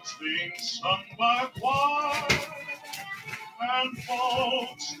carols being sung by choir, and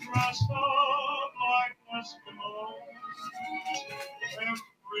folks dressed up like Eskimos.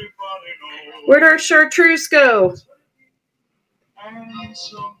 Everybody knows. Where'd our chartreuse go? And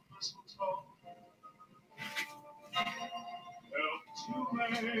some mistletoe help to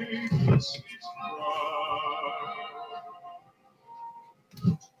make the season bright.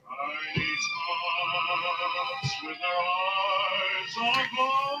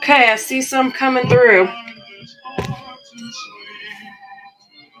 Okay, I see some coming through.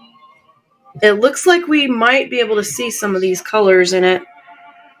 It looks like we might be able to see some of these colors in it.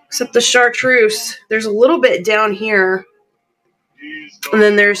 Except the chartreuse. There's a little bit down here. And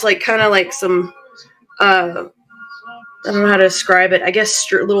then there's like kind of like some I don't know how to describe it. I guess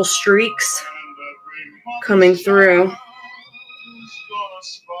little streaks coming through.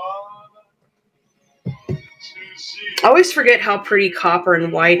 I always forget how pretty copper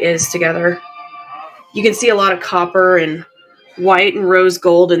and white is together. You can see a lot of copper and white and rose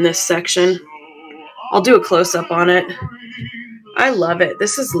gold in this section. I'll do a close-up on it. I love it.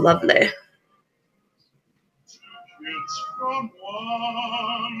 This is lovely.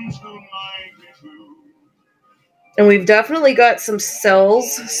 And we've definitely got some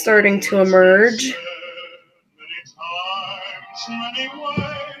cells starting to emerge.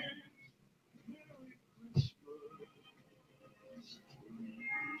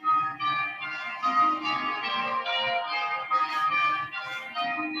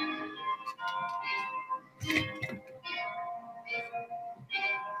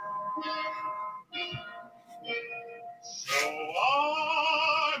 So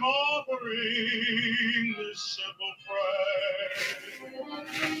I'm offering this simple prayer.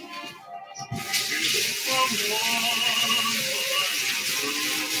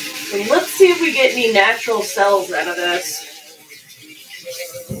 And let's see if we get any natural cells out of this.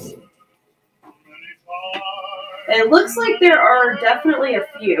 And it looks like there are definitely a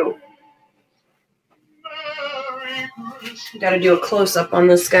few. Got to do a close-up on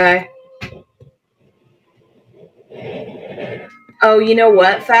this guy. Oh, you know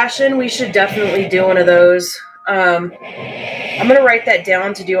what, Fashion? We should definitely do one of those. I'm going to write that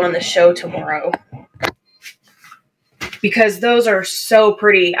down to do on the show tomorrow. Because those are so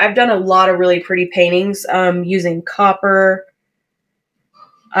pretty. I've done a lot of really pretty paintings using copper,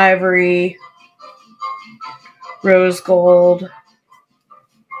 ivory, rose gold,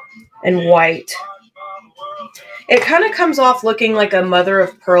 and white. It kind of comes off looking like a mother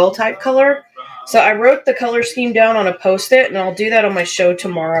of pearl type color. So I wrote the color scheme down on a Post-it, and I'll do that on my show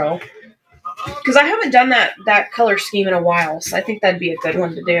tomorrow. Because I haven't done that color scheme in a while, so I think that'd be a good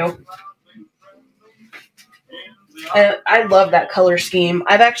one to do. I love that color scheme.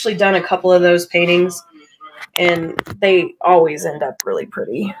 I've actually done a couple of those paintings, and they always end up really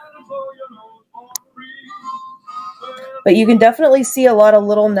pretty. But you can definitely see a lot of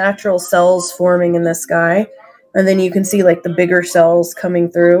little natural cells forming in this guy. And then you can see like the bigger cells coming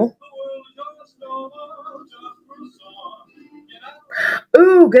through.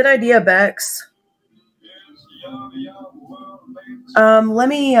 Ooh, good idea, Bex. Let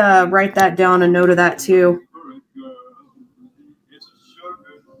me write that down, a note of that too.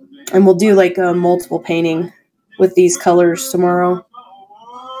 And we'll do like a multiple painting with these colors tomorrow.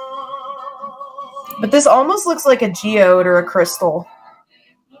 But this almost looks like a geode or a crystal.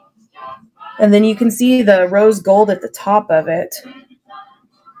 And then you can see the rose gold at the top of it,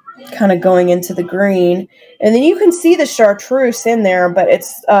 kind of going into the green. And then you can see the chartreuse in there, but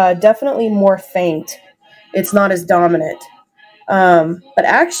it's definitely more faint. It's not as dominant. But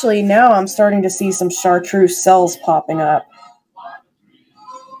actually now I'm starting to see some chartreuse cells popping up.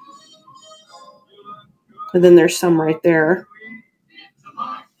 And then there's some right there.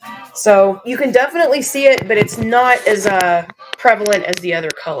 So you can definitely see it, but it's not as prevalent as the other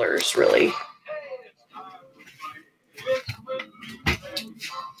colors, really.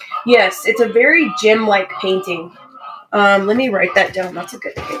 Yes, it's a very gem-like painting. Let me write that down. That's a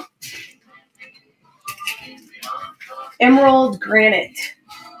good name. Emerald Granite.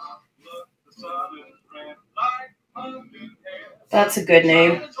 That's a good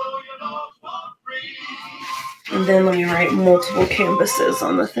name. And then let me write multiple canvases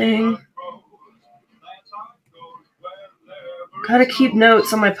on the thing. Gotta keep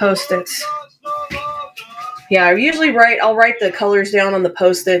notes on my Post-its. Yeah, I'll write the colors down on the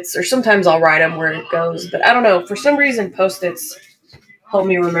Post-its, or sometimes I'll write them where it goes. But I don't know, for some reason Post-its help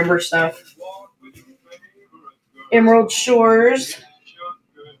me remember stuff. Emerald Shores.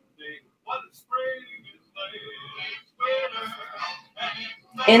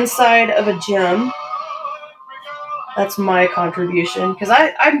 Inside of a gem. That's my contribution, because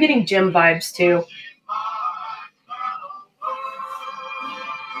I'm getting gem vibes too.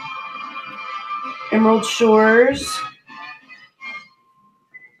 Emerald Shores.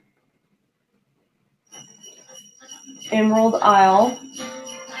 Emerald Isle.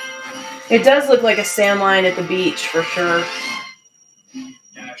 It does look like a sand line at the beach for sure.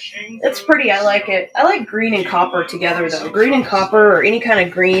 It's pretty. I like it. I like green and copper together though. Green and copper, or any kind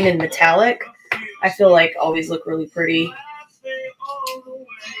of green and metallic, I feel like always look really pretty.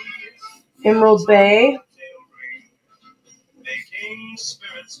 Emerald Bay.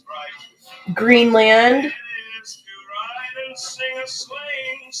 Greenland.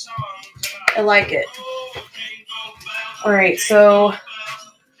 I like it. Alright, so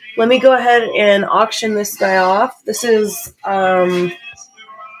let me go ahead and auction this guy off. This is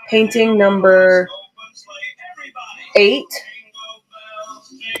painting number 8.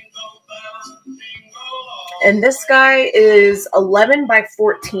 And this guy is 11 by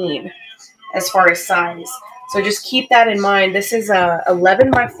 14 as far as size. So just keep that in mind. This is a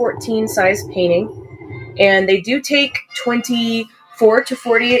 11 by 14 size painting. And they do take 24 to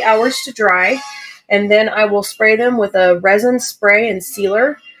 48 hours to dry. And then I will spray them with a resin spray and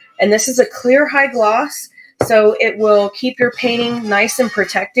sealer. And this is a clear high gloss, so it will keep your painting nice and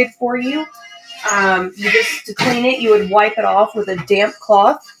protected for you. To clean it, you would wipe it off with a damp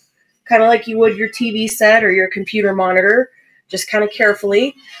cloth, kind of like you would your TV set or your computer monitor, just kind of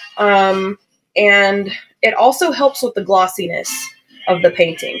carefully. And it also helps with the glossiness of the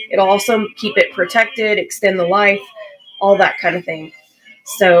painting. It'll also keep it protected, extend the life, all that kind of thing.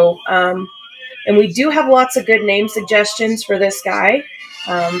 So, and we do have lots of good name suggestions for this guy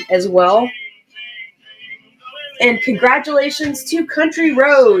as well. And congratulations to Country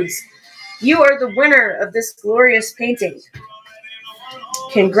Roads. You are the winner of this glorious painting.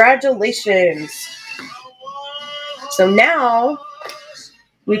 Congratulations. So now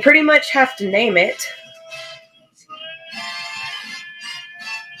we pretty much have to name it.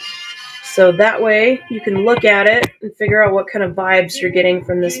 So that way you can look at it and figure out what kind of vibes you're getting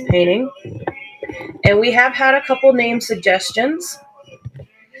from this painting. And we have had a couple name suggestions.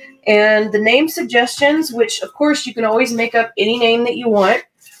 And the name suggestions, which of course you can always make up any name that you want,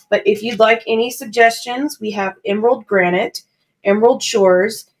 but if you'd like any suggestions, we have Emerald Granite, Emerald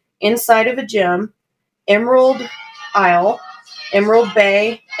Shores, Inside of a Gem, Emerald Isle, Emerald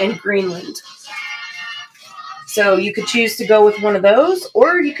Bay, and Greenland. So you could choose to go with one of those,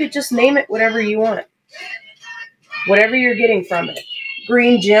 or you could just name it whatever you want. Whatever you're getting from it.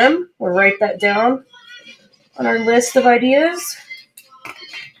 Green Gem, we'll write that down on our list of ideas.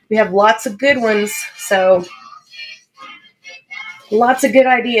 We have lots of good ones, so lots of good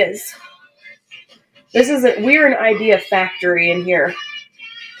ideas. We're an idea factory in here.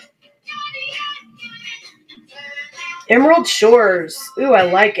 Emerald Shores. Ooh, I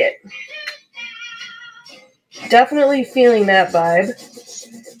like it. Definitely feeling that vibe.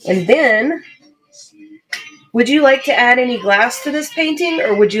 And then, would you like to add any glass to this painting,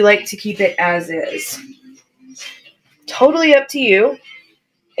 or would you like to keep it as is? Totally up to you.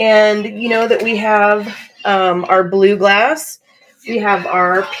 And you know that we have our blue glass. We have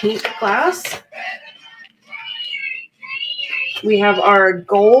our pink glass. We have our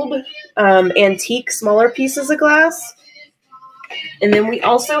gold antique smaller pieces of glass. And then we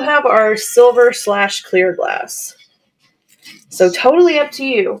also have our silver/clear glass. So totally up to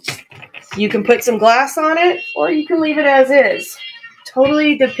you. You can put some glass on it, or you can leave it as is.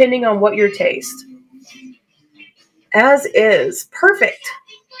 Totally depending on what your taste. As is. Perfect.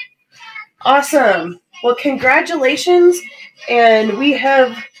 Awesome. Well, congratulations. And we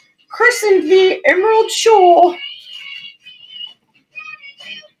have christened the Emerald Shore.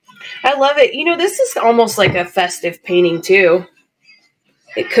 I love it. You know, this is almost like a festive painting, too.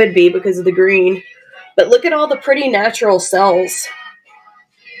 It could be because of the green. But look at all the pretty natural cells.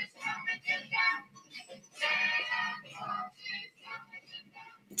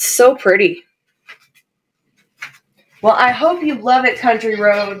 It's so pretty. Well, I hope you love it, Country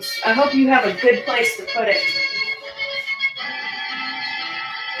Roads. I hope you have a good place to put it.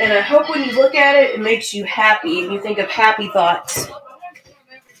 And I hope when you look at it, it makes you happy and you think of happy thoughts.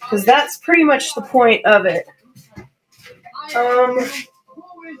 Because that's pretty much the point of it.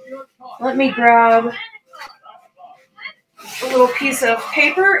 Let me grab a little piece of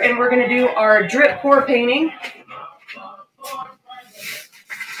paper and we're going to do our drip pour painting.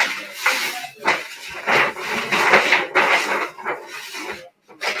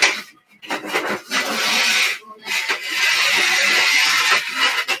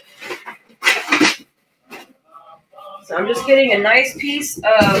 So I'm just getting a nice piece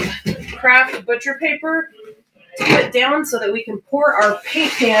of craft butcher paper to put down so that we can pour our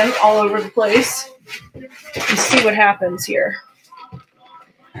paint pan all over the place and see what happens here.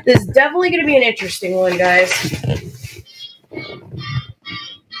 This is definitely going to be an interesting one, guys.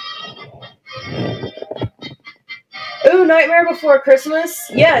 Ooh, Nightmare Before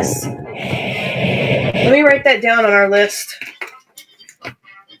Christmas. Yes. Let me write that down on our list.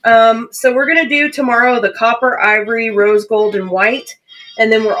 So we're going to do tomorrow the copper, ivory, rose gold, and white.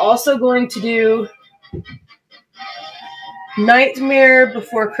 And then we're also going to do Nightmare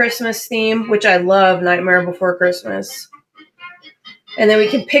Before Christmas theme, which I love Nightmare Before Christmas. And then we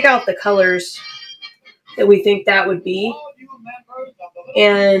can pick out the colors that we think that would be.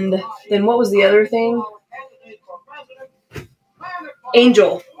 And then what was the other thing?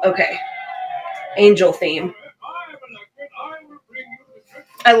 Angel. Okay. Angel theme.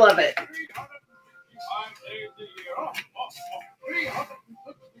 I love it.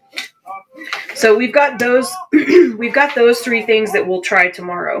 So we've got those we've got those 3 things that we'll try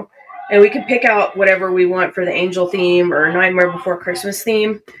tomorrow. And we can pick out whatever we want for the angel theme or Nightmare Before Christmas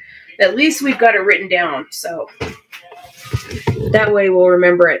theme. At least we've got it written down, so that way we'll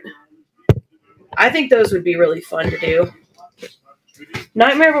remember it. I think those would be really fun to do.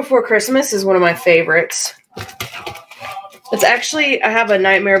 Nightmare Before Christmas is one of my favorites. It's actually, I have a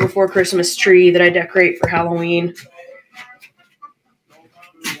Nightmare Before Christmas tree that I decorate for Halloween.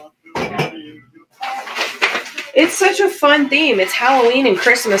 It's such a fun theme. It's Halloween and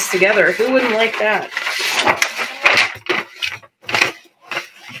Christmas together. Who wouldn't like that?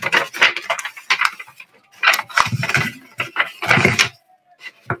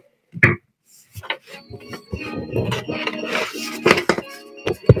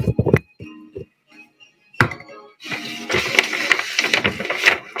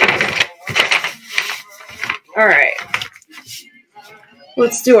 All right.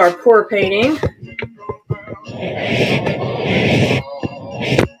 Let's do our pour painting.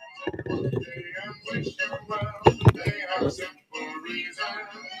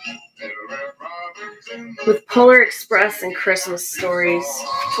 With Polar Express and Christmas stories.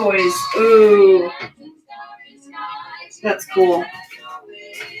 Toys. Ooh. That's cool.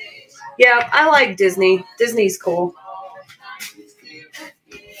 Yeah, I like Disney. Disney's cool.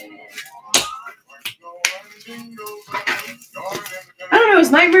 I don't know,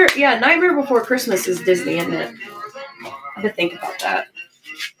 is Nightmare... Yeah, Nightmare Before Christmas is Disney, isn't it? I have to think about that.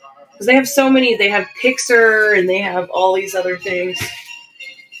 Because they have so many... They have Pixar, and they have all these other things.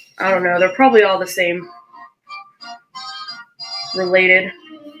 I don't know. They're probably all the same. Related.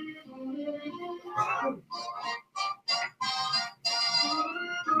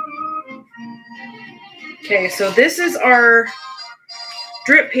 Okay, so this is our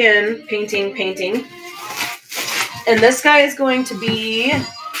drip pen painting. And this guy is going to be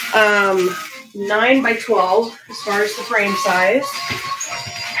 9 by 12 as far as the frame size.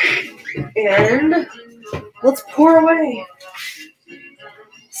 And let's pour away.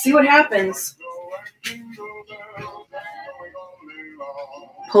 See what happens.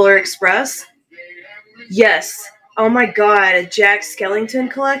 Polar Express. Yes. Oh my god, a Jack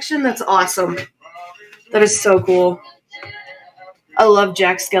Skellington collection? That's awesome. That is so cool. I love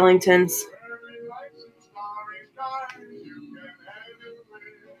Jack Skellingtons.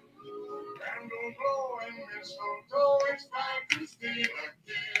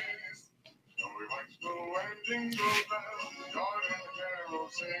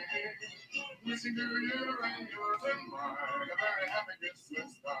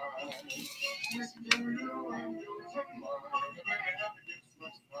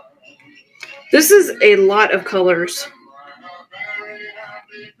 This is a lot of colors.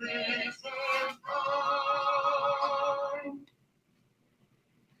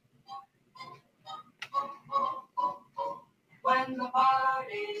 When the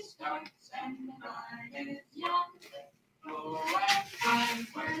party starts and the night is young, go and find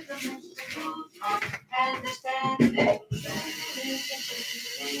where the mysticals are, and they're standing there.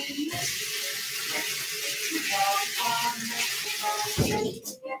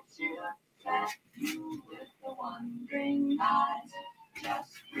 Gets you back, you with the wondering eyes.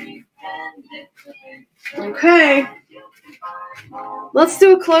 Just pretend it's a big Okay. Let's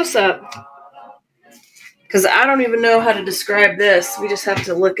do a close-up. Because I don't even know how to describe this. We just have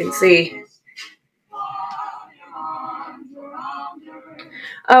to look and see.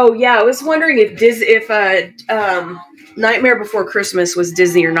 Oh, yeah. I was wondering if Nightmare Before Christmas was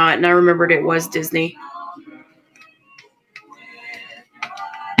Disney or not. And I remembered it was Disney.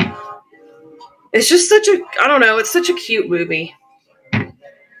 It's just such a... I don't know. It's such a cute movie.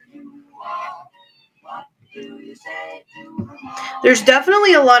 There's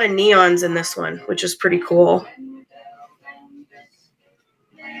definitely a lot of neons in this one, which is pretty cool.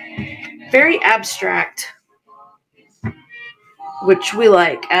 Very abstract, which we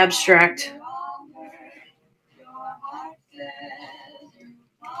like, abstract.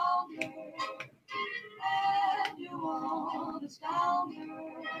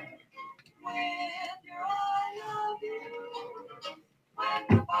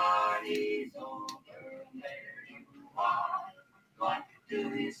 What do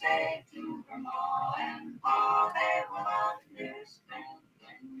you say to her ma and pa? They will understand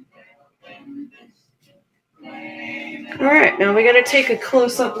All right, now we got to take a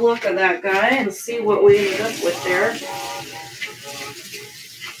close-up look at that guy and see what we ended up with there.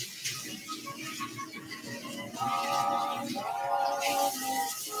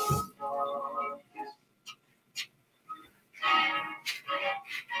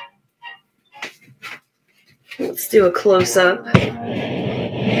 Let's do a close-up.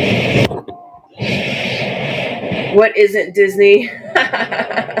 What isn't Disney?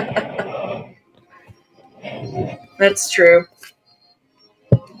 That's true.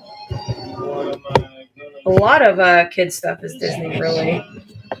 A lot of kid stuff is Disney, really.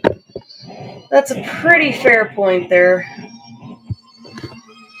 That's a pretty fair point there.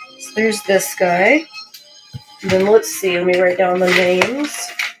 So there's this guy. And then let's see. Let me write down the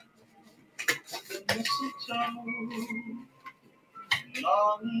names.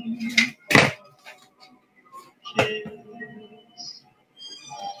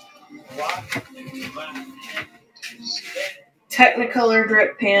 Technicolor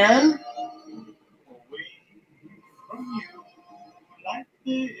drip pan.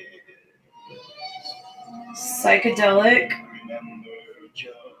 Psychedelic.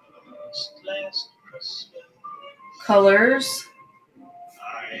 Colors.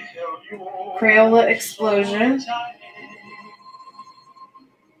 Crayola explosion.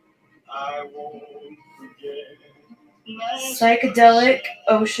 Psychedelic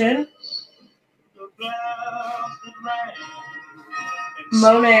ocean.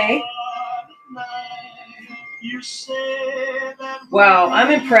 Monet. Wow,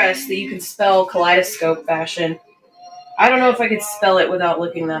 I'm impressed that you can spell kaleidoscope fashion. I don't know if I could spell it without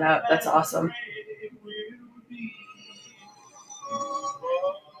looking that up. That's awesome.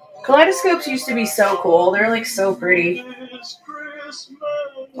 Kaleidoscopes used to be so cool. They're like so pretty.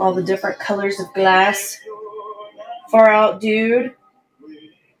 All the different colors of glass. Far Out Dude.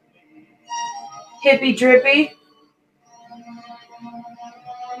 Hippie Drippy.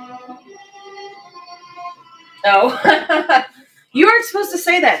 Oh. You aren't supposed to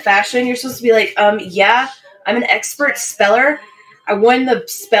say that, Fashion. You're supposed to be like, yeah, I'm an expert speller. I won the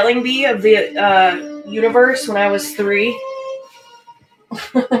spelling bee of the universe when I was 3.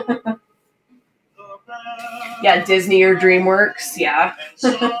 Yeah, Disney or DreamWorks. Yeah.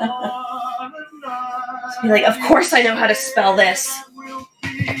 Be like, of course I know how to spell this.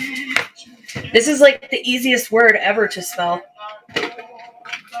 This is like the easiest word ever to spell.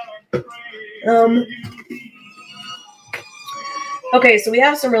 Okay, so we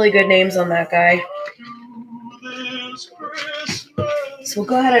have some really good names on that guy. So we'll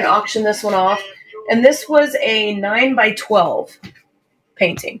go ahead and auction this one off. And this was a 9x12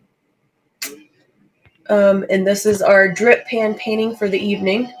 painting. And this is our drip pan painting for the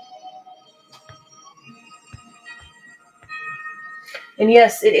evening. And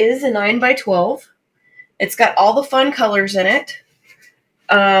yes, it is a 9x12. It's got all the fun colors in it.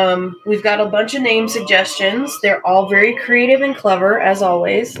 We've got a bunch of name suggestions. They're all very creative and clever, as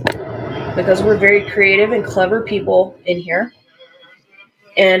always, because we're very creative and clever people in here.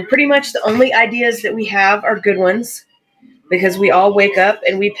 And pretty much the only ideas that we have are good ones, because we all wake up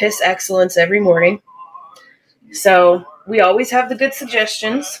and we piss excellence every morning. So we always have the good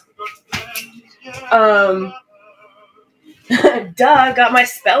suggestions. Duh, got my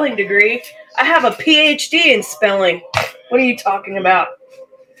spelling degree. I have a PhD in spelling. What are you talking about?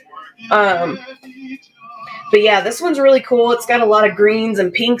 But yeah, this one's really cool. It's got a lot of greens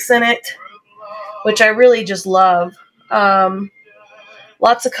and pinks in it, which I really just love.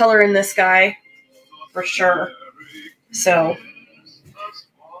 Lots of color in this guy, for sure. So,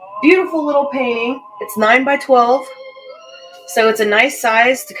 beautiful little painting. It's 9x12, so it's a nice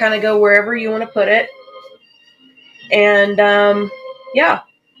size to kind of go wherever you want to put it. And, yeah.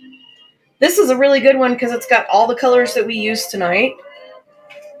 This is a really good one because it's got all the colors that we used tonight.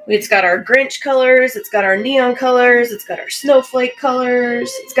 It's got our Grinch colors, it's got our neon colors, it's got our snowflake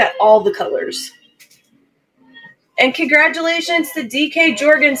colors, it's got all the colors. And congratulations to DK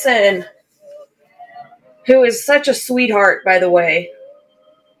Jorgensen, who is such a sweetheart, by the way.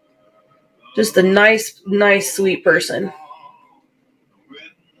 Just a nice, nice, sweet person.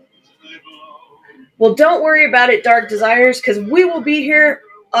 Well, don't worry about it, Dark Desires, because we will be here.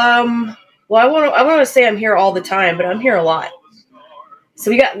 Well, I want to say I'm here all the time, but I'm here a lot. So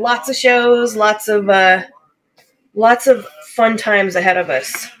we got lots of shows, lots of fun times ahead of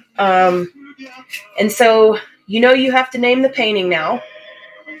us. And so, you have to name the painting now.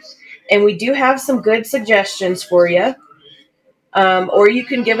 And we do have some good suggestions for you. Or you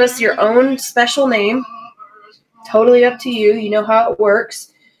can give us your own special name. Totally up to you. You know how it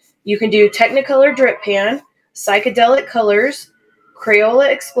works. You can do Technicolor Drip Pan, Psychedelic Colors,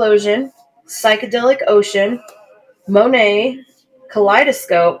 Crayola Explosion, Psychedelic Ocean, Monet,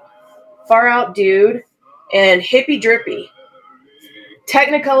 Kaleidoscope, Far Out Dude, and Hippie Drippy.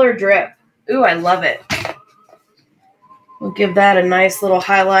 Technicolor Drip. Ooh, I love it. We'll give that a nice little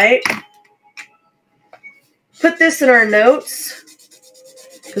highlight. Put this in our notes,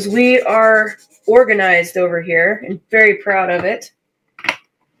 because we are organized over here and very proud of it.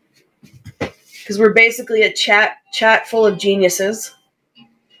 Because we're basically a chat full of geniuses,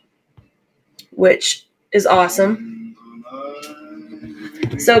 which is awesome.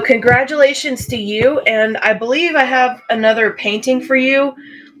 So congratulations to you, and I believe I have another painting for you.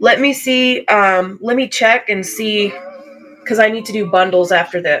 Let me see, let me check and see, because I need to do bundles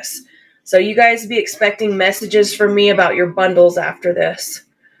after this. So you guys be expecting messages from me about your bundles after this.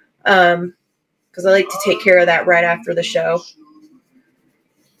 Because I like to take care of that right after the show.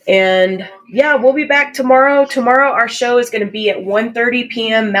 And yeah, we'll be back tomorrow. Tomorrow our show is going to be at 1:30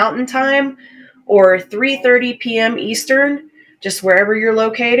 p.m. Mountain Time or 3:30 p.m. Eastern, just wherever you're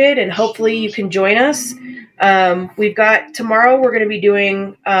located, and hopefully you can join us. We've got tomorrow, we're going to be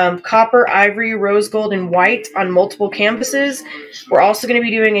doing copper, ivory, rose gold, and white on multiple canvases. We're also going to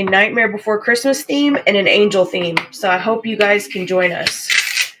be doing a Nightmare Before Christmas theme and an angel theme. So I hope you guys can join us.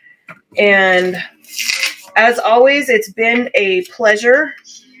 And as always, it's been a pleasure.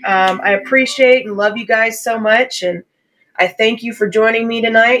 I appreciate and love you guys so much, and I thank you for joining me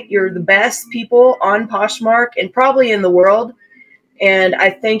tonight. You're the best people on Poshmark and probably in the world, and I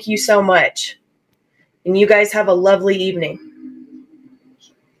thank you so much. And you guys have a lovely evening.